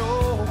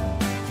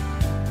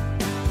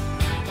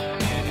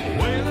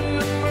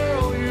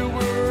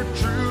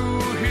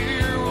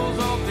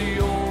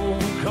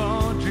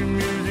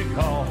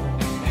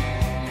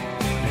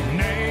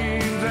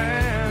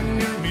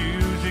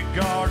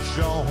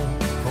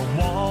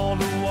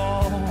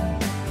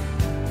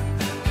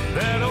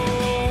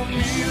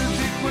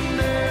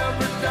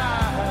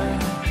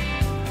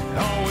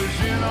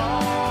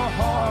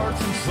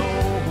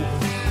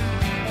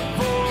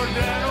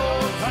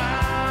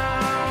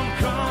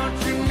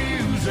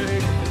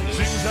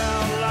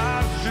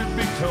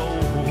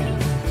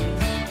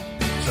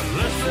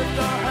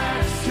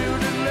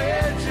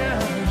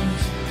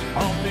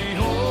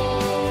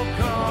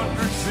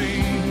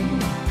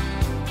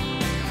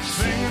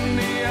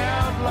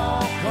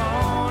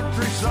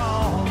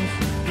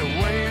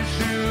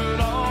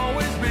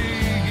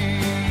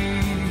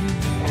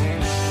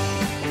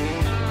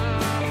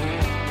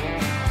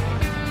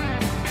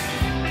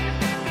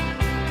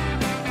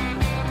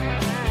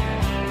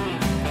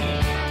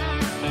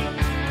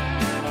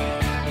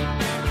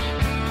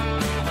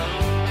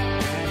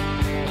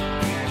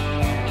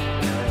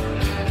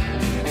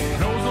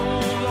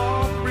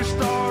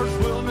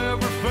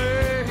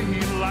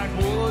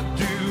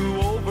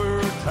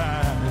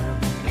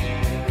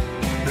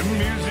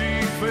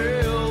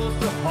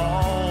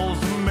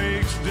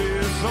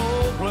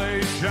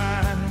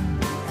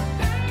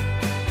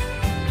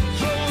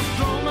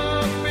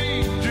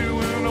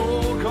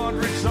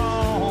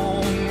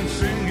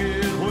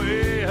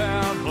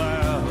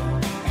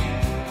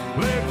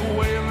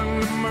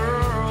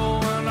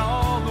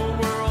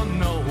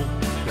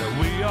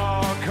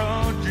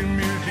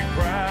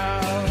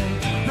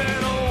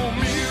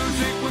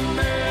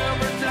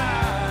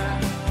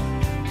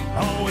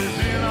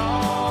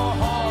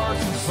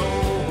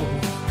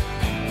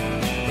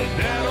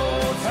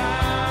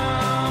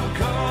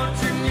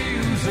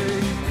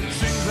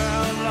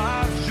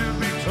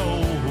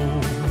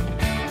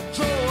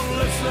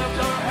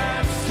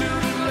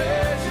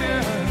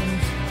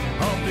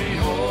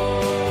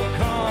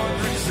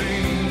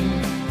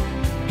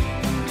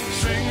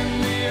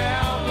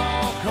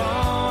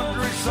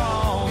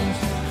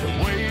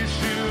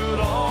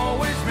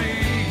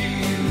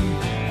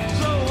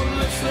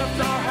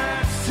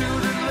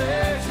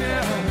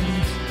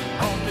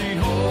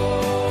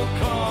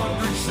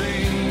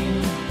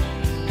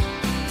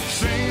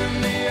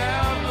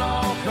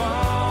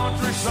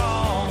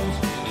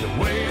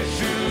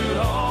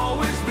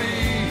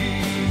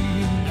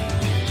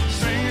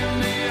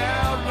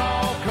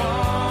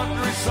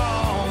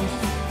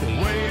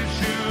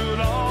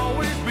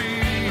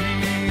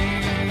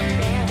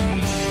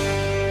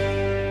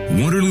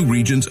 Waterloo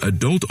Region's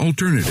adult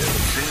alternative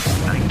since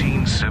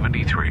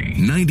 1973.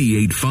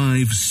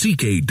 98.5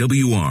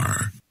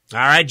 CKWR. All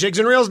right, Jigs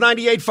and Reels,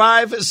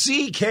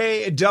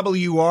 98.5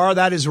 CKWR.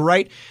 That is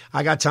right.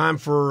 I got time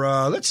for,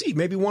 let's see,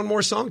 maybe one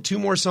more song, two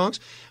more songs.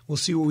 We'll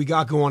see what we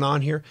got going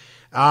on here.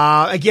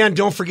 Again,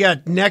 don't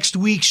forget, next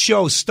week's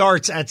show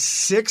starts at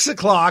 6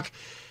 o'clock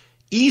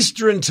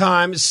Eastern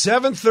Time,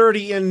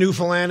 7:30 in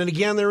Newfoundland. And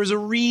again, there is a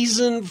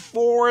reason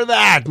for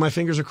that. My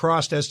fingers are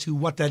crossed as to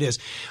what that is.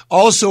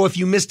 Also, if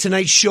you missed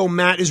tonight's show,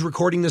 Matt is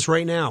recording this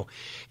right now.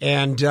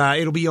 And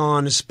it'll be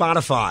on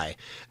Spotify,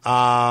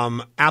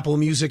 Apple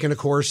Music, and of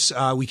course,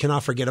 we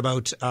cannot forget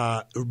about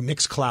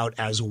Mixcloud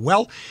as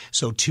well.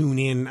 So tune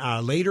in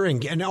later.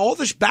 And all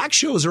the back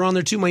shows are on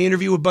there too. My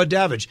interview with Bud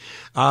Davidge,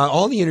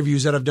 all the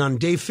interviews that I've done,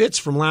 Dave Fitz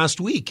from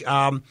last week.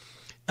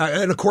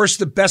 And, of course,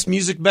 the best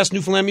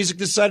Newfoundland music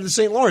this side of the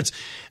St. Lawrence.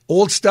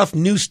 Old stuff,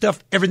 new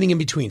stuff, everything in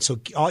between. So,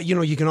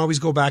 you can always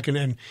go back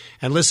and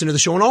listen to the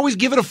show. And always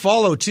give it a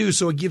follow, too,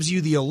 so it gives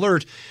you the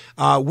alert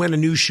when a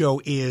new show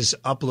is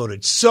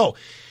uploaded. So,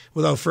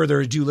 without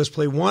further ado, let's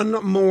play one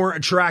more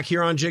track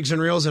here on Jigs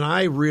and Reels. And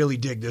I really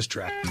dig this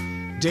track.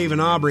 Dave and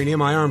Aubrey and In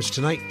My Arms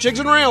Tonight. Jigs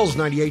and Reels,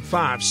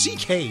 98.5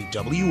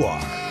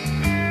 CKWR.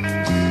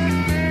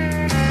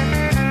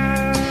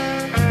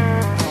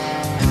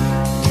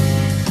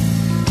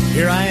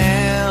 Here I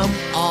am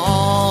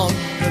on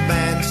the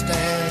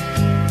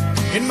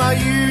bandstand in my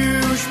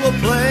usual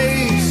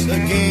place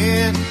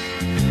again,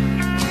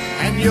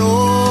 and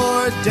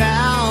you're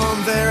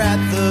down there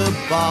at the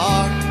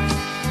bar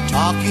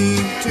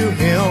talking to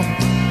him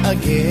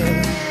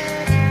again.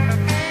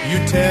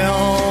 You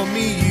tell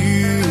me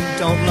you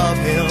don't love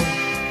him,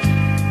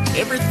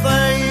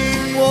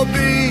 everything will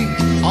be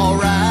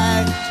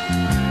alright,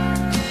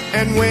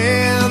 and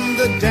when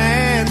the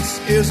dance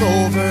is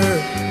over,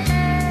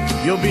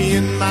 you'll be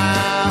in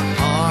my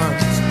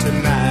arms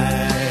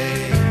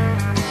tonight.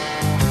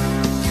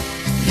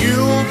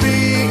 You'll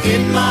be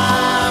in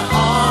my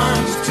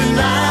arms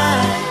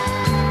tonight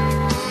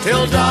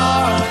till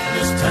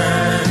darkness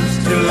turns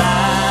to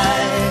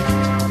light.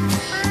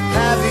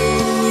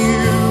 Having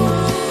you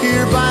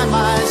here by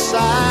my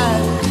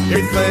side,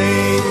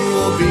 everything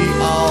will be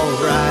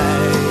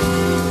alright.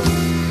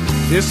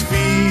 This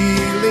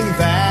feeling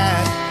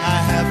that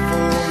I have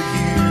for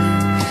you,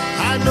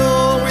 I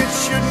know it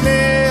should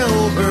never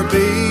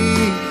be,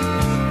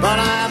 but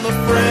I'm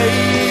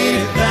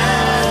afraid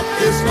that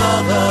this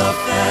love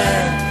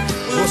affair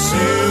will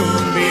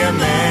soon be a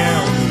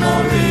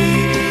memory.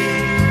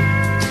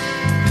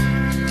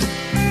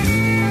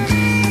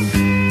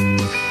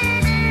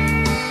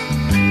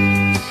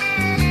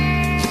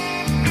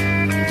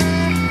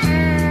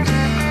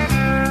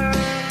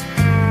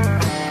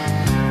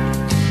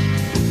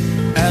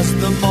 As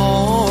the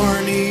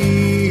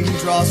morning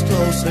draws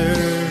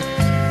closer,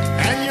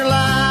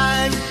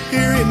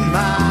 here in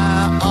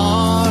my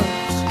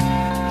arms,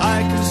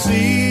 I can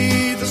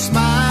see the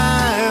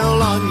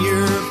smile on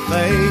your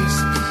face.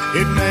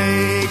 It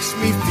makes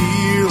me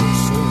feel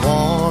so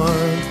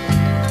warm.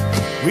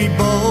 We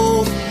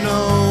both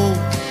know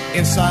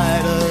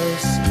inside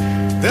us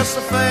this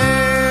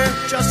affair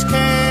just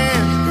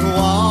can't go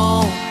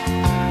on.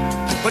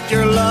 But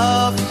your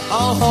love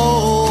I'll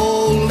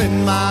hold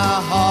in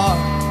my heart,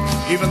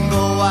 even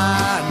though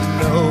I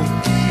know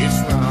it's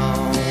wrong.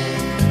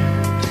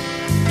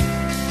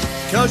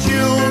 'Cause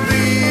you'll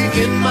be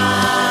in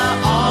my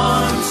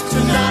arms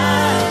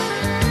tonight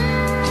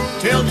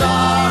till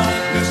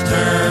darkness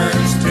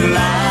turns to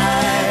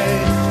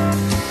light.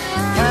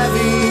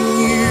 Having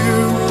you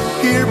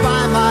here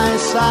by my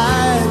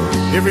side,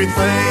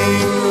 everything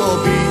will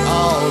be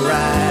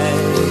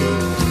alright.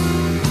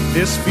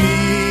 This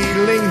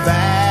feeling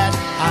that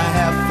I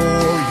have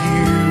for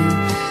you,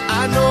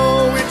 I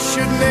know it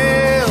should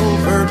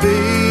never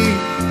be,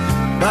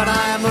 but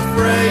I'm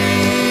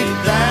afraid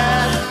that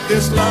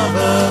this love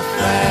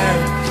affair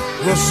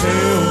will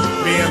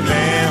soon be a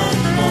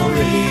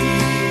memory.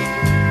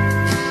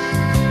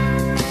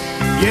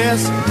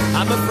 Yes,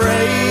 I'm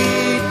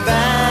afraid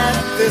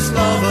that this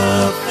love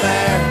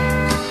affair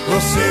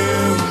will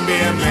soon be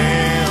a memory.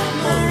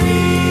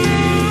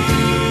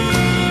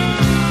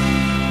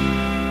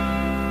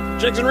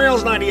 Jigs and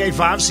Reels,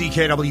 98.5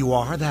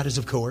 CKWR. That is,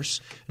 of course,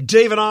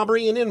 David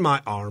Aubrey and In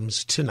My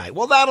Arms Tonight.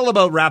 Well, that'll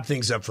about wrap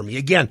things up for me.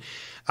 Again,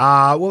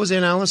 what was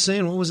Ann Alice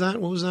saying? What was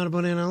that? What was that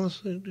about Ann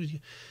Alice?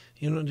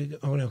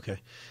 Okay.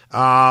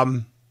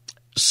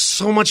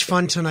 So much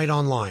fun tonight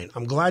online.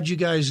 I'm glad you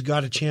guys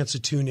got a chance to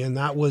tune in.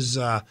 That was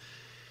a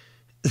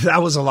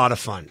lot of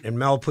fun. And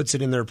Mel puts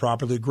it in there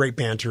properly. Great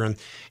banter. And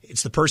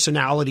it's the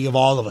personality of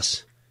all of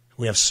us.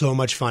 We have so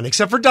much fun,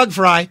 except for Doug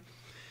Fry.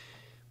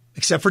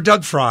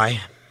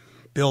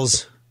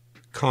 Bill's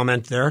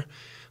comment there.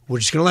 We're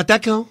just going to let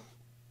that go.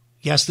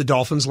 Yes, the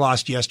Dolphins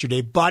lost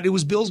yesterday, but it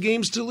was Bill's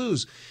games to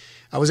lose.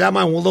 I was at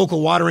my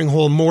local watering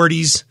hole,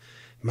 Morty's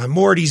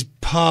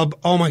Pub.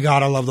 Oh, my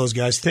God, I love those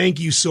guys. Thank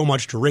you so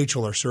much to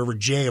Rachel, our server,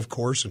 Jay, of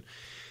course,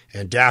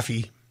 and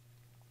Daffy.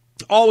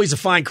 Always a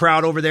fine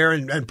crowd over there.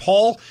 And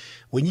Paul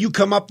When you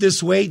come up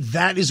this way,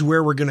 that is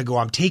where we're going to go.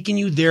 I'm taking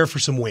you there for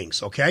some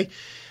wings, okay?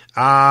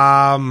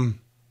 So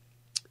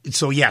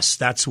yes,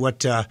 that's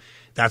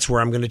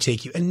where I'm going to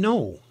take you. And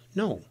no.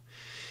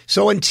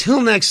 So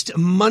until next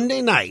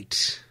Monday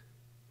night,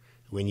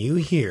 when you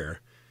hear,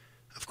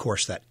 of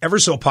course, that ever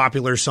so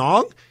popular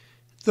song,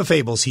 The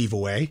Fables Heave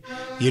Away,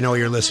 you know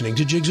you're listening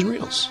to Jigs and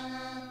Reels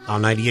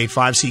on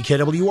 98.5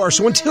 CKWR.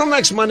 So until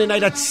next Monday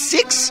night at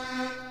 6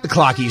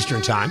 o'clock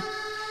Eastern Time,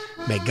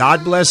 may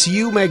God bless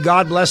you. May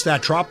God bless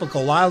that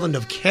tropical island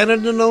of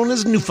Canada known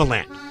as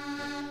Newfoundland.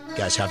 You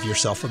guys have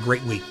yourself a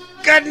great week.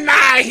 Good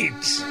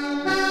night!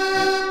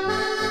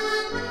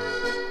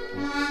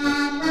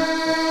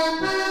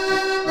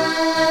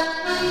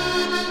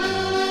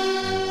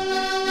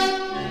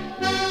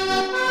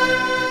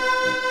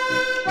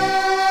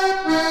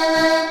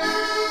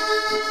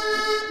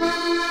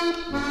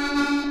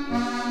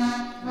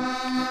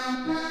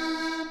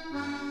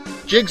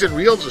 Jigs and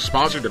Reels is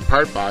sponsored in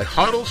part by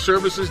Hoddle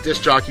Services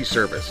Disc Jockey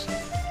Service,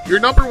 your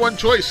number one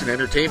choice in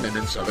entertainment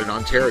in Southern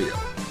Ontario.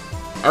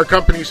 Our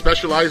company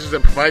specializes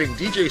in providing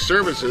DJ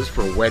services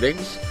for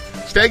weddings,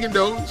 stag and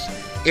does,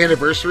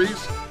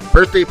 anniversaries,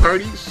 birthday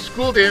parties,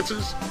 school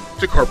dances,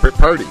 to corporate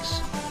parties.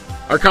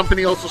 Our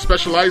company also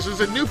specializes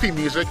in Newfie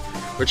music,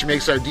 which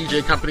makes our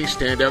DJ company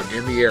stand out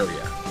in the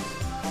area.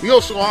 We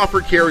also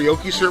offer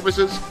karaoke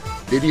services,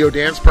 video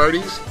dance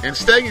parties, and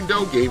stag and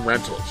doe game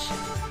rentals.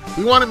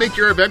 We want to make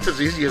your event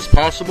as easy as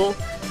possible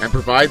and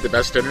provide the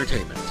best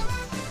entertainment.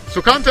 So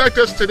contact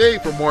us today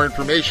for more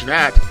information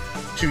at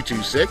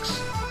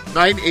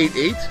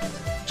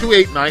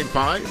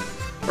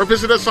 226-988-2895 or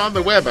visit us on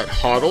the web at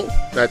Hoddle,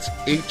 that's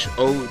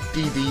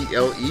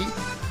HODDLE,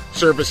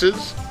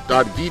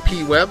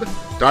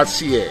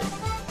 services.vpweb.ca.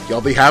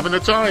 You'll be having a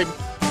time.